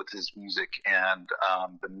have with his music, and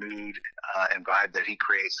the mood and vibe that he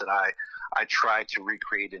creates that I try to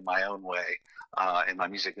recreate in my own way in my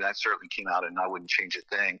music. And that certainly came out, and I Wouldn't Change a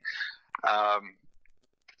Thing.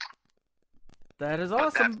 That is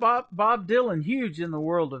awesome. Bob Dylan, huge in the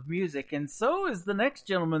world of music, and so is the next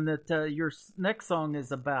gentleman that your next song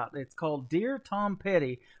is about. It's called Dear Tom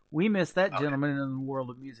Petty. We miss that gentleman in the world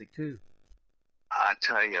of music too. I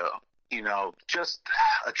tell you, you know, just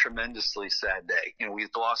a tremendously sad day. You know,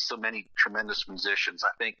 we've lost so many tremendous musicians. I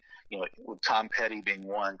think, you know, with Tom Petty being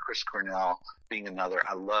one, Chris Cornell being another.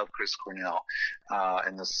 I love Chris Cornell,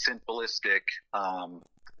 and the simplistic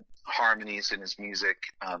harmonies in his music,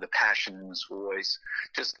 the passion in his voice,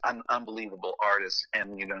 just an unbelievable artist.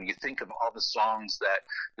 And, you know, you think of all the songs that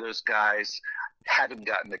those guys hadn't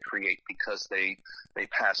gotten to create because they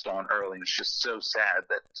passed on early. And it's just so sad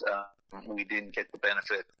that we didn't get the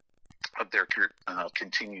benefit of their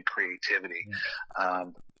continued creativity.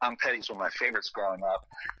 Tom Petty's one of my favorites growing up,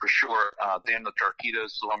 for sure. Damn the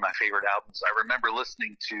Torpedoes is one of my favorite albums. I remember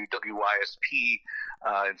listening to WYSP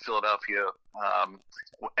in Philadelphia,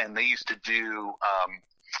 and they used to do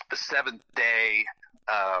the Seventh Day.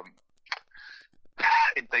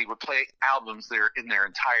 They would play albums there in their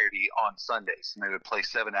entirety on Sundays, and they would play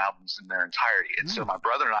 7 albums in their entirety. And so my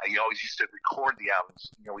brother and I, always used to record the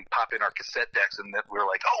albums. You know, we pop in our cassette decks, and we were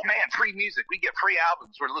like, "Oh man, free music! We get free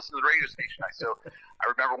albums. We're listening to the radio station." So I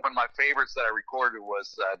remember one of my favorites that I recorded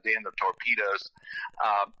was "Damn the Torpedoes."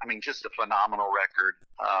 I mean, just a phenomenal record.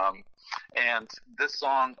 And this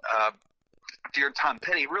song, "Dear Tom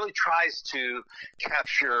Petty," really tries to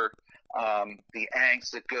capture the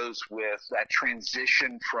angst that goes with that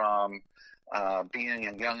transition from being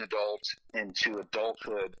a young adult into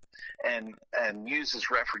adulthood, and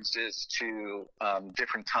uses references to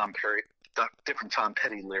different Tom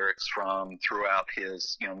Petty lyrics from throughout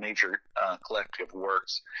his, you know, major collective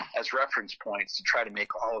works as reference points to try to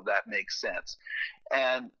make all of that make sense.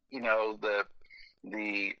 And, you know, the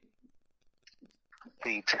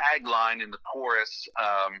tagline in the chorus,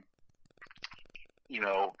 you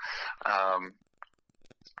know,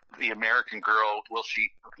 the American Girl, will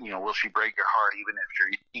she break your heart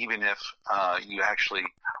even if you actually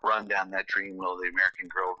run down that dream? Will the American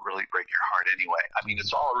Girl really break your heart anyway? I mean,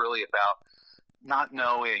 it's all really about not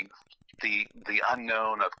knowing the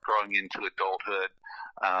unknown of growing into adulthood.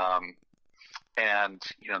 And,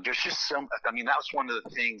 there's just that was one of the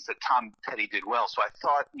things that Tom Petty did well. So I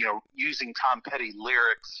thought, using Tom Petty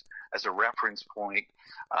lyrics as a reference point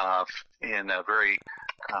in a very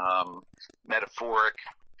metaphoric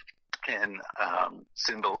and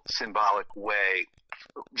symbolic way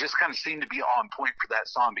just kind of seemed to be on point for that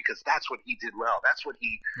song, because that's what he did well. That's what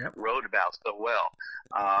he wrote about so well.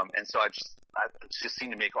 And so it just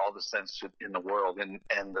seemed to make all the sense in the world, and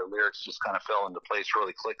the lyrics just kind of fell into place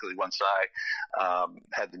really quickly once I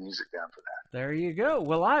had the music down for that. There you go.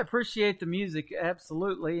 Well, I appreciate the music,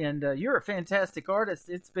 absolutely, and you're a fantastic artist.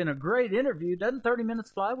 It's been a great interview. Doesn't 30 minutes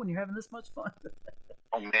fly when you're having this much fun?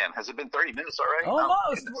 Oh, man. Has it been 30 minutes already?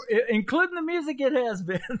 Almost. Including the music, it has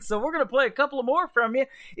been. So we're going to play a couple more from you.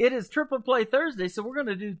 It is Triple Play Thursday, so we're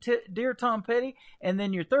going to do Dear Tom Petty, and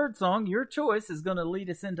then your third song, your choice, is going to lead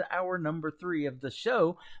us into hour number 3 of the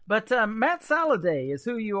show. But Matt Soliday is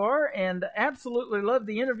who you are, and absolutely love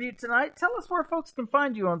the interview tonight. Tell us where folks can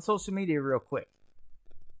find you on social media real quick.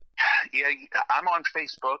 Yeah, I'm on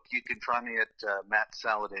Facebook. You can find me at Matt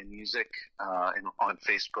Soliday Music on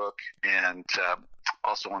Facebook, and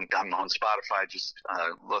also I'm on Spotify. Just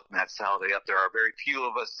look Matt Soliday up. There are very few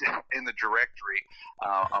of us in the directory.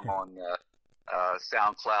 I'm on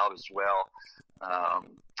SoundCloud as well.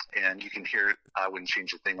 And you can hear I Wouldn't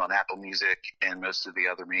Change a Thing on Apple Music and most of the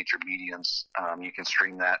other major mediums. You can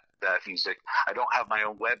stream that music. I don't have my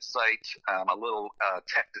own website. I'm a little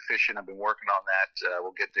tech deficient. I've been working on that.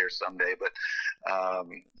 We'll get there someday. But,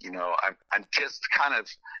 I'm just kind of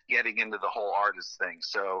getting into the whole artist thing.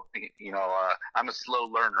 So, I'm a slow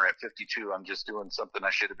learner at 52. I'm just doing something I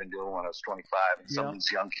should have been doing when I was 25. And some of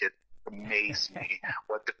these young kids amaze me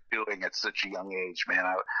what they're doing at such a young age, man.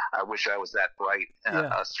 I wish I was that bright,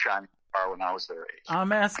 shining star when I was their age.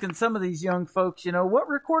 I'm asking some of these young folks, what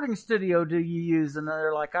recording studio do you use? And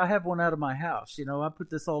they're like, I have one out of my house. I put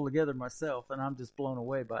this all together myself, and I'm just blown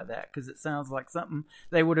away by that, because it sounds like something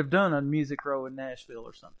they would have done on Music Row in Nashville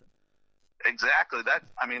or something. Exactly. That's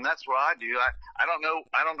what I do. I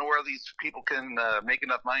don't know where these people can make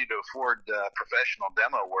enough money to afford professional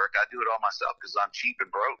demo work. I do it all myself because I'm cheap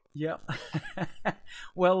and broke. Yep.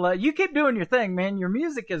 Well, you keep doing your thing, man. Your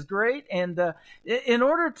music is great. And in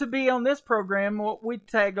order to be on this program, what we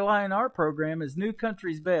tagline our program is New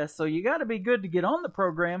Country's Best. So you got to be good to get on the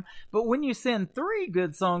program. But when you send 3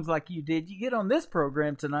 good songs like you did, you get on this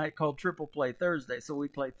program tonight called Triple Play Thursday. So we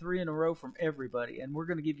play 3 in a row from everybody, and we're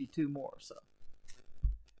going to give you 2 more. So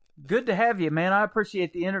good to have you, man. I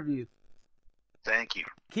appreciate the interview. Thank you.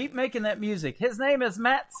 Keep making that music. His name is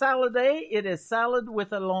Matt Soliday. It is salad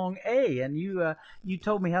with a long A, and you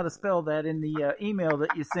told me how to spell that in the email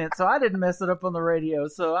that you sent, so I didn't mess it up on the radio,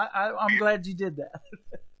 so I'm glad you did that.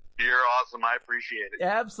 You're awesome. I appreciate it.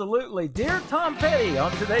 Absolutely. Dear Tom Petty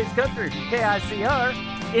on today's Country, KICR,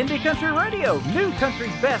 Indie Country Radio, New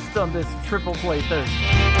Country's Best on this Triple Play Thursday.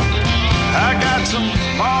 I got some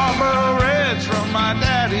Marlboro Reds from my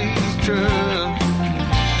daddy's truck,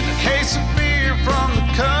 and a case of beer from the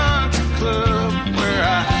country club where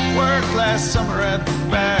I worked last summer at the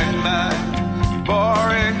Bag Night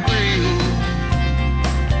Bar and Grill.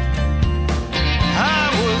 I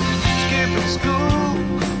was skipping school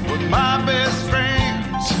with my best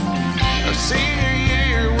friends. Our senior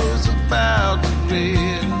year was about to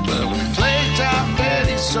end, but we played Tom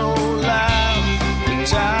Petty so loud the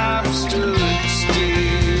time stood still.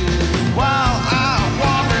 While I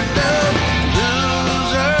wandered up,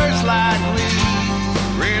 losers like me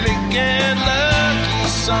really get lucky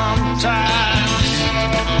sometimes.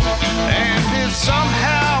 And if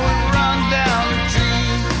somehow we run down the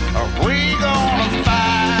dream, are we gonna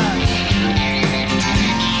find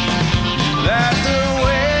that the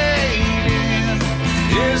waiting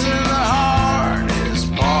isn't the hardest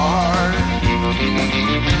part?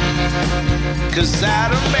 'Cause that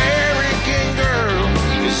American girl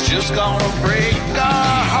is just gonna break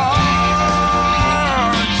our hearts.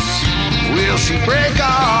 Will she break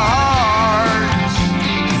our hearts?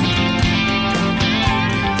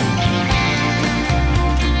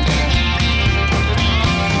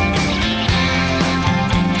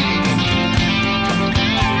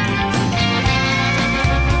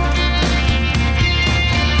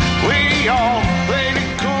 We all played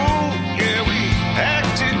it cool, yeah, we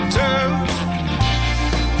acted tough.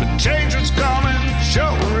 The change was coming,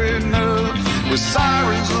 sure enough. With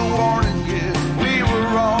sirens a warning, yeah, we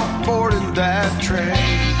were on board in that train.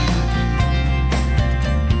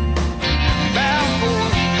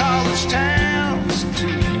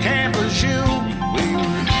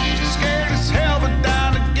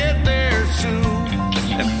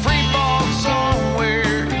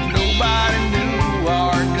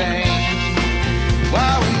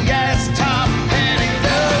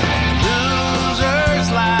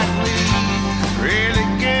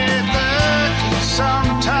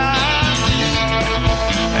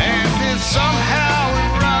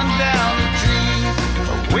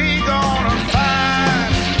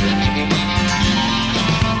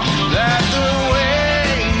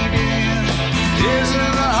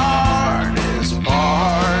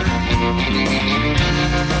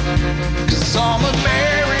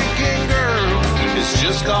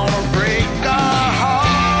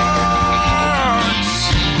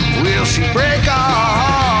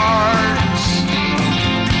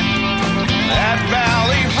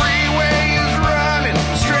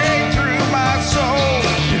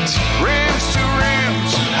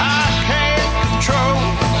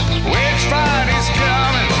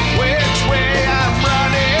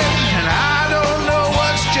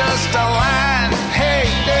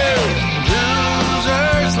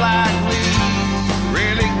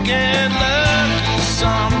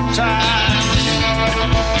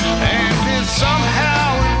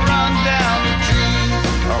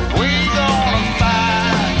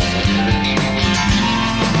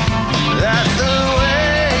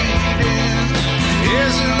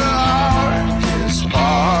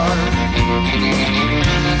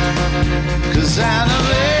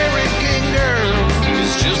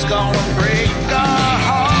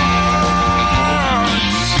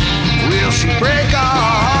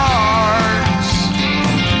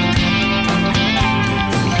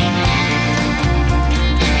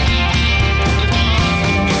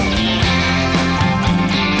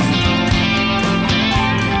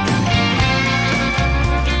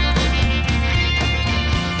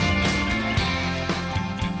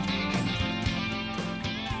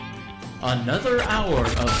 Another hour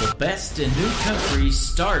of the best in new country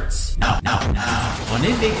starts now on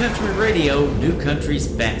Indie Country Radio, New Country's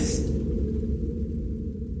Best.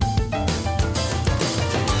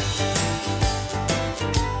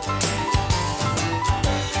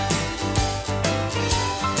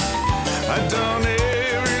 I've done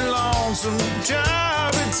every lonesome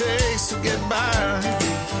job it takes to get by.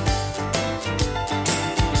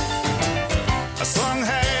 I slung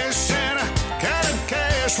hash and I counted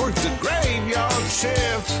cash, worked the graveyard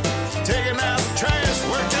shift, taking out the trash,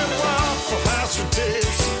 worked at Waffle House for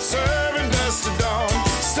tips, serving dust to dawn,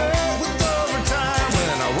 stuck with overtime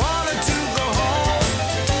when I wanted to go home.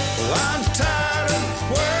 Well, I'm tired of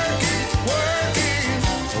working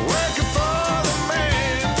for the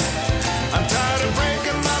man. I'm tired of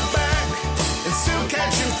breaking my back and still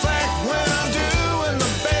catching flack when I'm doing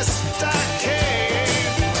the best I can.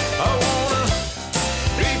 I wanna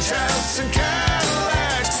beach house and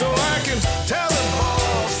Cadillac so I can tell the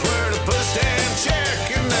boss where to push and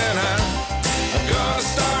check, and then I'm gonna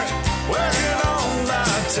start working on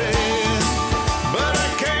my 10. But I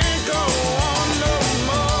can't go on no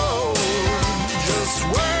more, just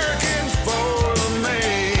working for the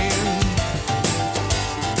man.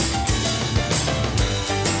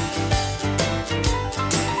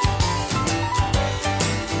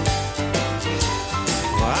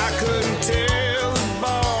 Well, I couldn't tell the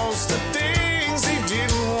boss the things he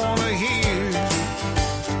didn't want to hear.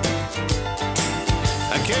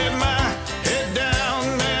 I kept my head down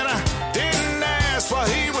and I didn't ask while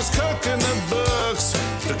he was cooking the books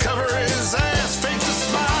to cover his ass. Faked a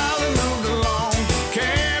smile and moved along.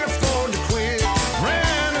 Can't afford to quit.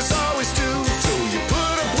 Rent is always due, so you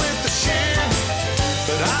put up with the shit.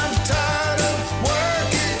 But I'm tired of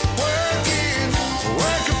working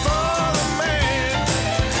for the man.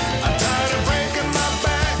 I'm tired of breaking my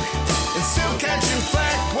back and still catching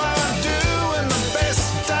flack while I'm doing the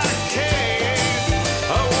best I can.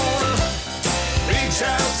 I wanna beach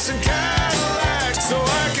house and Cadillac so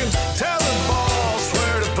I can tell the boss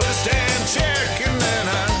where to push and check, and then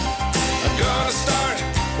I'm gonna start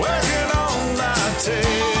working on my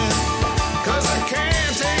 10. 'Cause I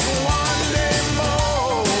can't take one day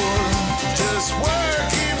more, just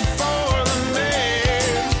working for the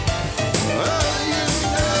man. Well, you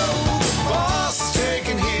know the boss is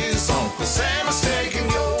taking his, Uncle Sam is taking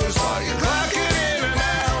yours, while you're clocking in and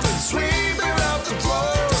out and sweeping up the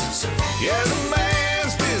floors. Yeah, the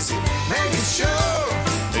man's busy making sure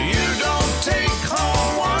that you don't take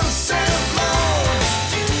home 1 cent more.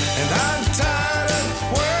 And I'm tired of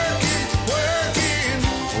working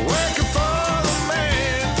for the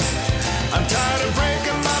man. I'm tired of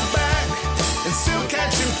breaking my back and still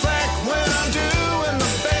catching flack when I'm doing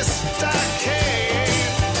the best I can.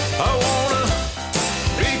 I wanna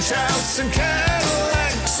beach house and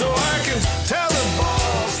Cadillac so I can tell the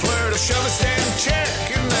boss where to shove a stand check,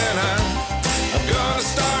 and then I'm gonna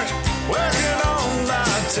start working on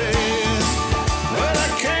my 10. But I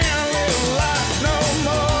can't live life no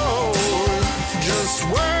more, just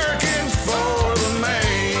working for the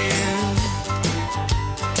man.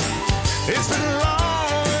 It's been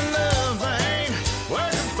long enough, I ain't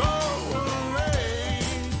working for the man.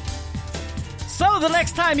 So the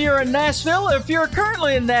next time you're in Nashville, if you're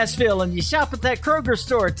currently in Nashville and you shop at that Kroger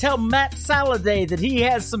store, tell Matt Saladay that he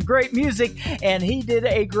has some great music and he did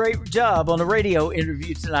a great job on the radio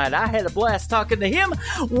interview tonight. I had a blast talking to him.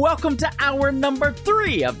 Welcome to hour number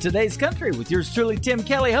 3 of Today's Country with yours truly, Tim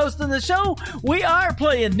Kelly, hosting the show. We are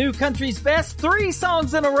playing New Country's Best, 3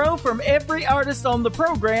 songs in a row from every artist on the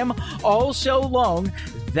program all show long.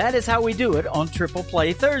 That is how we do it on Triple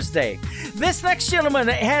Play Thursday. This next gentleman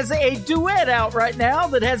has a duet out right now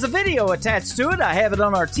that has a video attached to it. I have it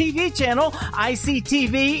on our TV channel,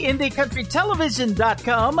 ICTV,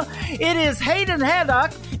 IndieCountryTelevision.com. It is Hayden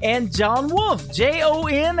Haddock and John Wolf,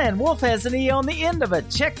 Jon, and Wolf has an E on the end of it.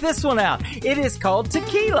 Check this one out. It is called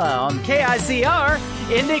Tequila on KICR,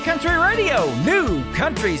 Indie Country Radio, New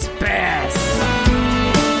Country's Best.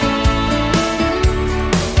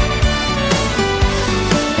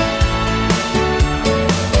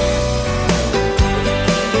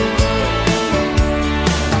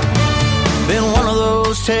 Been one of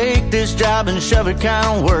those take this job and shove it kind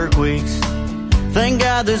of work weeks. Thank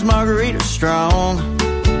God this margarita's strong.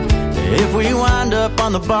 If we wind up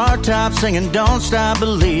on the bar top singing Don't Stop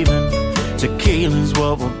Believing, tequila's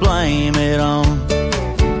what we'll blame it on.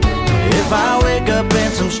 If I wake up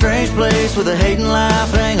in some strange place with a hating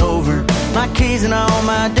life hangover, my keys and all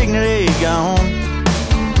my dignity gone,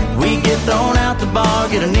 we get thrown out the bar,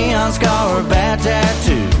 get a neon scar or a bad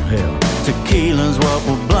tattoo. Hell, tequila's what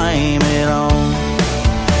we'll blame it on.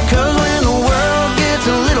 'Cause when the world gets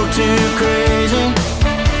a little too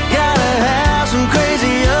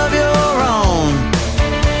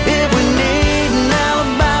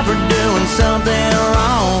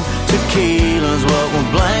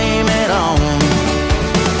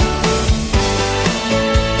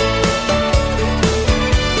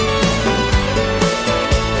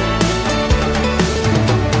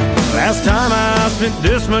spent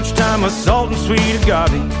this much time with salt and sweet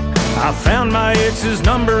agave. I found my ex's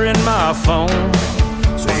number in my phone.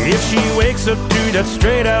 So if she wakes up to that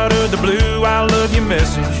straight out of the blue, I love you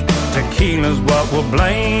message, tequila's what we'll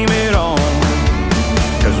blame it on.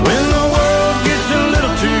 Cause when the world gets a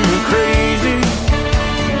little too crazy,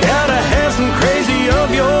 you gotta have some crazy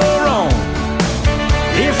of your own.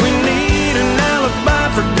 If we need an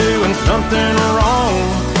alibi for doing something wrong,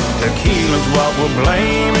 tequila's what we'll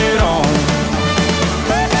blame it on.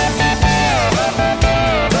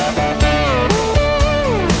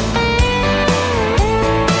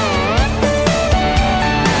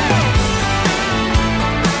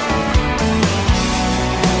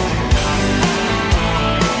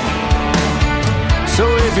 So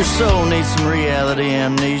if your soul needs some reality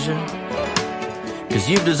amnesia, cause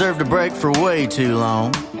you've deserved a break for way too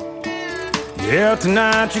long. Yeah,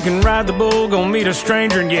 tonight you can ride the bull, go meet a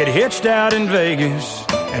stranger and get hitched out in Vegas,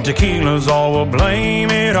 and tequila's all we'll blame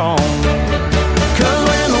it on. Cause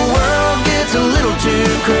when the world gets a little too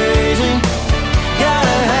crazy,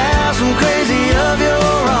 gotta have some crazy of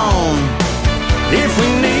your own. If we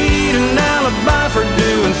need an alibi for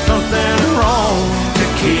doing something wrong,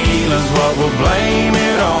 tequila's what we'll blame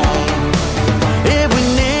it on. If we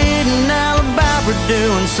need an alibi for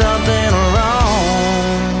doing something wrong,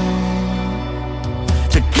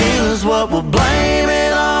 tequila's what we'll blame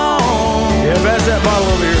it on. Yeah, pass that bottle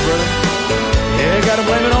over here, brother. Yeah, gotta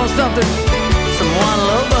blame it on something. Some Juan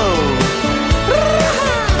Lobo.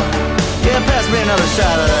 Yeah, pass me another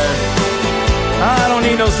shot of that. I don't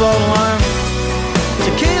need no salt and lime.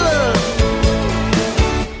 Tequila.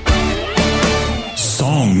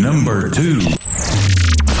 Song number 2.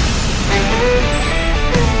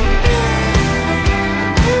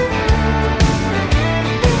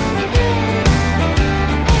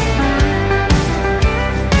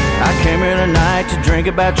 I came here tonight to drink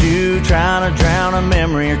about you, trying to drown a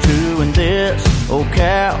memory or two in this old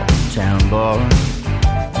Cowtown bar.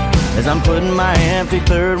 As I'm putting my empty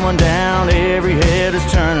third one down, every head is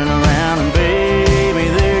turning around, and baby,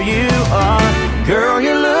 there you are. Girl,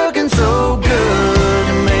 you're looking so good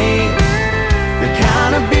to me, the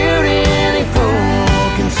kind of beauty any fool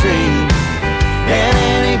can see, and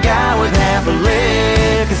any guy with half a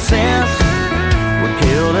lick of sense would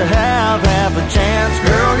kill to have half a chance.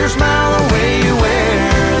 Girl, your smile, the way you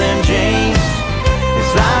wear them jeans,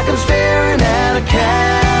 it's like I'm staring at a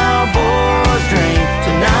cowboy's dream.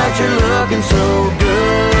 Tonight you're looking so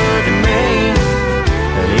good to me,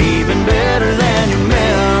 even better than your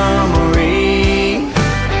memory.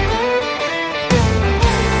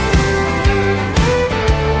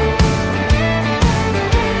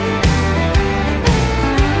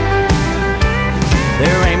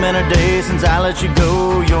 There ain't been a day since I let you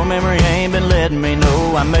go, your memory ain't been letting me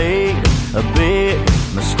know I made a big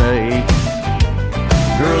mistake.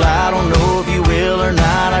 Girl, I don't know if you will or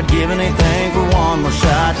not, I'd give anything for one more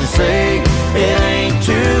shot to say it ain't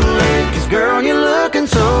too late. Cause girl, you're looking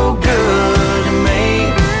so good to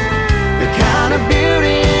me, the kind of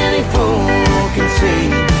beauty any fool can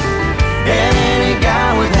see, and any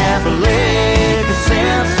guy with half a lick of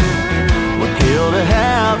sense would kill to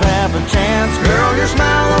have half a chance. Girl, your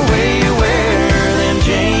smile, the way you wear them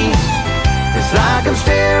jeans, it's like I'm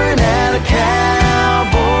staring at a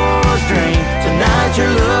cowboy's dream. Tonight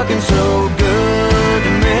you're looking so good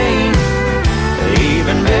to me,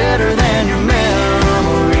 even better than your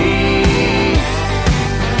memory.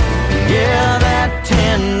 Yeah, that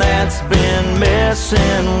 10 that's been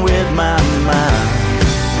messing with my mind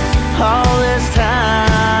all this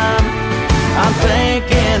time, I'm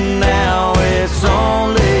thinking now it's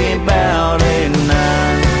only about a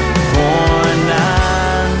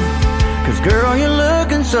 9.9. Cause girl, you're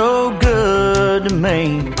looking so good to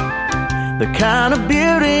me, the kind of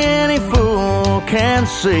beauty any fool can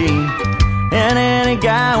see, and any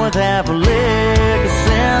guy with half a lick of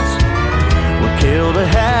sense would kill to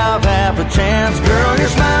have half a chance. Girl, your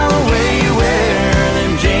smile, the way you wear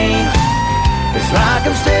them jeans, it's like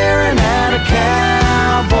I'm staring at a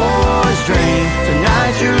cowboy's dream.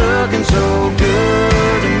 Tonight you're looking so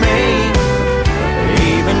good to me,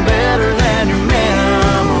 even better than your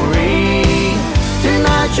memory.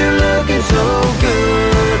 Tonight you're looking so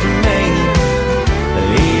good to me,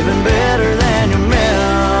 even better than your memory.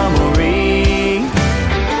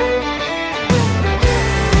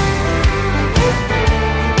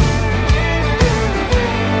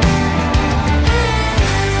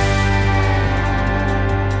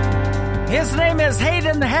 His name is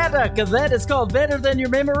Hayden Haddock. That is called Better Than Your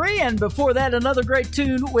Memory. And before that, another great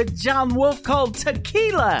tune with John Wolf called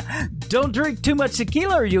Tequila. Don't drink too much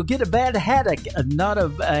tequila or you'll get a bad headache. Not a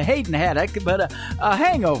Hayden headache, but a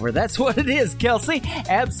hangover. That's what it is, Kelsey.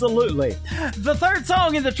 Absolutely. The third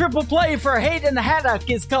song in the triple play for Hayden Haddock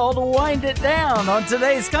is called Wind It Down on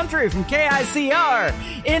Today's Country from KICR.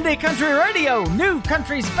 Indie Country Radio, new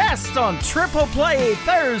country's best on Triple Play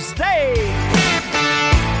Thursday.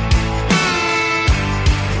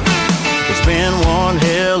 It's been one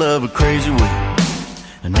hell of a crazy week.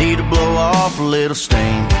 I need to blow off a little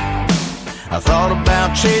steam. I thought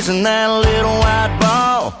about chasing that little white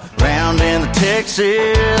ball round in the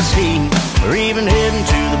Texas heat, or even heading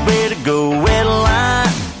to the bay to go wet a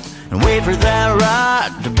line and wait for that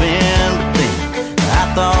ride to bend. But then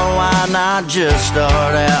I thought, why not just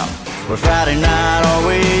start out where Friday night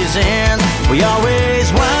always ends? We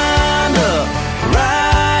always wind up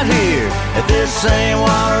right here at this same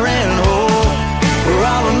watering hole,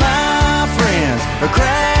 where all of my friends are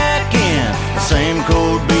cracking the same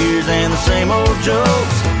cold beers and the same old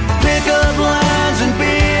jokes. Pickup lines and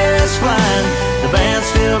BS flying, the band's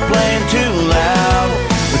still playing too loud.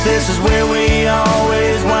 But this is where we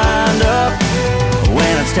always wind up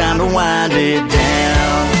when it's time to wind it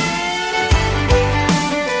down.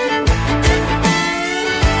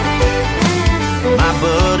 My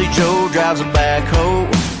buddy Joe drives a backhoe,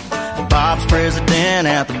 Bob's president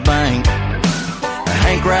at the bank.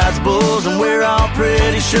 Hank rides bulls and we're all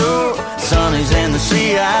pretty sure Sonny's in the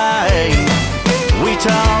CIA. We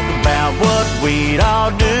talk about what we'd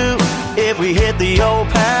all do if we hit the old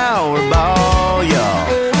Powerball,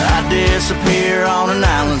 y'all. I'd disappear on an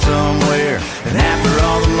island somewhere, and after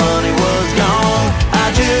all the money was gone,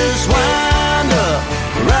 I just wind up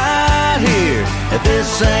right here at this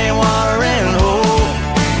same watering hole,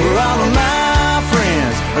 where all of my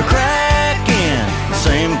friends are cracking the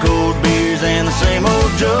same cold beers and the same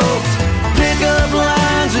old jokes. Pickup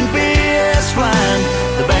lines and BS flying,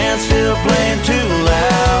 the band's still playing too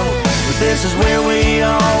loud. But this is where we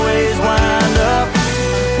always wind up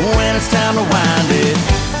when it's time to wind it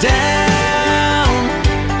down.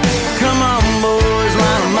 Come on boys,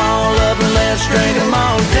 line them all up and let's drink them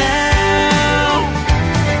all down.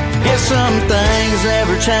 If some things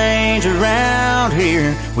ever change around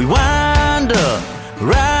here, we wind up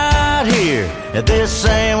right here at this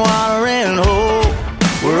same watering hole,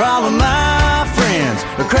 where all of my friends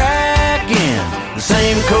are cracking the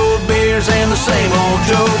same cold beers and the same old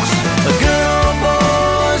jokes. A good old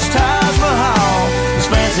boy's Taj Mahal, there's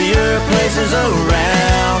fancier places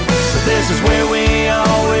around, but this is where we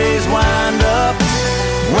always wind up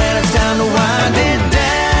when it's time to wind it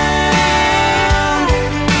down.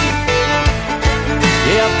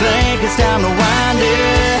 Yeah, I think it's time to wind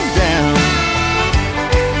it down.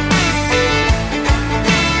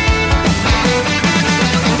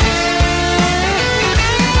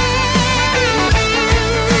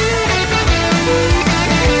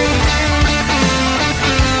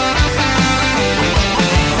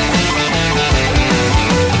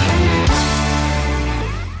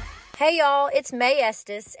 Hey y'all, it's May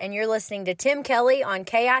Estes, and you're listening to Tim Kelly on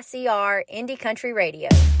KICR Indie Country Radio.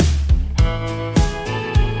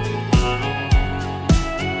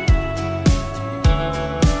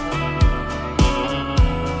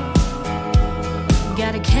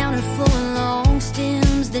 Got a counter full of long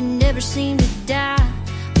stems that never seem to die.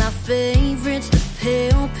 My favorite's the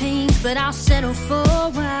pale pink, but I'll settle for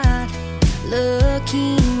white.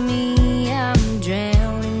 Lucky me, I'm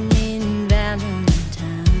drowning in Valentine's.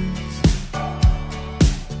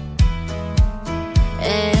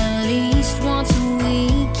 At least once a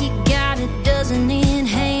week, you got a dozen in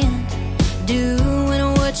hand,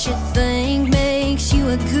 doing what you think makes you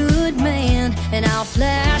a good man. And I'll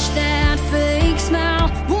flash that fake smile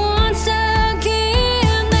once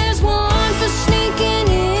again. There's one for sneaking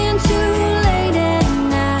in too late at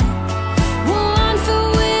night, one for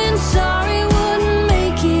when sorry wouldn't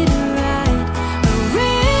make it right, a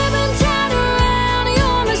ribbon tied around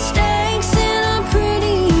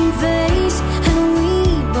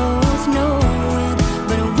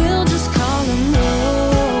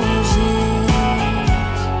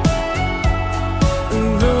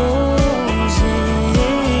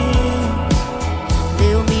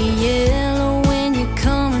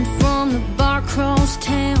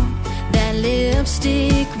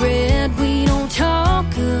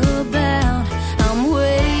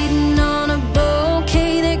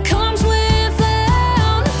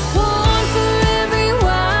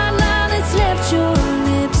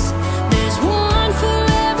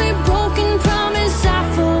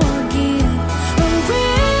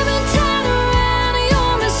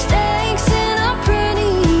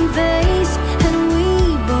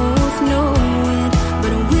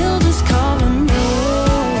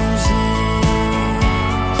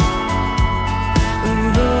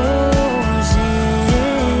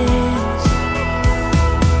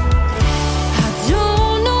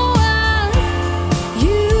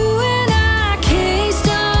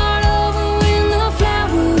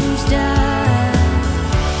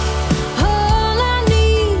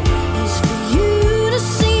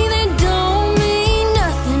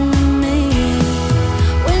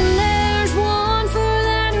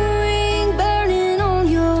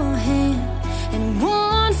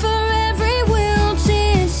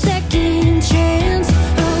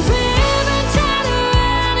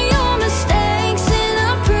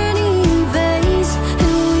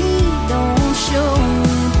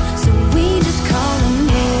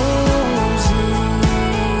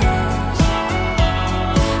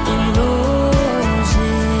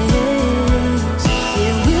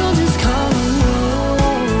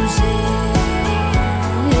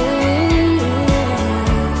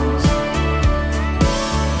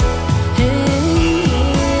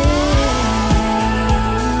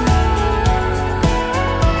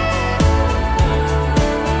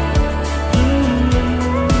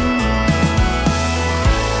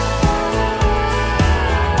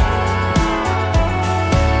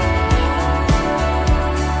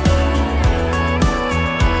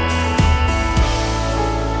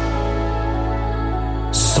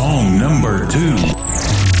Song number 2.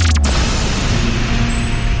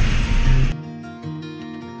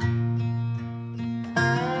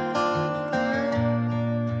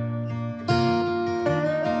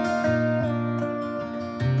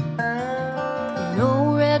 An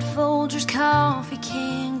old red Folgers coffee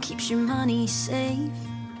can keeps your money safe.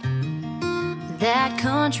 That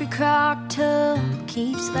country crock tub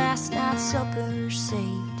keeps last night's supper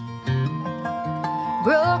saved.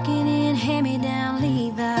 Broken in hand-me-down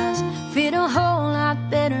Levi's fit a whole lot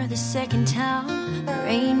better the second time. There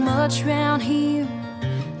ain't much round here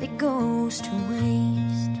that goes to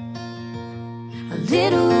waste. A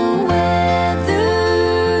little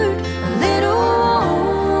weathered, a little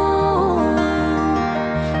worn.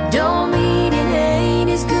 Don't mean it ain't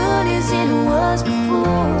as good as it was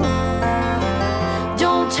before.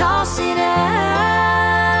 Don't toss it out.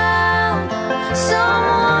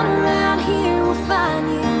 Someone around here will find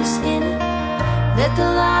use in it. Let the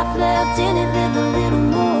life left in it live a little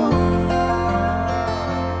more.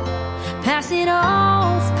 Pass it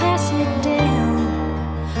off, pass it down.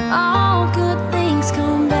 All good things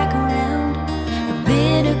come back around. A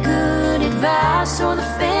bit of good advice or the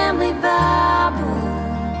family Bible.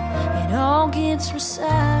 It all gets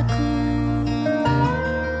recycled.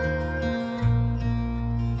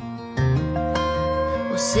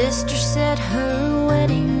 Well, sister set her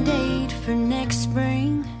wedding date for next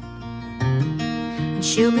spring, and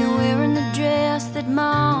she'll be wearing the dress that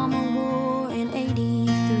Mama wore in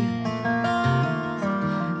 '83.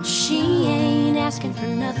 She ain't asking for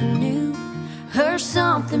nothing new. Her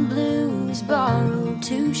something blue is borrowed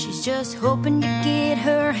too. She's just hoping to get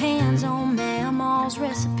her hands on Mama's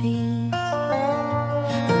recipe.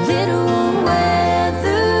 A little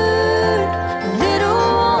weathered, a little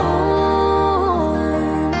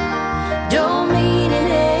worn. Don't mean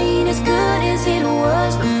it ain't as good as it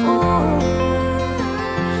was before.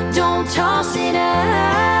 Don't toss it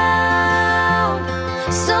out.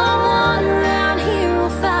 Someone around here will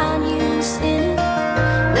find use in it.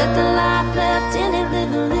 Let the life left in it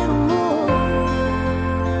live a little more.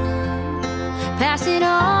 Pass it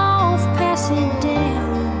off, pass it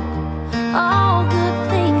down. All good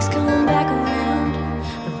things come back around.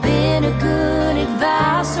 A bit of good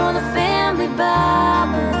advice or the family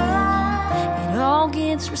Bible. It all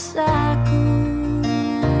gets recycled.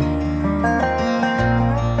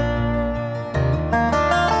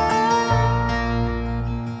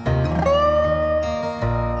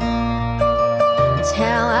 It's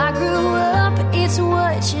how I grew up, it's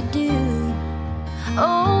what you do.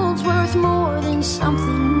 Old's worth more than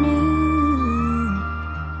something new.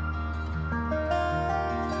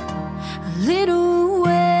 A little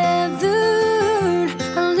weathered,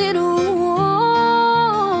 a little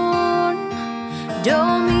worn.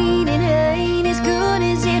 Don't mean it ain't as good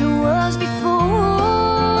as it was before.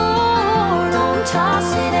 Don't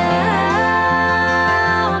toss it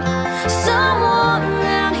out. Someone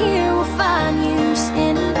around here will find use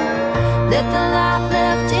in it. Let the life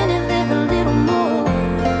left in it live a little more.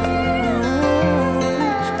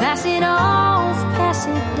 Pass it off, pass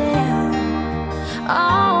it down.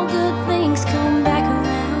 All good things come back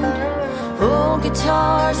around. Old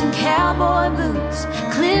guitars and cowboy boots,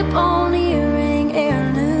 clip-on earring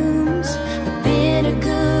heirlooms. A bit of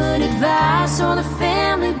good advice or the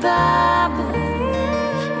family Bible.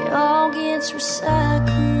 It all gets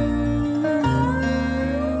recycled.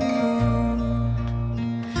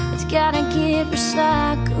 It's gotta get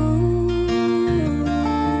recycled.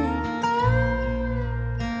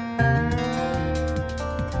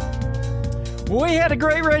 We had a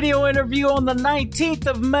great radio interview on the 19th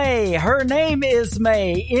of May. Her name is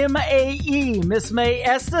May, M-A-E, Miss May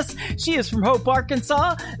Estes. She is from Hope,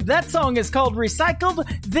 Arkansas. That song is called Recycled.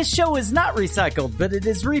 This show is not recycled, but it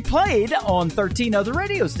is replayed on 13 other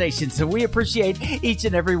radio stations, so we appreciate each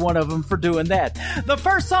and every one of them for doing that. The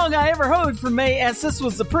first song I ever heard from May Estes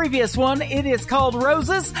was the previous one. It is called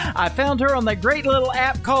Roses. I found her on that great little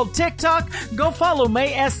app called TikTok. Go follow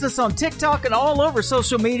May Estes on TikTok and all over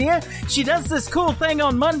social media. She does this cool thing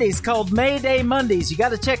on Mondays called May Day Mondays. You got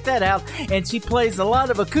to check that out. And she plays a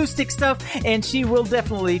lot of acoustic stuff, and she will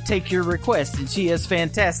definitely take your request, and she is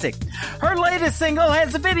fantastic. Her latest single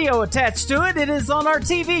has a video attached to it. It is on our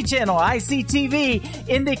TV channel, ICTV,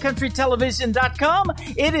 IndieCountryTelevision.com.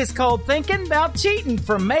 It is called Thinking About Cheating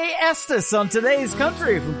from May Estes on Today's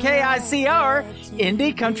Country from KICR,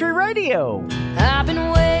 Indie Country Radio. I've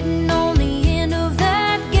been waiting on the end of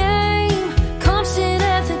that game. Come sit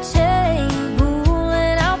at the table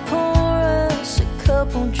and I'll pour us a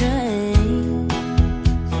couple drinks.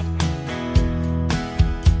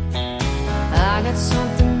 I got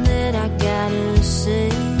something that I gotta say.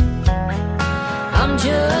 I'm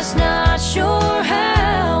just just not sure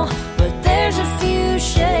how. But there's a few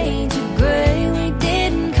shades of gray we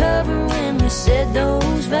didn't cover when we said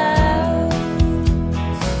those vows.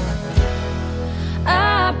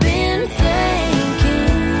 I've been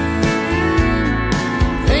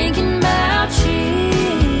thinking about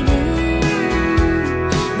cheating,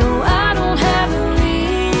 though I don't have a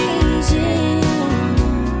reason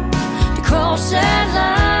to cross that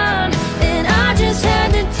line, and I just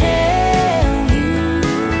had to tell you,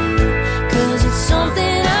 'cause it's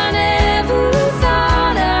something I never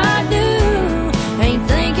thought I'd do. Ain't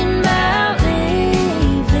thinking about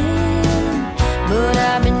leaving, but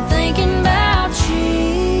I've been thinking about cheating.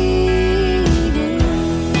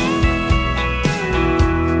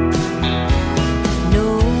 No,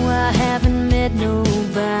 I haven't met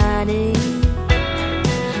nobody,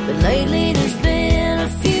 but lately there's been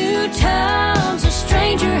a few times a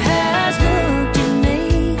stranger has looked at me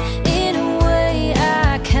in a way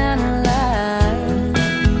I kinda like.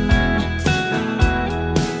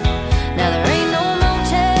 Now there ain't no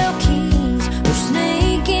motel keys or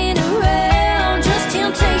sneaking around, just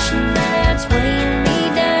temptation that's weighing me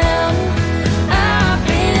down. I've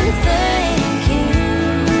been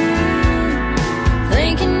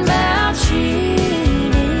thinking about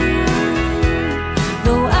cheating,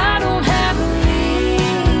 though I don't have a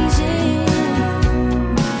reason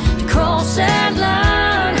to cross that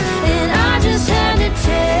line, and I just had to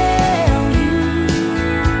tell you,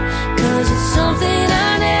 'cause it's something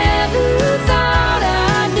I never thought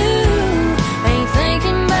I'd do. Ain't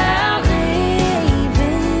thinking about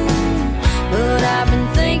leaving, but I've been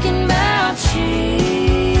thinking about cheating.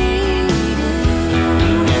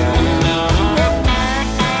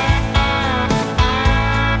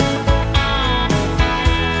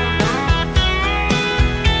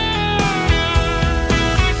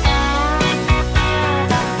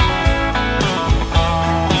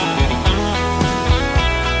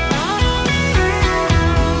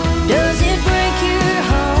 Does it break your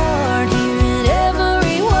heart hearing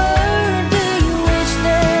every word? Do you wish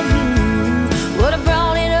that you would have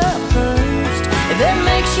brought it up first? If it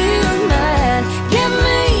makes you mad, give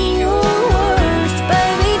me your worst.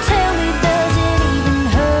 Baby, tell me, does it even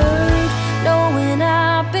hurt knowing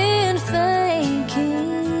I've been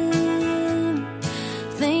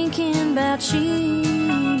thinking about cheating,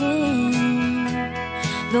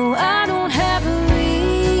 though I don't have a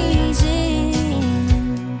reason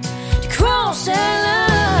to cross that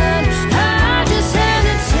line. I just had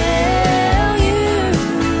to tell you,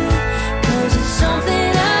 'cause it's something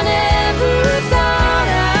I never thought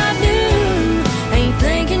I'd do. Ain't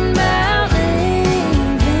thinking about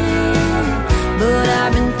leaving, but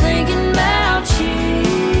I've been thinking about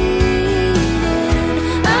cheating.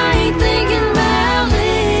 I ain't thinking about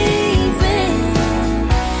leaving,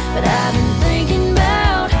 but I've been thinking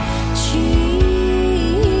about cheating.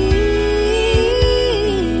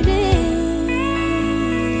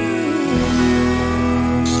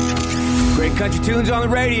 Great country tunes on the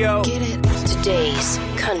radio. Get it. Today's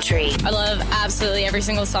country. I love absolutely every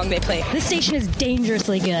single song they play. This station is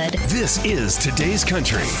dangerously good. This is Today's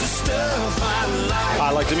Country.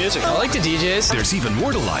 I like the music. I like the DJs. There's even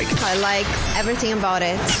more to like. I like everything about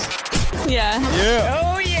it. Yeah. Yeah.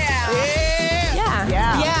 Oh, yeah.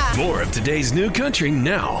 Yeah. More of today's new country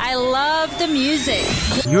now. I love the music.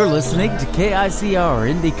 You're listening to KICR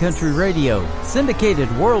Indie Country Radio, syndicated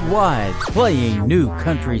worldwide, playing new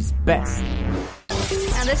country's best.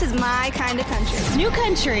 Now this is my kind of country. New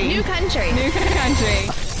country. New country. New country.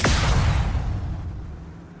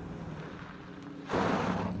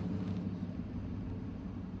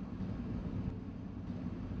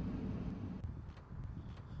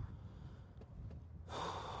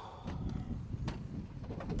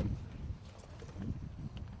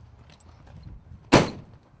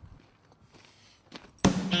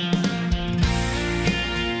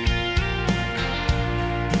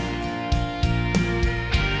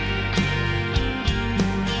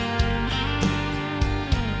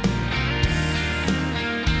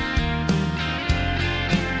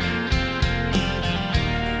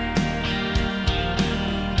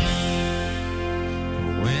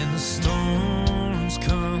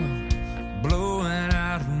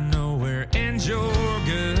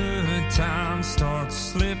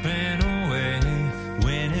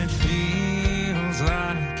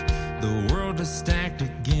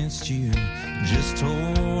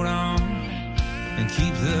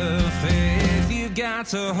 got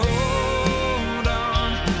to hold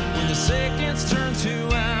on when the seconds turn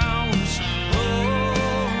to hours.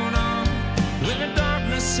 Hold on when the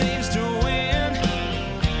darkness seems to win.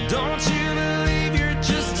 Don't you believe you're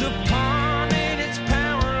just a pawn in its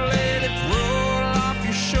power? Let it roll off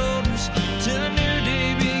your shoulders.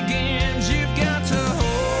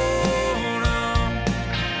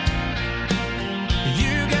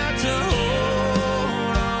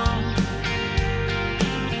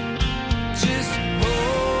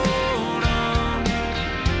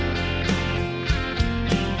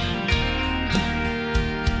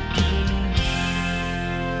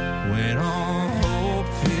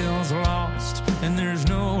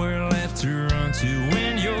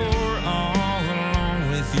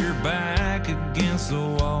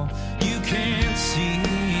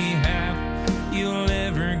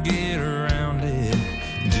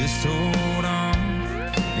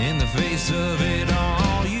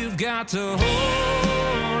 to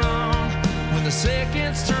hold on when the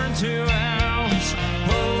seconds turn to hours.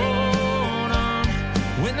 Hold on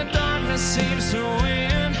when the darkness seems to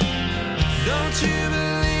win. Don't you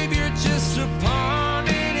believe you're just a pawn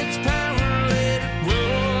in its power? Let it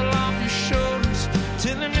roll off your shoulders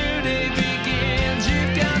till the new day begins.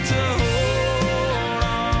 You've got to hold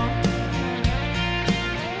on.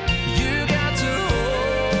 You got to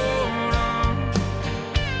hold on.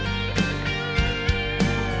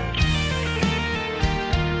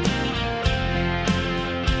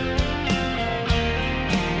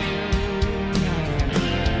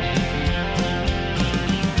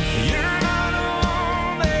 You're not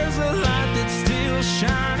alone. There's a light that's still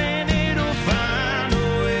shining. It'll find a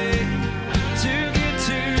way to get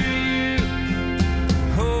to you.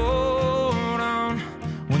 Hold on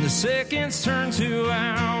when the seconds turn to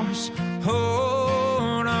hours.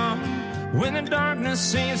 Hold on when the darkness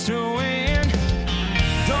seems to win.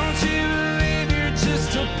 Don't you believe you're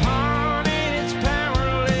just a pawn in its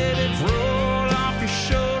power? Let it roll off your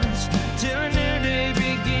shoulders till a new day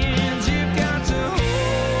begins. You've got to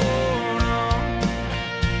hold on.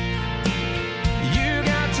 You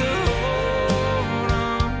got to hold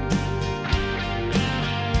on.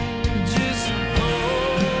 Just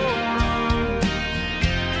hold on.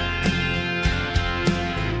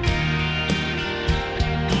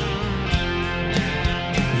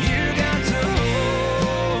 You got to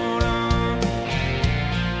hold on.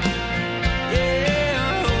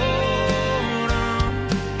 Yeah, hold on.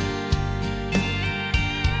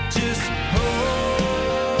 Just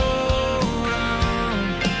hold on.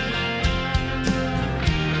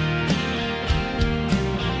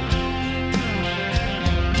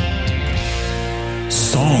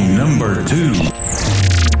 Song number 2.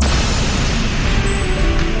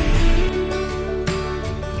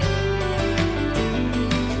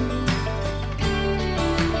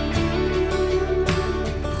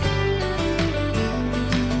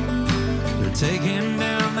 They're taking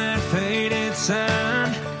down that faded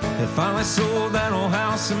sign that finally sold that old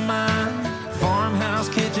house of mine. Farmhouse,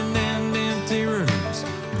 kitchen, and empty rooms.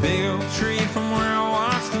 Big oak tree from where I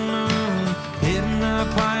watched the moon. Hidden up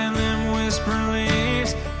high in them whispering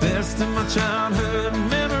leaves. Best of my childhood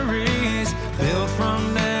memories. Built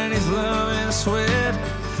from daddy's love and sweat.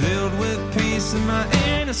 Filled with peace and my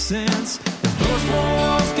innocence. Those four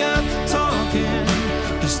walls got to talking.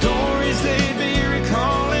 The stories they'd be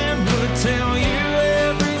recalling would tell you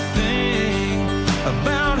everything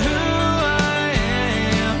about who I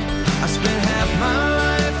am. I spent half my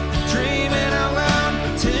life dreaming out loud,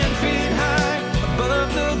 10 feet high above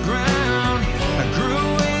the ground. I grew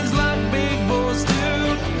wings like big boys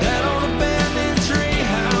do. That old abandoned tree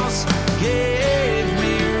house gave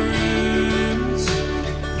me roots.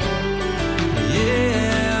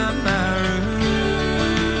 Yeah, my roots.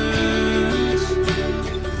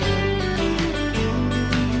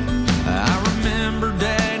 I remember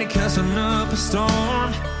Daddy cussing up a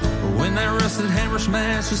storm when that rusted hammer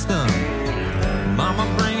smashed his thumb. Mama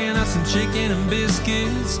bringing us some chicken and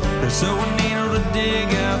biscuits, or sewing needle to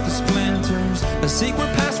dig out the splinters. A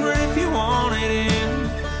secret password if you wanted in.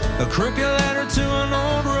 A crooked ladder to an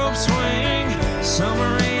old rope swing.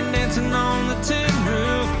 Summer rain dancing on the tin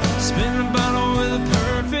roof. Spin the bottle with a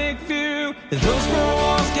perfect view. If those four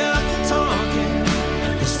walls got to talking,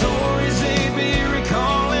 the stories they'd be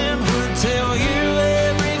recalling would tell you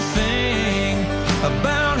everything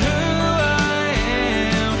about who I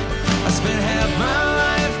am. I spent half my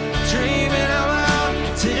life dreaming out loud,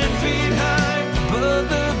 10 feet high above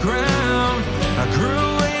the ground. I grew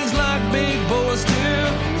wings like big boys do.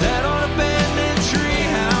 That old abandoned tree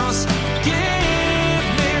house gave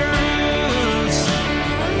me roots.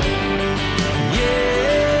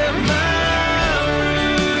 Yeah, my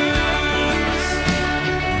roots.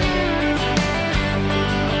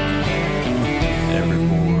 Every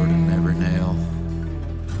board and every nail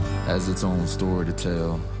has its own story to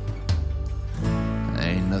tell.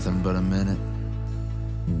 Ain't nothing but a minute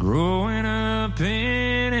growing up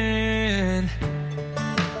in it.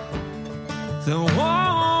 The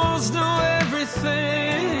walls know everything.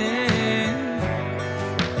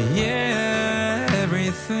 Yeah,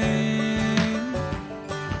 everything.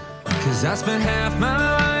 'Cause I spent half my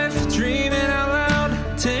life dreaming out loud,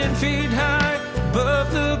 10 feet high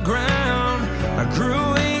above the ground. I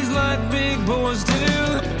grew wings like big boys do.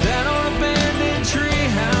 That old abandoned tree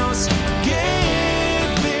house gave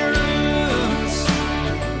me roots.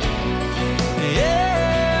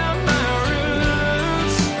 Yeah, my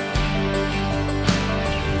roots.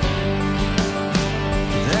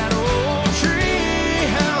 That old tree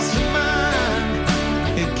house of mine,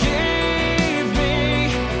 it gave me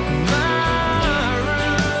my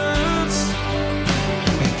roots.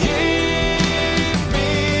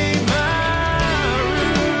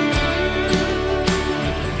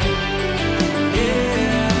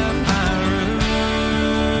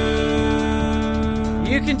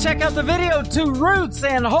 Check out the video to Roots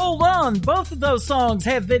and Hold On. Both of those songs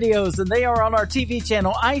have videos, and they are on our TV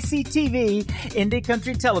channel, ICTV,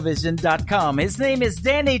 IndieCountryTelevision.com. His name is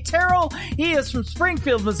Danny Terrell. He is from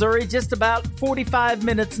Springfield, Missouri, just about 45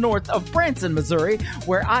 minutes north of Branson, Missouri,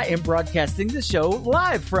 where I am broadcasting the show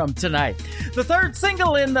live from tonight. The third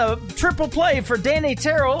single in the triple play for Danny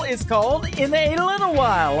Terrell is called In a Little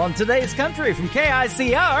While on Today's Country from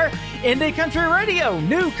KICR, Indie Country Radio,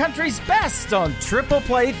 New Country's Best on Triple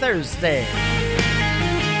Play Thursday.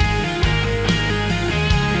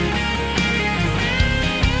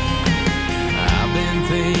 I've been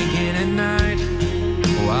thinking at night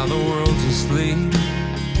while the world's asleep,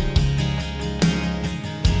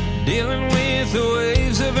 dealing with the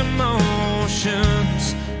waves of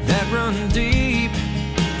emotions that run deep.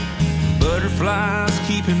 Butterflies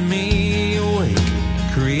keeping me awake,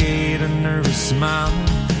 create a nervous smile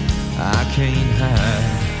I can't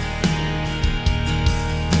hide.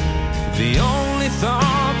 The only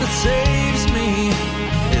thought that saves me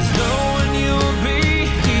is knowing you'll be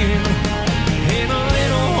here in a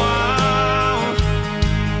little while.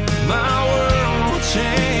 My world will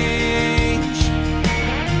change.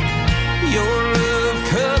 Your love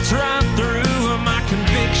cuts right through my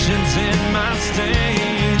convictions and my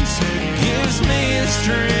stains. Gives me the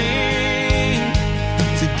strength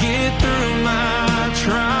to get through my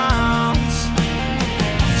trials.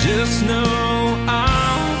 Just know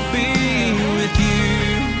I'll be with you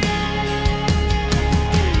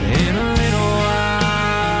in a little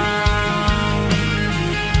while.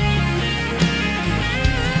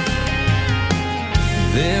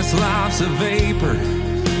 This life's a vapor,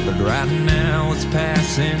 but right now it's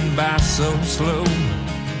passing by so slow.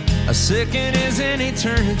 A second is an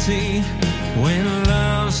eternity when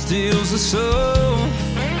love steals the soul.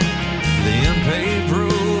 The unpaid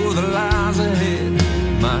road that lies ahead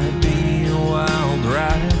might be a wild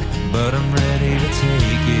ride, but I'm ready to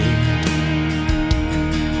take it.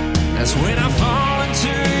 That's when I fall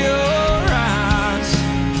into your eyes.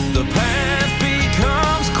 The path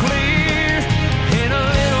becomes clear. In a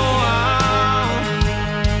little while,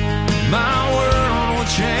 my world will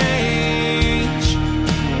change.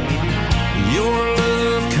 Your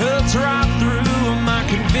love cuts right through my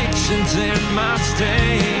convictions and my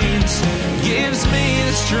stains. Gives me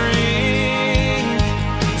the strength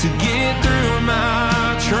to get through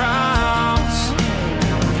my trials.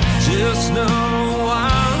 Just know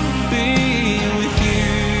I'll be with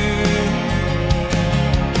you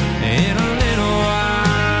in a little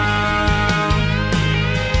while.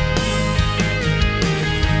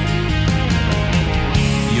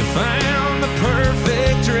 You found the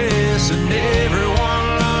perfect dress and everyone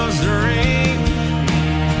loves the ring.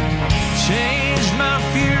 Changed my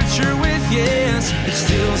future with yes. It's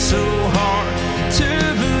still so hard to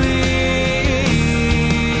believe.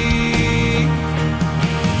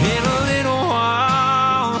 In a little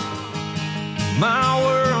while, my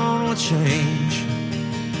world will change.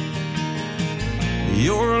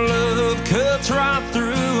 Your love cuts right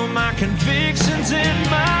through my convictions and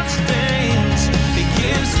my stains. It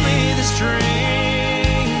gives me the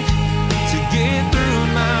strength to get through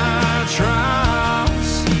my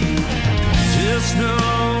trials. Just know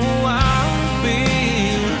I'll be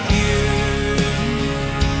with you.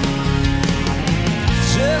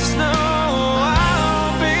 Just know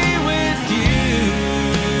I'll be with you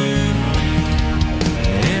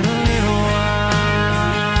in a little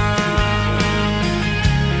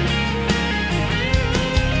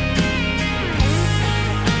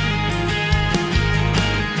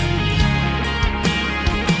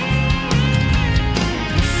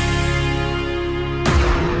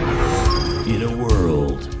In a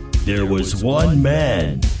world, there was one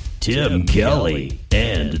man, Tim Kelly,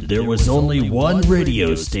 and there was only one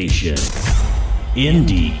radio station,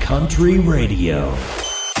 Indie Country Radio.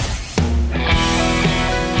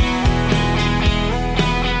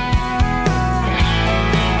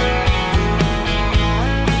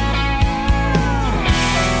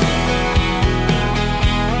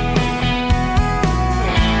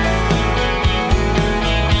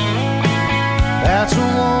 That's a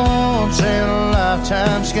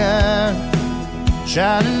once-in-a-lifetime sky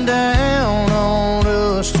shining down on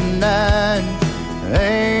us tonight,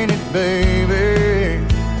 ain't it, baby?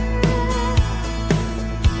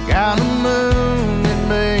 Got a moon that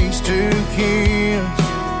makes two kids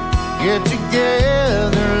get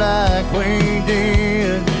together like we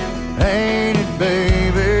did, ain't it,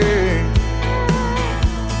 baby?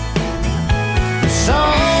 The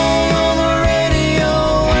song on the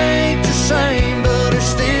radio ain't the same, but it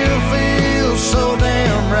still feels so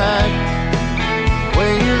damn right.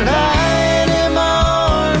 When you're lying in my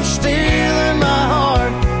arms, stealing my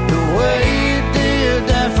heart, the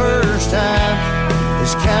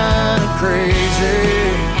crazy.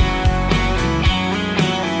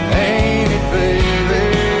 Ain't it, baby?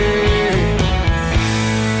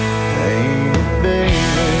 Ain't it,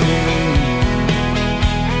 baby?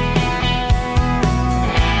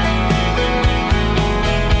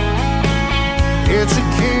 It's a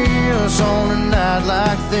kiss on a night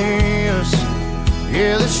like this.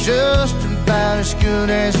 Yeah, that's just about as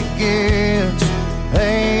good as it gets.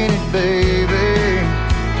 Ain't it, baby?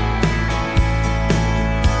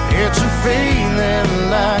 It's a feeling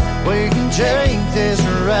like we can take this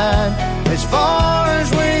ride as far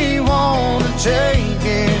as we want to take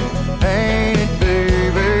it. Ain't it,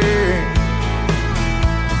 baby?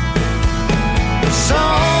 The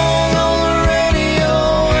song on the radio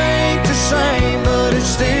ain't the same, but it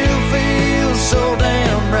still feels so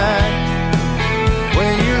damn right.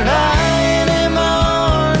 When you're lying in my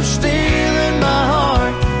arms, stealing my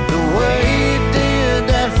heart, the way it did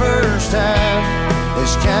that first time,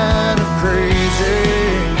 it's kind of crazy.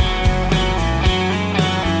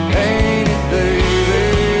 Ain't it, baby?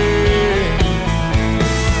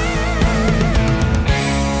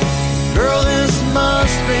 Girl, this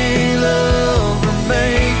must be love we're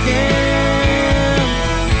making,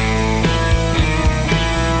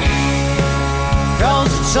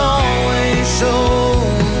 'cause it's always so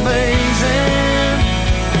amazing.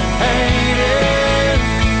 Ain't it,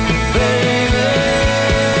 baby?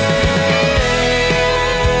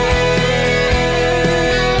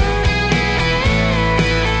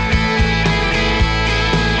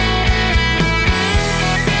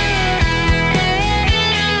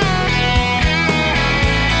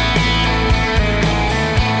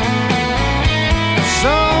 The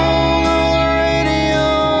song on the radio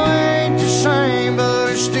ain't the same, but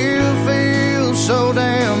it still feels so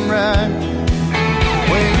damn right.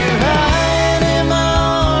 When you're lying in my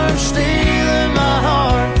arms, stealing my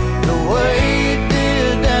heart, the way you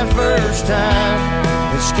did that first time,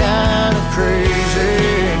 it's kind of crazy.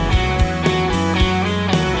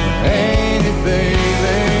 Ain't it,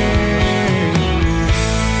 baby?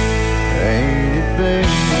 Ain't it, baby?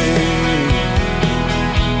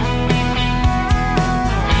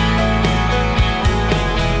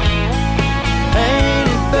 Ain't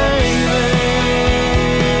it, baby?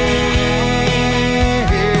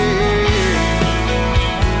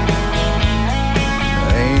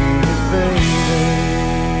 Ain't it, baby?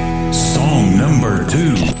 Song number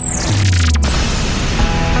 2.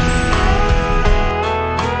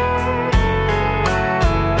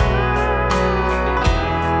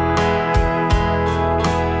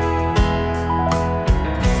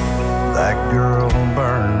 That girl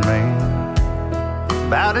burned me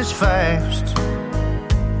about as fast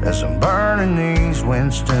as I'm burning these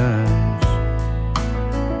Winstons.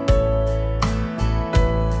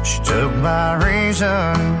 She took my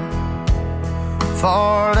reason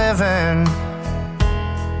for living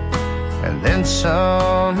and then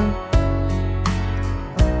some.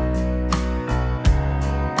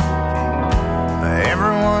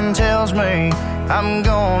 Everyone tells me I'm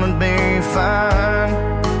gonna be fine.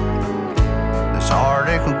 This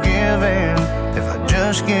article giving if I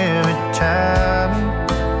just give it time.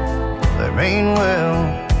 They mean well,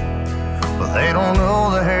 but they don't know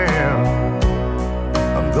the hell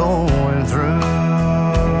I'm going through.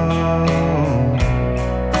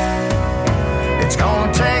 It's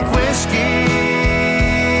gonna take whiskey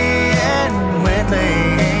and Whitney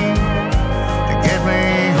to get me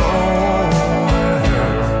home with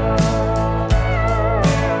her.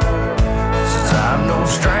 Since I'm no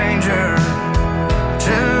stranger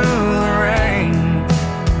to the rain,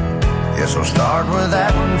 guess we'll start with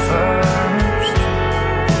that one first.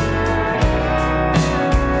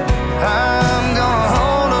 I'm gonna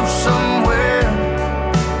hold up somewhere,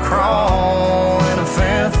 crawl in a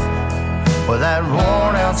fifth with that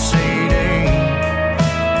worn out CD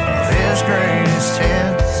of his greatest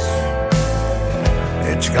hits.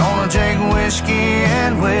 It's gonna take whiskey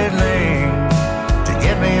and Whitley to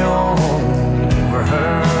get me over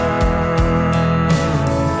her.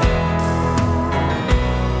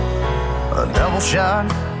 A double shot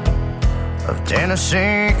of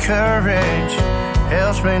Tennessee courage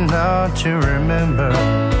helps me not to remember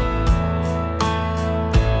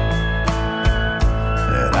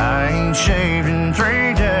that I ain't shaved in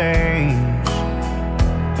 3 days.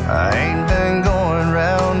 I ain't been going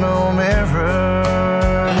round no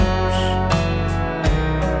mirrors.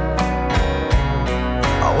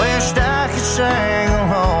 I wished I could sing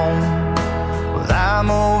along with I'm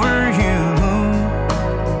over you,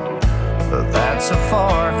 but that's a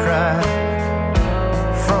far cry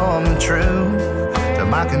from the truth. To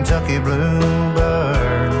my Kentucky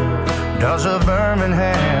bluebird, does a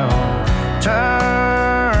Birmingham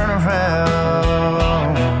turn around?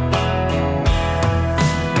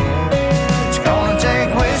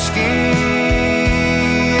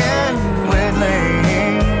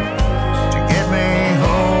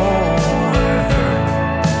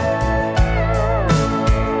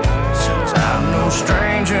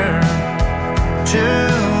 stranger to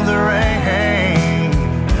the rain.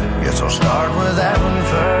 Guess I'll start with that one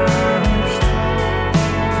first.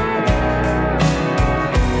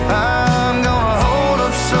 I'm gonna hold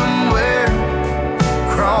up somewhere,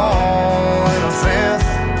 crawl in a fifth,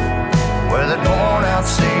 where the worn out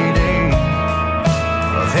CD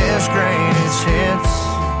of his greatest hits.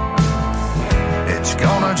 It's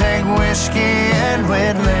gonna take whiskey and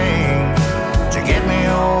Whitley to get me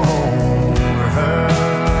over her.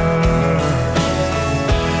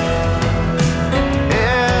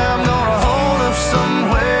 Yeah, I'm gonna hold up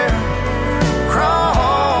somewhere,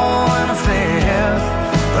 crawl in a fifth,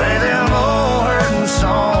 play them old hurting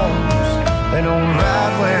songs they don't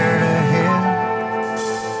ride where to hit.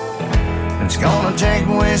 It's gonna take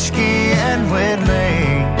whiskey and Whitley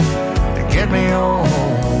to get me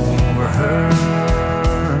over her.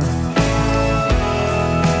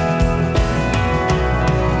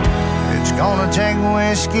 Gonna take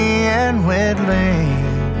whiskey and Whitley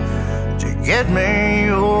to get me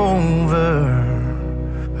over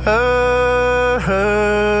her.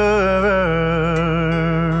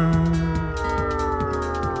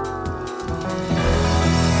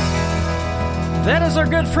 That is our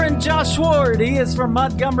good friend Josh Ward. He is from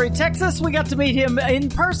Montgomery, Texas. We got to meet him in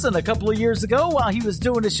person a couple of years ago while he was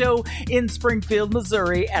doing a show in Springfield,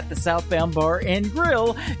 Missouri at the Southbound Bar and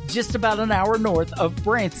Grill, just about an hour north of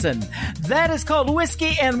Branson. That is called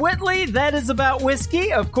Whiskey and Whitley. That is about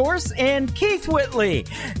whiskey, of course, and Keith Whitley.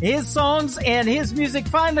 His songs and his music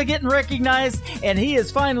finally getting recognized, and he is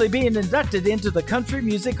finally being inducted into the Country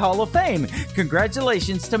Music Hall of Fame.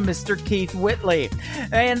 Congratulations to Mr. Keith Whitley.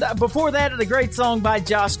 And before that, a great song by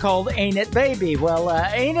Josh called Ain't It Baby. Well,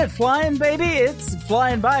 ain't it flying, baby? It's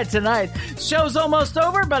flying by tonight. Show's almost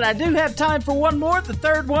over, but I do have time for one more, the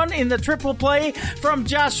third one in the triple play from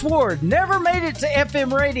Josh Ward. Never made it to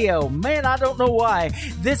FM radio. Man, I don't know why.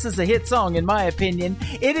 This is a hit song, in my opinion.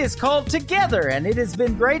 It is called Together, and it has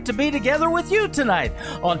been great to be together with you tonight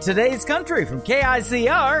on Today's Country from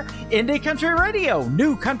KICR, Indie Country Radio.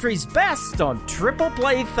 New country's best on Triple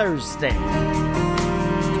Play Thursday.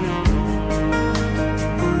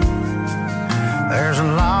 There's a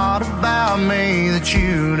lot about me that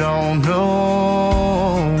you don't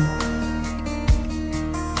know.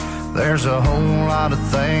 There's a whole lot of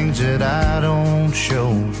things that I don't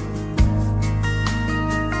show.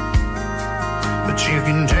 But you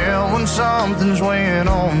can tell when something's weighing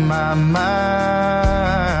on my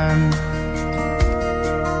mind.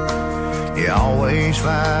 You always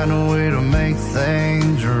find a way to make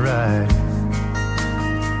things right.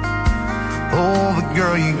 Oh, but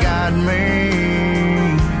girl, you got me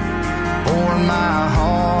pouring my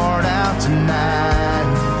heart out tonight.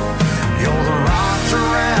 You're the rock to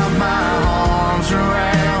wrap my arms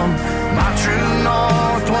around, my true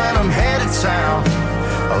north when I'm headed south,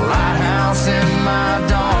 a lighthouse in my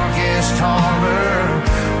darkest harbor.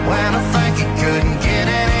 When I think it couldn't get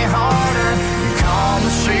any harder, you calm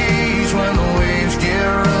the seas when the waves get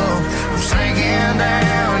rough. I'm sinking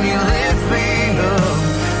down, you lift me up,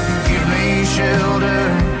 shelter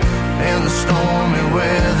in the stormy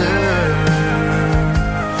weather.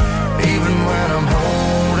 Even when I'm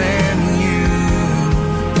holding you,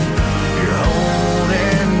 you're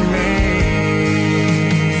holding me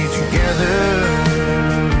together.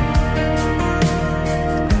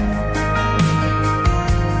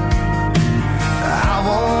 I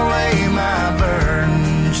won't lay my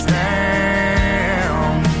burdens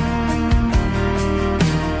down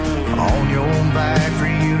on your back for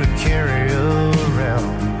you to carry.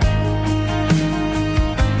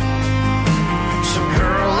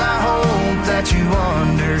 That you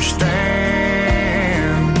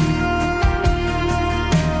understand,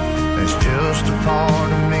 it's just a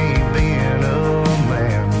part of me being a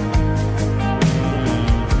man.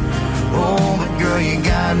 Oh, but girl, you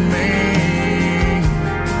got me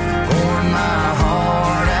pouring my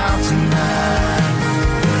heart out tonight.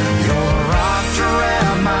 You're a rock to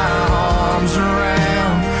wrap my arms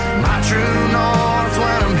around, my true north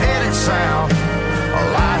when I'm headed south, a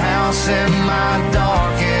lighthouse in my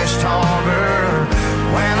darkest harbor.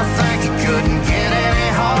 When I think it couldn't get any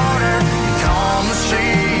harder, you calm the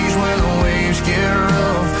seas when the waves get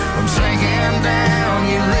rough. I'm sinking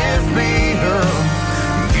down, you lift me up,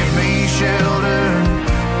 you give me shelter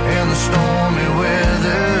in the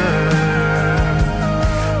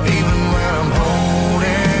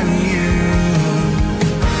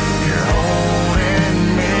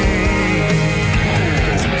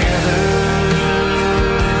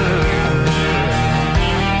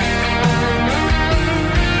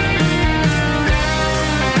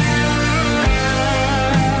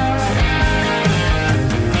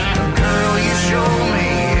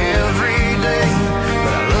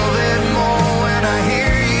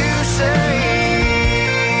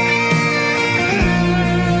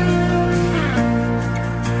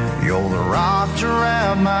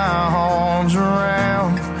wrap my arms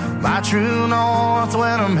around my true north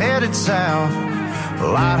when I'm headed south. A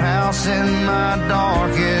lighthouse in my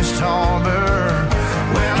darkest harbor.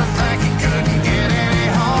 When I think it couldn't get any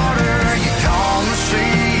harder, you calm the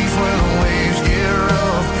seas when the waves get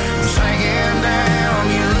rough. Sinking down,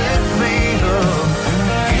 you lift me up,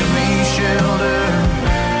 give me shelter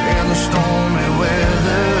in the stormy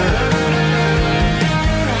weather.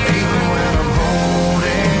 Even when I'm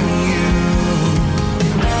holding you,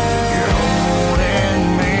 you're holding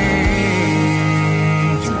me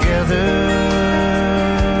together.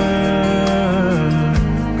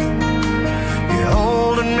 You're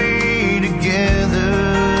holding me together.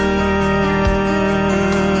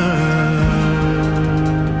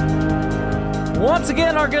 Once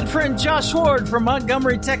again, our good friend Josh Ward from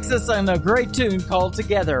Montgomery, Texas, on a great tune called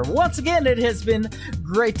Together. Once again, it has been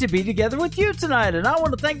great to be together with you tonight, and I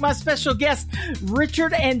want to thank my special guests,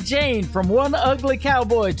 Richard and Jane from One Ugly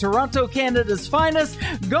Cowboy, Toronto, Canada's finest.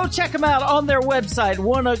 Go check them out on their website,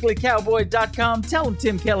 oneuglycowboy.com. Tell them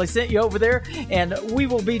Tim Kelly sent you over there, and we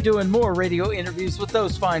will be doing more radio interviews with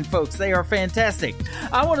those fine folks. They are fantastic.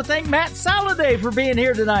 I want to thank Matt Soliday for being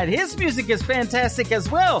here tonight. His music is fantastic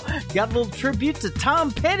as well. Got a little tribute to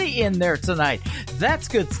Tom Petty in there tonight. That's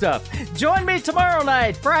good stuff. Join me tomorrow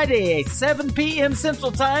night, Friday, 7 p.m. Central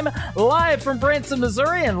Time, live from Branson,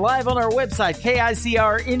 Missouri, and live on our website,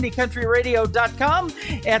 KICRIndieCountryRadio.com.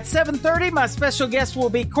 At 7:30, my special guest will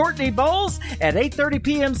be Courtney Bowles. At 8:30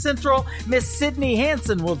 p.m. Central, Miss Sydney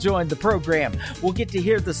Hansen will join the program. We'll get to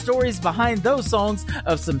hear the stories behind those songs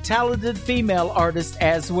of some talented female artists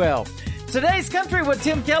as well. Today's Country with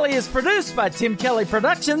Tim Kelly is produced by Tim Kelly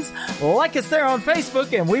Productions. Like us there on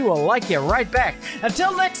Facebook, and we will like you right back.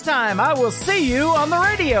 Until next time, I will see you on the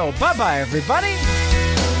radio. Bye-bye, everybody.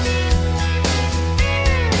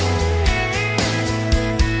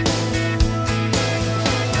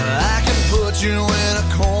 I can put you in a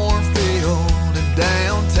cornfield in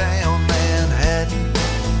downtown Manhattan.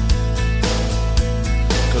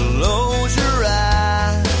 Close your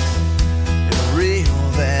eyes and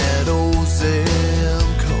reel that old zip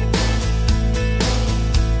code.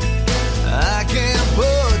 I can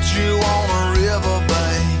put you on a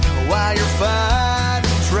riverbank while you're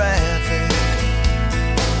fighting traffic.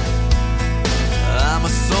 I'm a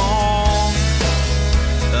song,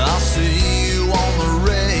 I'll see you on the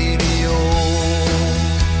radio.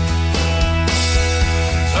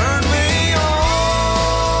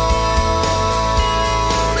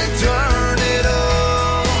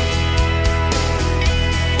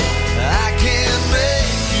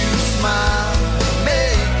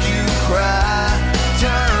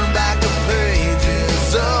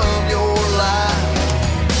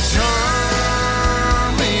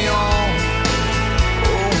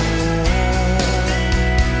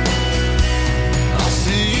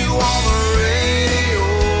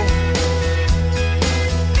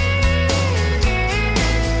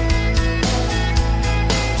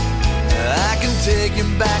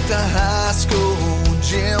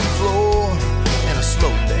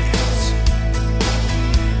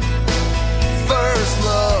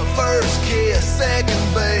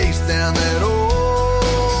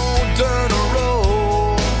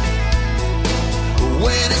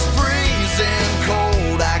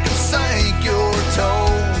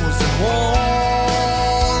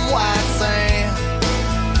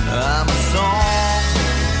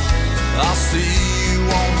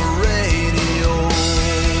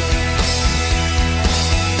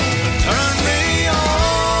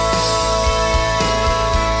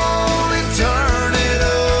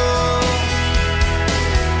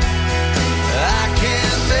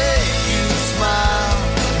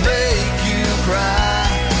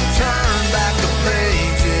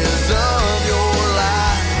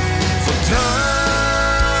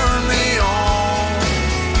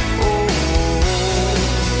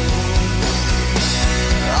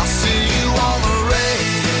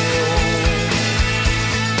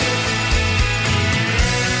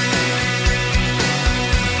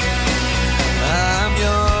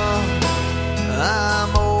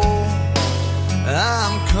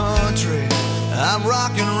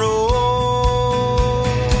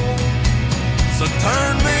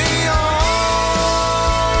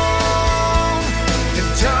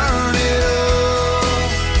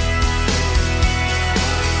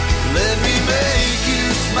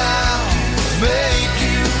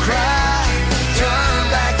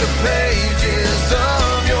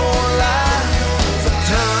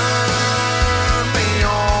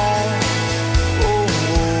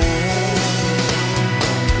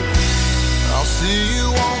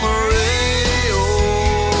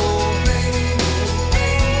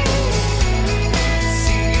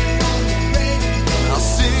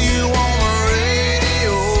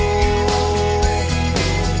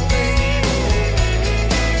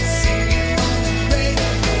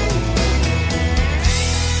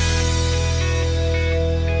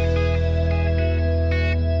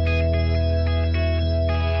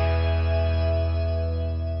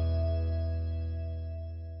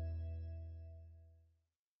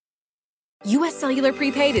 US Cellular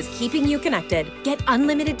Prepaid is keeping you connected. Get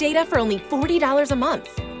unlimited data for only $40 a month.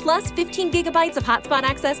 Plus 15 gigabytes of hotspot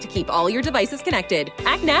access to keep all your devices connected.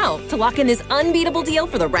 Act now to lock in this unbeatable deal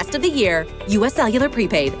for the rest of the year. US Cellular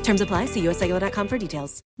Prepaid. Terms apply. See uscellular.com for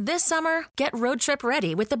details. This summer, get road trip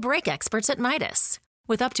ready with the brake experts at Midas.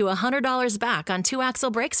 With up to $100 back on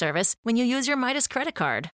 2-axle brake service when you use your Midas credit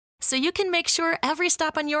card. So you can make sure every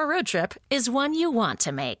stop on your road trip is one you want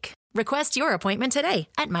to make. Request your appointment today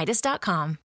at Midas.com.